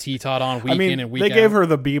man, to have T-Todd on week I mean, in and week they out. gave her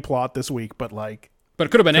the B plot this week, but like, But it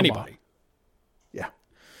could have been Come anybody. yeah.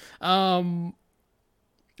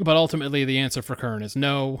 But ultimately, the answer for Kern is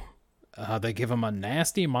no. They give him a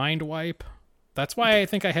nasty mind wipe. That's why I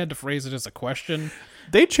think I had to phrase it as a question.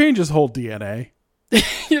 They change his whole DNA.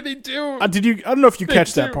 Yeah, they do. Did you? I don't know if you They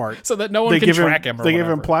catch that do, part. so that no one They can give track him. Or They give him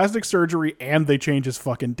whatever. plastic surgery and they change his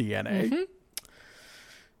fucking DNA. Mm-hmm.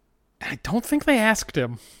 I don't think they asked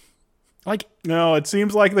him. Like, No, it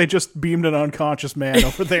seems like they just beamed an unconscious man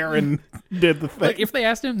over there and did the thing. like if they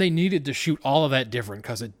asked him, they needed to shoot all of that different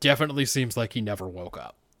because it definitely seems like he never woke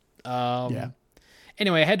up. Yeah.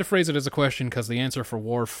 Anyway, I had to phrase it as a question because the answer for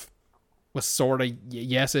Worf was sort of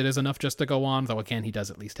yes, it is enough just to go on. Though again, he does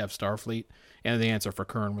at least have Starfleet, and the answer for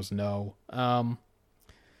Kern was no.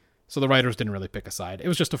 So the writers didn't really pick a side. It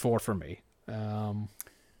was just a 4 for me.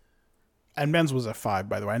 And Men's was a 5,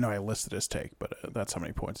 by the way. I know I listed his take, but that's how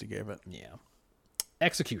many points he gave it. Yeah.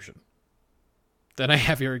 Execution. Then I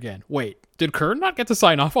have here again. Wait, did Kern not get to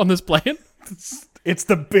sign off on this plan? It's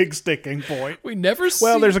the big sticking point. We never see.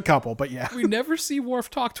 Well, there's a couple, but yeah. We never see Worf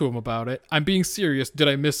talk to him about it. I'm being serious. Did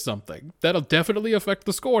I miss something? That'll definitely affect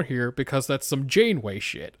the score here because that's some Janeway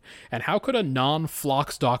shit. And how could a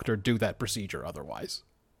non-Phlox doctor do that procedure otherwise?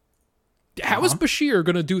 How is Bashir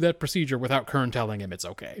going to do that procedure without Kern telling him it's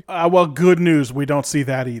okay? Well, good news. We don't see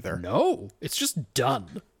that either. No, it's just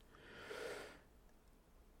done.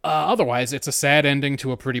 Otherwise, it's a sad ending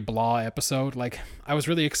to a pretty blah episode. Like, I was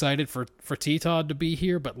really excited for T-Todd to be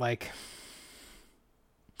here, but like,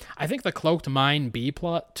 I think the Cloaked Mine B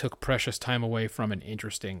plot took precious time away from an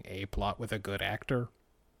interesting A plot with a good actor.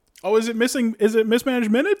 Oh, is it missing? Is it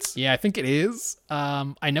mismanaged minutes? Yeah, I think it is.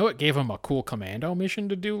 I know it gave him a cool commando mission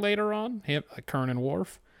to do later on, like Kern and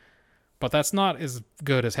Worf, but that's not as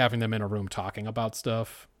good as having them in a room talking about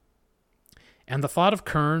stuff. And the thought of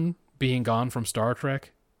Kern being gone from Star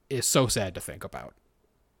Trek is so sad to think about.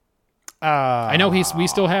 I know we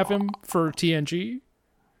still have him for TNG,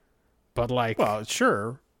 but like, Well,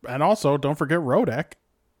 sure. And also, don't forget Rodek.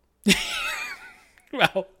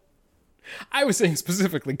 well, I was saying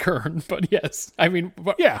specifically Kern, but yes, I mean,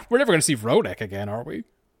 Yeah. we're never going to see Rodek again, are we?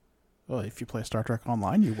 Well, if you play Star Trek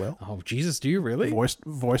Online, you will. Oh Jesus, do you really?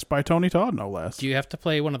 Voiced by Tony Todd, no less. Do you have to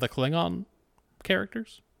play one of the Klingon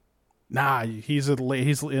characters? Nah, he's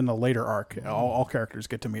in a later arc. All characters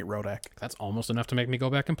get to meet Rodek. That's almost enough to make me go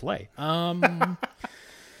back and play.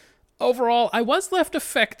 Overall, I was left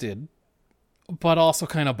affected, but also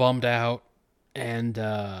kind of bummed out. And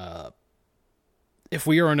if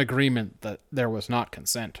we are in agreement that there was not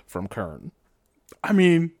consent from Kern, I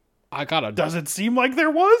mean, I gotta does it seem like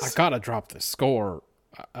there was? I gotta drop this score.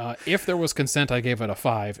 If there was consent, I gave it a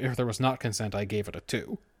 5. If there was not consent, I gave it a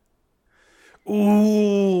 2.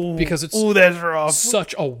 Ooh, Because it's that's rough.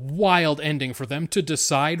 such a wild ending for them to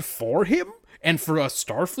decide for him, and for a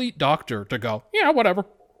Starfleet doctor to go, yeah, whatever.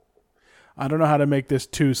 I don't know how to make this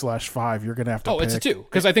 2/5. You're gonna have to. Oh, it's a pick. 2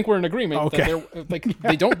 because I think we're in agreement Okay. that there,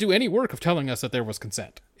 they don't do any work of telling us that there was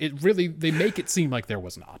consent. It really they make it seem like there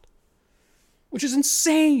was not, which is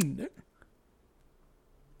insane.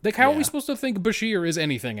 Like, how are we Yeah. supposed to think Bashir is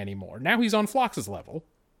anything anymore? Now he's on Phlox's level.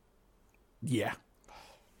 Yeah.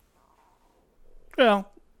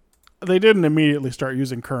 Well, they didn't immediately start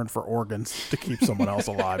using Kern for organs to keep someone else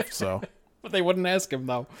alive. So But they wouldn't ask him,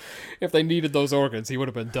 though. If they needed those organs, he would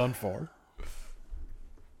have been done for.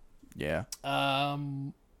 yeah.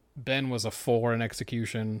 Ben was a 4 in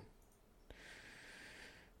execution.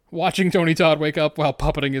 Watching Tony Todd wake up while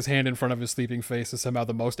puppeting his hand in front of his sleeping face is somehow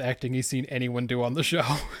the most acting he's seen anyone do on the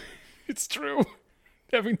show. It's true.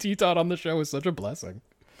 Having T-Todd on the show is such a blessing.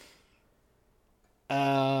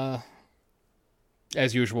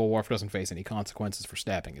 As usual, Worf doesn't face any consequences for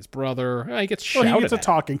stabbing his brother. He gets Well, shouted he gets a at.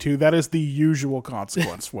 talking to. That is the usual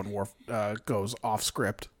consequence when Worf goes off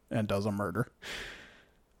script and does a murder.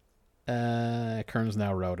 Kern's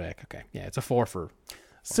now Rodek. Okay, yeah, it's a 4 for...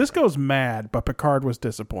 Cisco's mad, but Picard was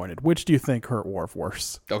disappointed. Which do you think hurt Worf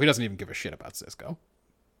worse? Oh, he doesn't even give a shit about Cisco.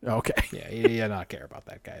 Okay. Yeah, he did not care about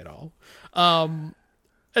that guy at all. And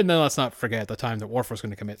then let's not forget the time that Worf was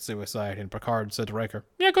going to commit suicide, and Picard said to Riker,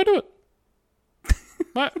 "Yeah, go do it."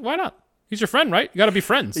 Why not? He's your friend, right? You got to be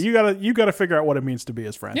friends. You gotta figure out what it means to be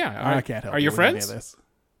his friend. Yeah, I can't help. Are you with any friends? of this.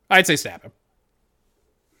 I'd say stab him.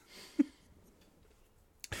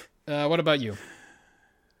 What about you?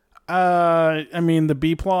 I mean, the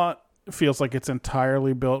B plot feels like it's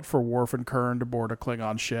entirely built for Worf and Kurn to board a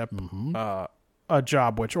Klingon ship. A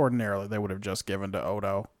job which ordinarily they would have just given to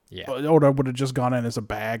Odo. Yeah. Odo would have just gone in as a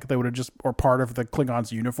bag. They would have just, or part of the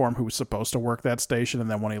Klingon's uniform who was supposed to work that station,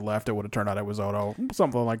 and then when he left, it would have turned out it was Odo.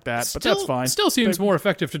 Something like that. But that's fine. Still seems more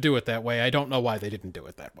effective to do it that way. I don't know why they didn't do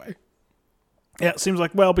it that way. Yeah, it seems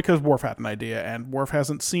like, well, because Worf had an idea, and Worf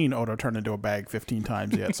hasn't seen Odo turn into a bag 15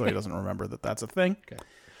 times yet, so he doesn't remember that that's a thing. Okay.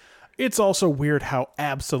 It's also weird how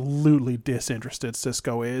absolutely disinterested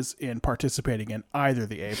Sisko is in participating in either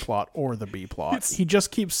the A plot or the B plot. He just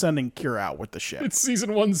keeps sending Kira out with the ship. It's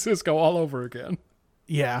season 1 Cisco all over again.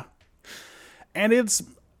 Yeah. And it's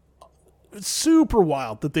super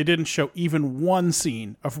wild that they didn't show even one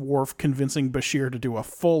scene of Worf convincing Bashir to do a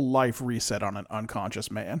full life reset on an unconscious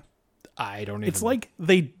man. I don't even... It's like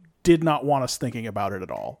they did not want us thinking about it at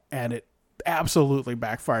all. And it absolutely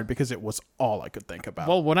backfired because it was all I could think about.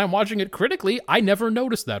 Well, when I'm watching it critically, I never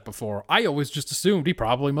noticed that before. I always just assumed he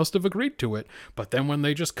probably must have agreed to it. But then when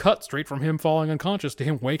they just cut straight from him falling unconscious to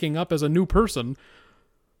him waking up as a new person...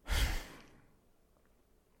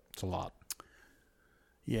 It's a lot.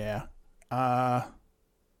 Yeah. But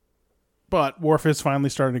Worf is finally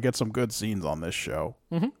starting to get some good scenes on this show.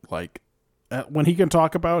 Mm-hmm. Like, when he can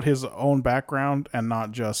talk about his own background and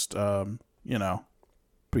not just,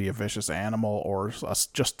 be a vicious animal or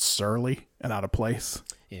just surly and out of place.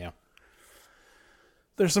 Yeah.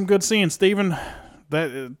 There's some good scenes. They even,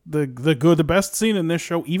 the best scene in this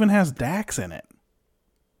show even has Dax in it.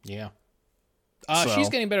 Yeah. So- She's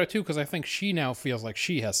getting better too, because I think she now feels like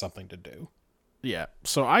she has something to do. Yeah,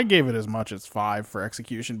 so I gave it as much as 5 for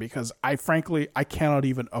execution because I cannot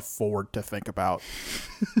even afford to think about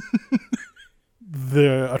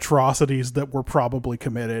the atrocities that were probably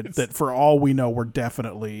committed, that for all we know were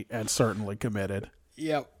definitely and certainly committed.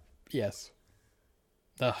 Yep. Yes.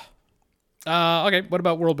 Okay, what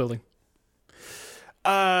about world building?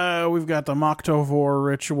 We've got the Moktovor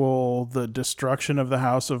ritual, the destruction of the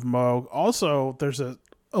House of Moog. Also, there's a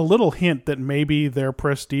little hint that maybe their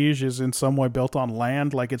prestige is in some way built on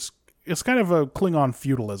land. Like it's kind of a Klingon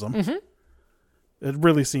feudalism. Mm-hmm. It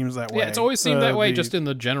really seems that way. Yeah, it's always seemed that way just in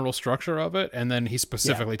the general structure of it, and then he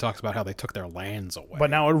specifically talks about how they took their lands away.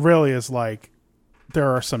 But now it really is like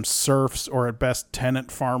there are some serfs or at best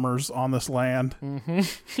tenant farmers on this land. Mm-hmm.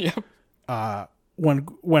 Yep.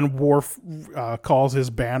 When Worf calls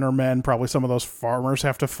his bannermen, probably some of those farmers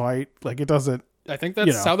have to fight. Like it doesn't. I think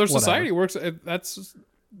that's how their society works. That's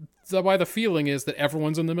why the feeling is that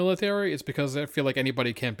everyone's in the military. It's because they feel like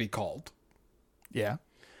anybody can't be called. Yeah.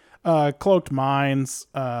 Cloaked minds,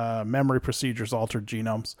 memory procedures, altered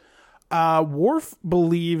genomes. Worf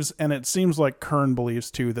believes, and it seems like Kurn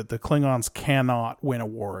believes too, that the Klingons cannot win a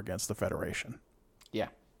war against the Federation. Yeah.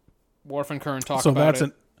 Worf and Kurn talk about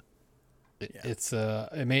it.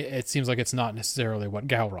 It seems like it's not necessarily what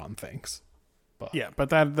Gowron thinks. But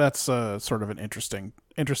that's sort of an interesting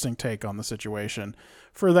take on the situation.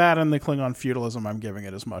 For that and the Klingon feudalism, I'm giving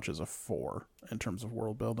it as much as a 4 in terms of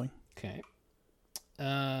world building. Okay.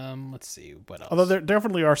 Let's see what else. Although there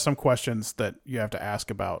definitely are some questions that you have to ask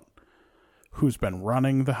about who's been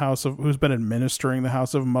administering the House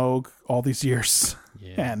of Moog all these years,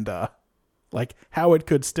 and like how it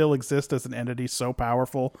could still exist as an entity so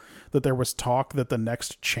powerful that there was talk that the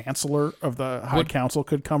next chancellor of the High Council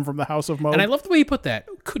could come from the House of Moog. And I love the way you put that.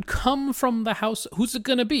 Could come from the house. Who's it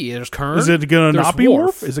going to be? There's Kurn. Is it going to not be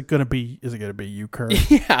Worf? Worf? Is it going to be you, Kurn?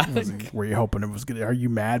 Yeah. Were you hoping it was going to... Are you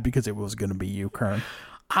mad because it was going to be you, Kurn?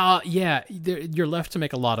 Yeah. You're left to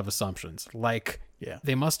make a lot of assumptions. Like,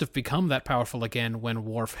 they must have become that powerful again when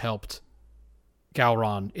Worf helped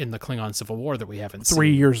Gowron in the Klingon Civil War that we haven't seen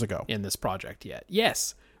 3 years ago in this project yet.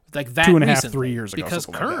 Yes. Like that 2.5, 3 years ago. Because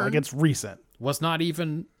Kurn like it's recent. was not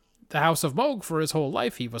even the House of Moog for his whole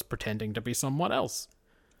life. He was pretending to be someone else.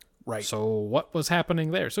 Right. So what was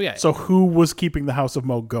happening there? So yeah. So who was keeping the House of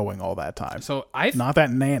Moog going all that time? So not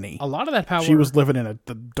that nanny. A lot of that power. She was living in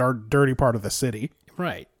the dirty part of the city.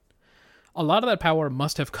 Right. A lot of that power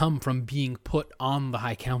must have come from being put on the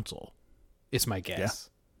High Council. Is my guess.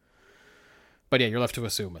 Yeah. But yeah, you're left to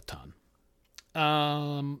assume a ton.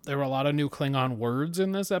 There were a lot of new Klingon words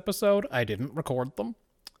in this episode. I didn't record them.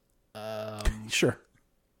 Sure.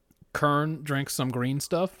 Kurn drinks some green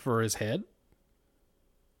stuff for his head.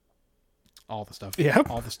 All the stuff. Yeah.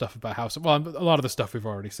 All the stuff about a lot of the stuff we've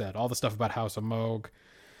already said. All the stuff about House of Moog.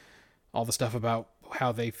 All the stuff about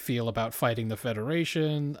how they feel about fighting the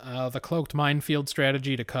Federation, the cloaked minefield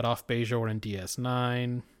strategy to cut off Bajor and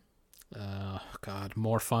DS9. God,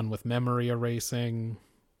 more fun with memory erasing.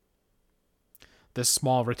 This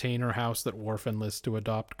small retainer house that Worf enlists to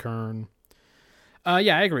adopt Kurn.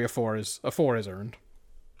 Yeah, I agree. A 4 is earned.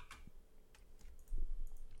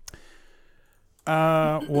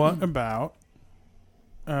 What about?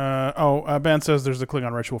 Ben says there's a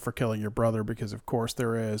Klingon ritual for killing your brother because, of course,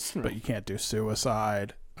 there is, but you can't do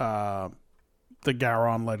suicide. The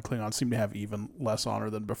Gowron-led Klingons seem to have even less honor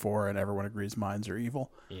than before, and everyone agrees minds are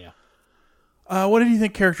evil. Yeah. What did you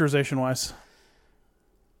think characterization-wise?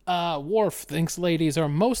 Worf thinks ladies are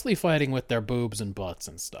mostly fighting with their boobs and butts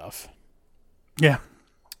and stuff. Yeah.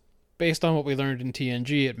 Based on what we learned in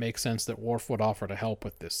TNG, it makes sense that Worf would offer to help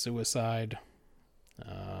with this suicide.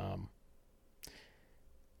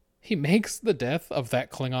 He makes the death of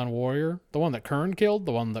that Klingon warrior, the one that Kurn killed,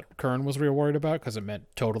 the one that Kurn was real worried about because it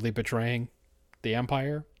meant totally betraying the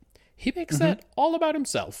Empire. He makes that all about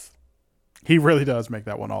himself. He really does make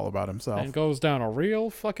that one all about himself. And goes down a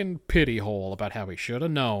real fucking pity hole about how he should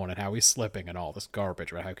have known and how he's slipping and all this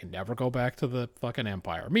garbage about how he can never go back to the fucking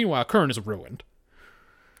Empire. Meanwhile, Kurn is ruined.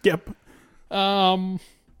 Yep. Worf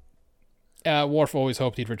always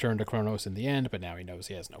hoped he'd return to Kronos in the end, but now he knows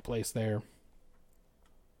he has no place there.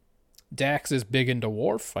 Dax is big into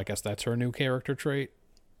Worf. I guess that's her new character trait.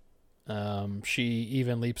 She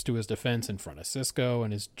even leaps to his defense in front of Sisko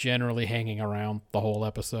and is generally hanging around the whole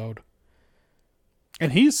episode.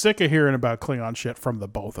 And he's sick of hearing about Klingon shit from the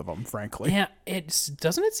both of them, frankly. Yeah,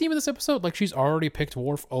 doesn't it seem in this episode like she's already picked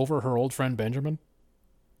Worf over her old friend Benjamin?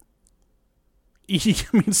 I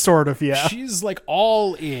mean, sort of, yeah. She's like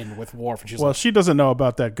all in with Worf. And she's like, she doesn't know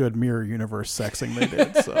about that good mirror universe sexing they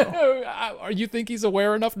did, so. You think he's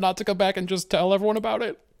aware enough not to come back and just tell everyone about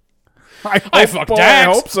it? I fucked boy, Dax.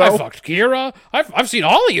 I hope so. I fucked Kira. I've seen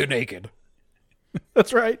all of you naked.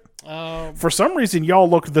 That's right. For some reason, y'all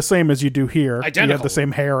looked the same as you do here. Identical. You have the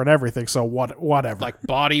same hair and everything, so whatever. Like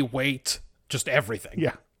body, weight, just everything.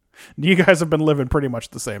 Yeah. You guys have been living pretty much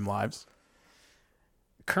the same lives.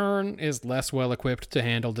 Kurn is less well equipped to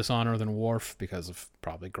handle dishonor than Worf because of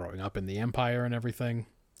probably growing up in the Empire and everything.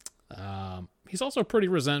 He's also pretty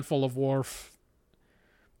resentful of Worf.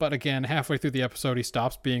 But again, halfway through the episode, he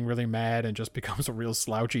stops being really mad and just becomes a real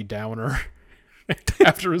slouchy downer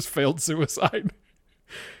after his failed suicide.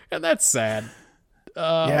 And that's sad.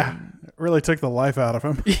 Yeah, it really took the life out of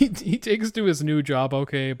him. He takes to his new job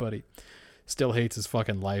okay, but he still hates his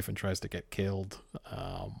fucking life and tries to get killed.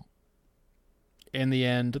 In the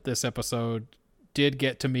end, this episode did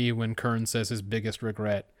get to me when Kurn says his biggest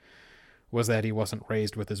regret was that he wasn't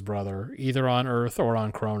raised with his brother. Either on Earth or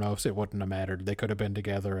on Kronos, it wouldn't have mattered. They could have been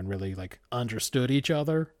together and really like understood each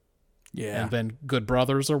other. Yeah. And been good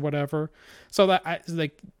brothers or whatever. So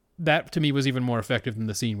that to me was even more effective than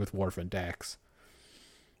the scene with Worf and Dax.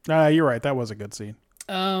 You're right. That was a good scene.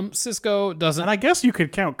 Sisko doesn't... And I guess you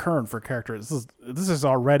could count Kurn for character. This is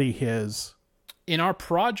already his... In our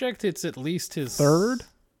project, it's at least his... Third?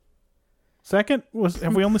 Second?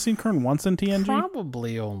 Have we only seen Kurn once in TNG?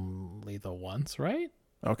 Probably only the once, right?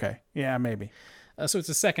 Okay. Yeah, maybe. So it's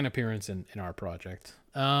a second appearance in our project.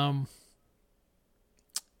 Sisko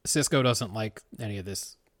doesn't like any of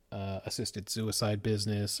this assisted suicide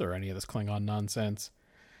business or any of this Klingon nonsense.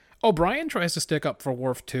 O'Brien tries to stick up for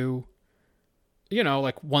Worf too. You know,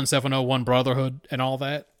 like 1701 Brotherhood and all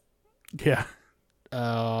that. Yeah.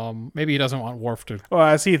 Maybe he doesn't want Worf to... Well,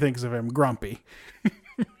 as he thinks of him, Grumpy.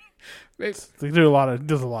 They do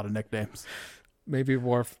does a lot of nicknames. Maybe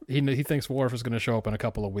Worf... He thinks Worf is going to show up in a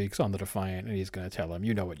couple of weeks on the Defiant, and he's going to tell him,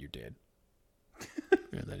 you know what you did.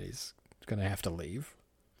 And then he's going to have to leave.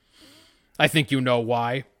 I think you know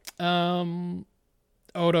why.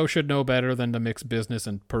 Odo should know better than to mix business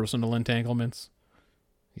and personal entanglements.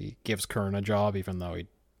 He gives Kurn a job, even though he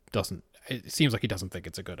doesn't... It seems like he doesn't think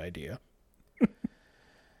it's a good idea.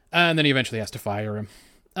 And then he eventually has to fire him.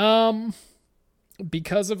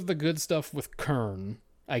 Because of the good stuff with Kurn,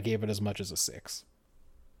 I gave it as much as a 6.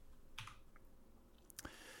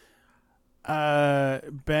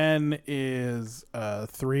 Ben is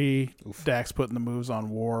 3. Oof. Dax putting the moves on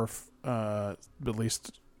Worf. At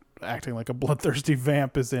least acting like a bloodthirsty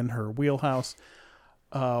vamp is in her wheelhouse.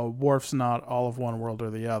 Worf's not all of one world or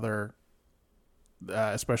the other,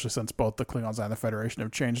 especially since both the Klingons and the Federation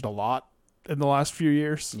have changed a lot in the last few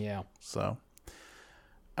years. Yeah. So,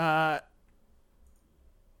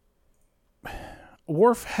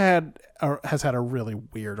 Worf has had a really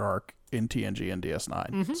weird arc in TNG and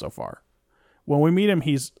DS9 so far. When we meet him,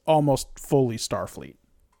 he's almost fully Starfleet.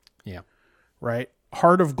 Yeah. Right?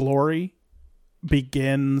 Heart of Glory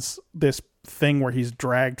begins this thing where he's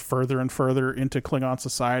dragged further and further into Klingon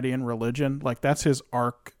society and religion. Like, that's his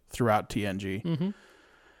arc throughout TNG. Mm-hmm.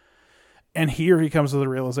 And here he comes to the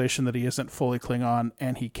realization that he isn't fully Klingon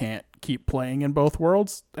and he can't keep playing in both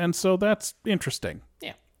worlds. And so that's interesting.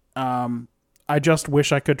 Yeah. I just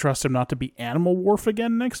wish I could trust him not to be Animal Wharf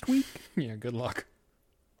again next week. Yeah, good luck.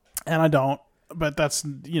 And I don't. But that's,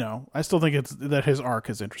 I still think it's that his arc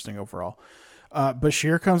is interesting overall.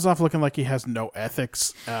 Bashir comes off looking like he has no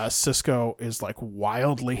ethics. Cisco is like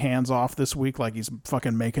wildly hands off this week, like he's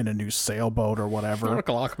fucking making a new sailboat or 4 whatever.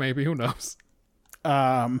 o'clock, maybe. Who knows?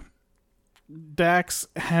 Dax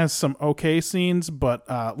has some okay scenes, but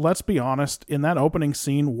let's be honest, in that opening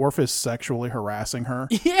scene, Worf is sexually harassing her.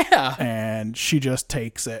 Yeah. And she just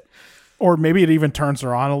takes it. Or maybe it even turns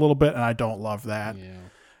her on a little bit, and I don't love that.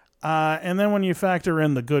 Yeah. And then when you factor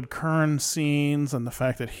in the good Kern scenes and the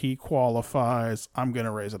fact that he qualifies, I'm going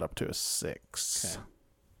to raise it up to a 6.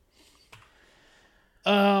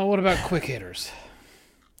 Okay. What about quick hitters?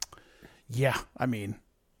 Yeah,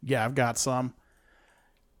 I've got some.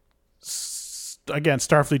 Again,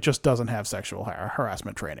 Starfleet just doesn't have sexual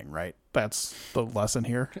harassment training, right? That's the lesson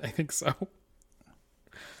here. I think so.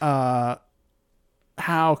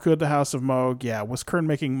 How could the House of Moog? Yeah, was Kern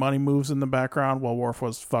making money moves in the background while Worf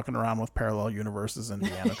was fucking around with parallel universes and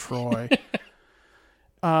Deanna Troy?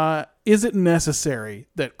 Is it necessary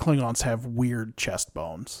that Klingons have weird chest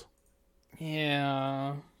bones?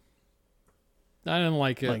 Yeah. I didn't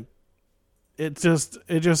like it. Like, it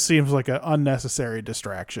just seems like an unnecessary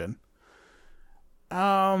distraction.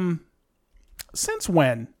 Since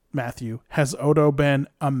when, Matthew, has Odo been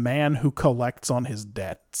a man who collects on his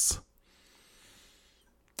debts?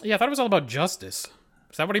 Yeah, I thought it was all about justice.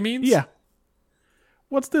 Is that what he means? Yeah.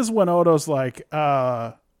 What's this when Odo's like,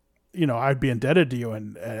 I'd be indebted to you,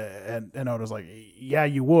 and Odo's like, yeah,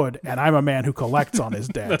 you would, and I'm a man who collects on his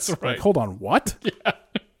debts. That's right. Like, hold on, what? Yeah.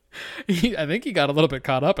 I think he got a little bit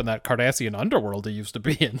caught up in that Cardassian underworld he used to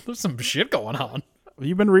be in. There's some shit going on. Have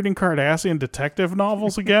you been reading Cardassian detective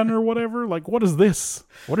novels again or whatever? Like, what is this?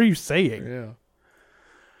 What are you saying?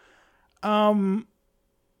 Yeah.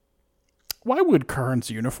 Why would Kern's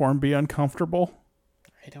uniform be uncomfortable?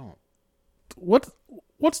 I don't.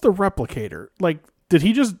 What's the replicator? Like,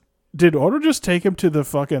 did Odo just take him to the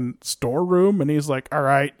fucking storeroom and he's like, all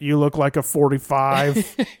right, you look like a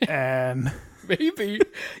 45 and Maybe.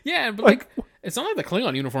 Yeah, but like it's not like the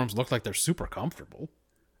Klingon uniforms look like they're super comfortable.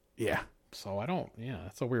 yeah. So I don't. Yeah,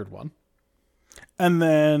 that's a weird one. And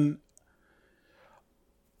then,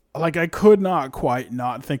 like, I could not quite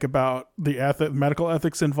not think about the medical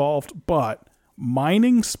ethics involved, but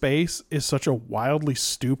mining space is such a wildly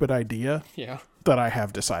stupid idea Yeah. that I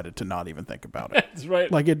have decided to not even think about it. That's right.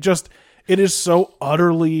 Like, it is so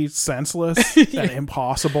utterly senseless and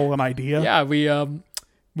impossible an idea. Yeah, we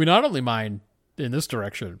not only mine in this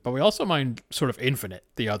direction, but we also mine sort of infinite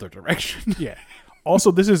the other direction. Yeah.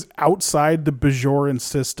 Also, this is outside the Bajoran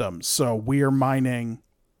system, so we are mining,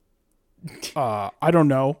 I don't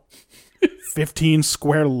know, 15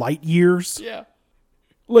 square light years. Yeah.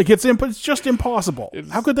 Like, it's just impossible.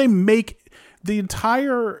 How could they make the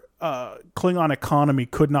entire Klingon economy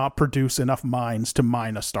could not produce enough mines to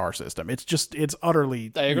mine a star system? It's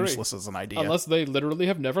utterly useless as an idea. Unless they literally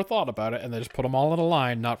have never thought about it and they just put them all in a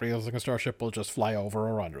line, not realizing a starship will just fly over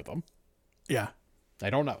or under them. Yeah.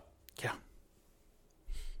 I don't know. Yeah.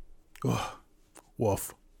 Ugh.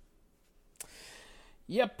 Woof.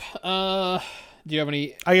 Yep. Do you have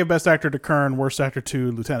any? I give Best Actor to Kern, Worst Actor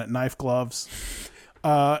to Lieutenant Knife Gloves.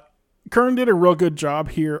 Kern did a real good job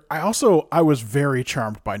here. I was very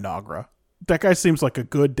charmed by Nagra. That guy seems like a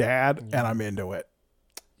good dad, and I'm into it.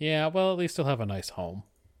 Yeah, well, at least he'll have a nice home.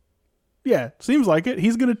 Yeah, seems like it.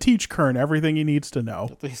 He's going to teach Kern everything he needs to know.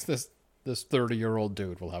 At least this 30-year-old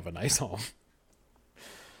dude will have a nice home.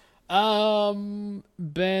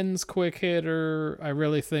 Ben's quick hitter. I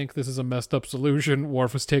really think this is a messed up solution.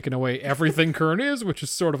 Worf has taken away everything Kern is, which is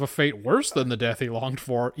sort of a fate worse than the death he longed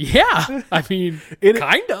for. Yeah, I mean,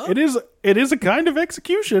 kinda. It is a kind of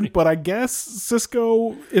execution, but I guess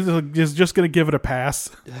Cisco is just going to give it a pass.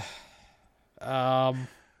 I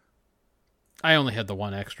only had the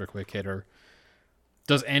one extra quick hitter.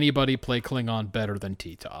 Does anybody play Klingon better than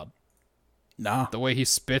T-Todd? Nah. The way he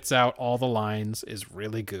spits out all the lines is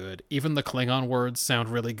really good. Even the Klingon words sound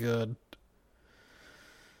really good.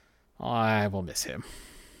 I will miss him.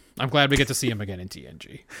 I'm glad we get to see him again in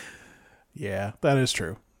TNG. Yeah, that is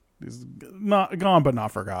true. He's not gone, but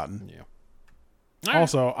not forgotten. Yeah.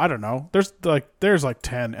 Also, I don't know. There's like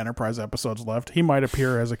 10 Enterprise episodes left. He might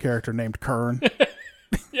appear as a character named Kern.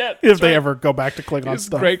 Yeah, if they ever go back to Klingon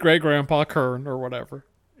stuff. Great great grandpa Kern or whatever.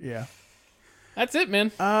 Yeah. That's it,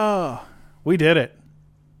 man. We did it.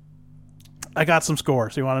 I got some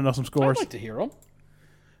scores. You want to know some scores? I'd like to hear them.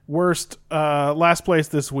 Worst, last place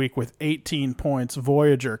this week with 18 points.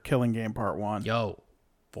 Voyager, Killing Game Part 1. Yo,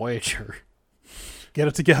 Voyager. Get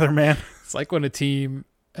it together, man. It's like when a team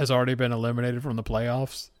has already been eliminated from the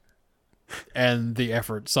playoffs and the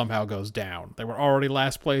effort somehow goes down. They were already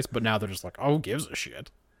last place, but now they're just like, oh, who gives a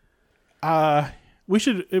shit? We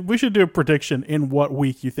should do a prediction in what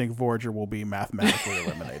week you think Voyager will be mathematically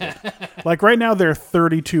eliminated. Like right now, they're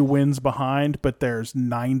 32 wins behind, but there's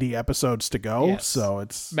 90 episodes to go. Yes. So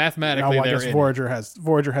it's Mathematically, I they're guess in Voyager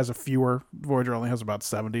has a fewer. Voyager only has about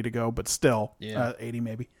 70 to go, but still, 80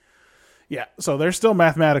 maybe. Yeah, so they're still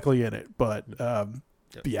mathematically in it, but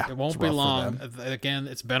yeah, It won't it's be rough for long. them. Again,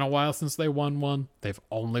 it's been a while since they won one. They've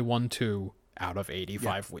only won 2 out of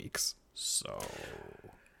 85 weeks. So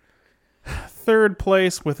Third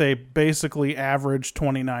place with a basically average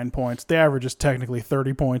 29 points. The average is technically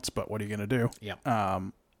 30 points, but what are you going to do? yeah,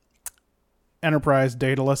 Enterprise,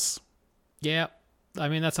 Daedalus. yeah. I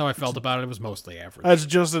mean, that's how I felt about it. It was mostly average. That's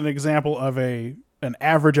just an example of an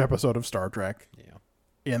average episode of Star Trek yeah.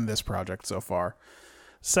 in this project so far.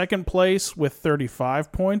 Second place with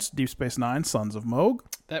 35 points, Deep Space Nine, Sons of Moog.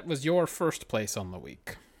 That was your first place on the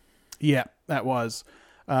week. Yeah, that was.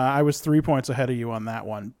 I was 3 points ahead of you on that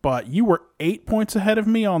one, but you were 8 points ahead of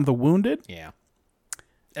me on The Wounded. Yeah.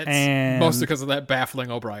 It's And- mostly because of that baffling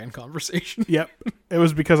O'Brien conversation. Yep. It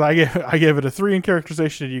was because I gave it a 3 in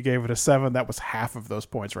characterization and you gave it a 7. That was half of those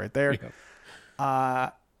points right there.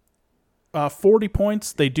 Yeah. 40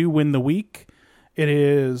 points. They do win the week. It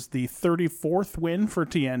is the 34th win for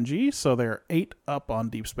TNG, so they're 8 up on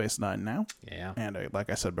Deep Space Nine now. Yeah. And like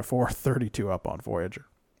I said before, 32 up on Voyager.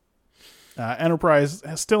 Enterprise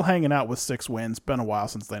is still hanging out with 6 wins. Been a while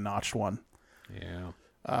since they notched one. Yeah.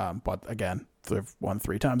 But again, they've won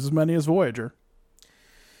 3 times as many as Voyager.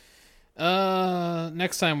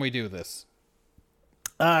 Next time we do this.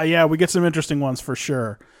 Yeah, we get some interesting ones for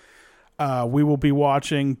sure. We will be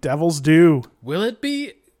watching Devil's Due. Will it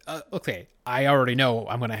be okay? I already know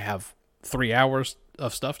I'm going to have 3 hours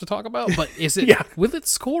of stuff to talk about, but is it? Yeah. Will it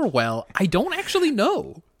score well? I don't actually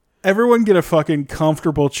know. Everyone get a fucking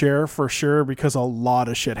comfortable chair for sure because a lot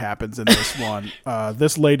of shit happens in this one.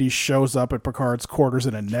 This lady shows up at Picard's quarters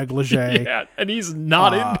in a negligee. Yeah, and he's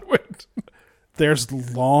not into it. There's a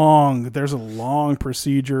long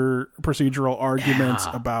procedural arguments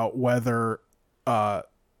about whether a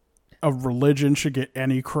religion should get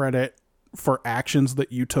any credit for actions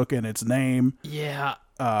that you took in its name. Yeah.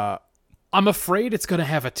 I'm afraid it's going to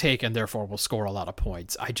have a take and therefore will score a lot of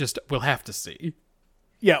points. We'll have to see.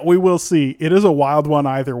 Yeah, we will see. It is a wild one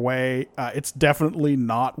either way. It's definitely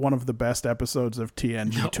not one of the best episodes of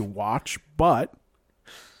TNG to watch, but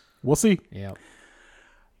we'll see. Yeah.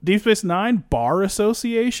 Deep Space Nine, Bar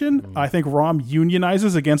Association. I think Rom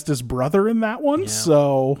unionizes against his brother in that one,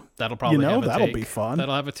 so That'll probably have a that'll take. be fun.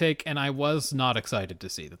 That'll have a take, and I was not excited to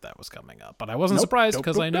see that was coming up. But I wasn't surprised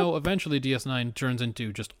because I know eventually DS9 turns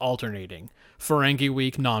into just alternating Ferengi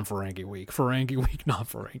week, non-Ferengi week, Ferengi week,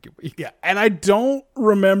 non-Ferengi week. Yeah, and I don't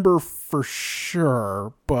remember for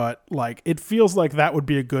sure, but like it feels like that would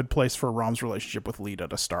be a good place for Rom's relationship with Lita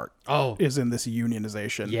to start. Oh, Is in this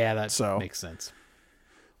unionization. yeah, that so makes sense.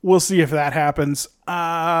 we'll see if that happens.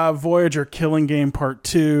 Voyager Killing Game Part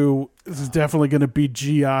 2. This is definitely going to be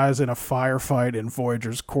GIs in a firefight in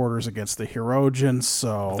Voyager's quarters against the Hirogens.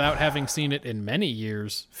 So, Without having seen it in many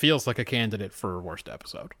years, feels like a candidate for worst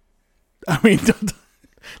episode. I mean,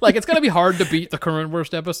 Like, it's going to be hard to beat the current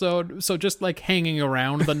worst episode, so just, like, hanging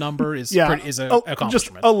around the number is yeah. is an Just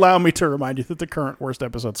accomplishment. allow me to remind you that the current worst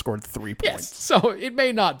episode scored 3 points. Yes, so it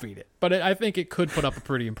may not beat it, but I think it could put up a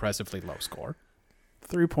pretty impressively low score.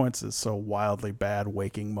 3 points is so wildly bad.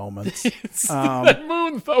 Waking moments. It's that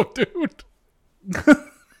moon, though, dude.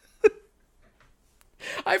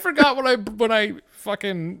 I forgot when I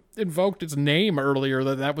fucking invoked its name earlier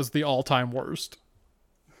that was the all-time worst.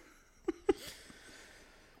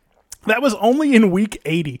 That was only in week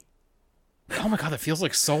 80. Oh my god, that feels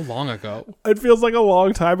like so long ago. It feels like a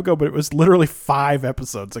long time ago, but it was literally 5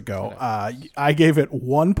 episodes ago. I gave it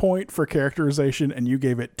 1 point for characterization, and you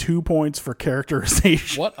gave it 2 points for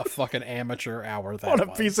characterization. What a fucking amateur hour that What a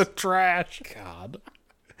was. piece of trash. God.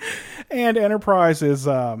 And Enterprise is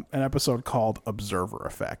an episode called Observer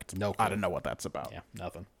Effect. No I clue. don't know what that's about. Yeah,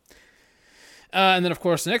 nothing. And then, of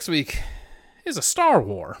course, next week is a Star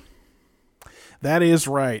War. That is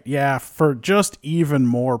right. Yeah, for just even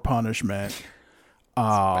more punishment,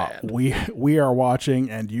 we are watching,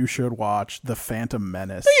 and you should watch, The Phantom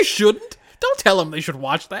Menace. You shouldn't. Don't tell them they should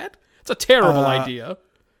watch that. It's a terrible idea.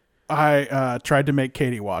 I tried to make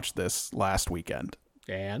Katie watch this last weekend.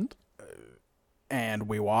 And? and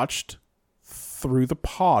we watched Through the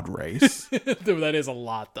Pod Race, That is a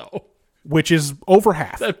lot, though. which is over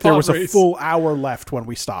half. That There pod was a race. full hour left when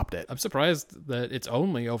we stopped it. I'm surprised that it's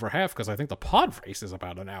only over half because I think the pod race is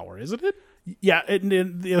about an hour, isn't it? Yeah,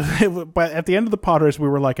 but at the end of the pod race, we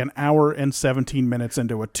were like an hour and 17 minutes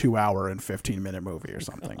into a 2 hour and 15-minute movie or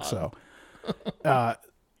something. So,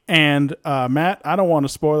 and Matt, I don't want to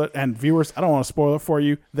spoil it, and viewers, I don't want to spoil it for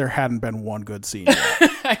you. There hadn't been one good scene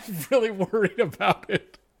yet. I'm really worried about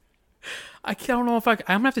it. I don't know if I'm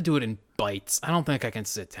gonna have to do it in bites. I don't think I can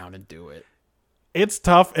sit down and do it. It's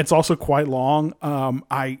tough. It's also quite long.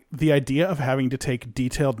 The idea of having to take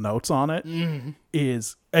detailed notes on it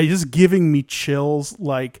is giving me chills.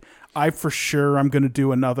 Like, I'm going to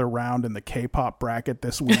do another round in the K-pop bracket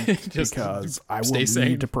this week Just because I will stay sane.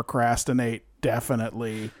 need to procrastinate.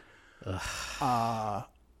 Definitely.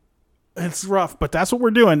 It's rough, but that's what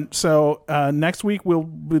we're doing. So next week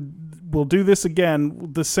we'll do this again,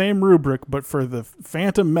 the same rubric, but for the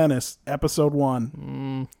Phantom Menace episode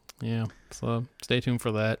 1. Yeah, so stay tuned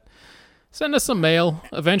for that. Send us some mail.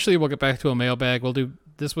 Eventually we'll get back to a mailbag. We'll do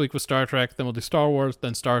this week with Star Trek, then we'll do Star Wars,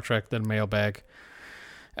 then Star Trek, then mailbag.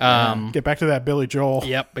 Get back to that Billy Joel.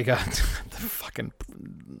 Yep, we got the fucking...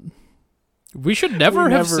 We should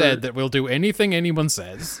never have said that we'll do anything anyone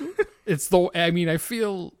says. I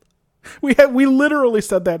feel... We literally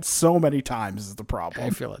said that so many times is the problem.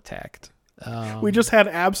 I feel attacked. We just had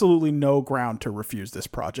absolutely no ground to refuse this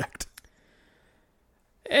project.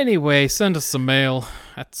 Anyway, send us some mail.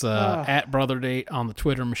 That's at BrotherDate on the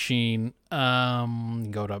Twitter machine. You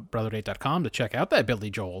can go to brotherdate.com to check out that Billy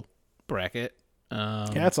Joel bracket.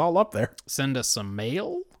 Yeah, it's all up there. Send us some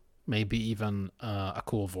mail, maybe even a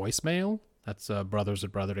cool voicemail. That's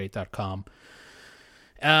brothers@brotherdate.com.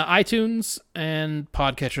 iTunes and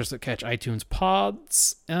podcatchers that catch iTunes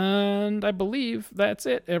pods. And I believe that's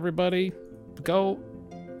it, everybody. Go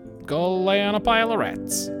lay on a pile of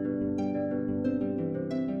rats.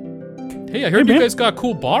 Hey, I heard you guys got a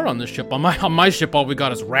cool bar on this ship. On my ship, all we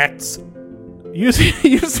got is rats. You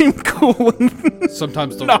seem cool.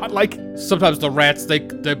 Sometimes the Not like sometimes the rats they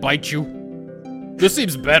bite you. This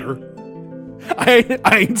seems better. I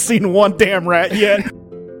ain't seen one damn rat yet.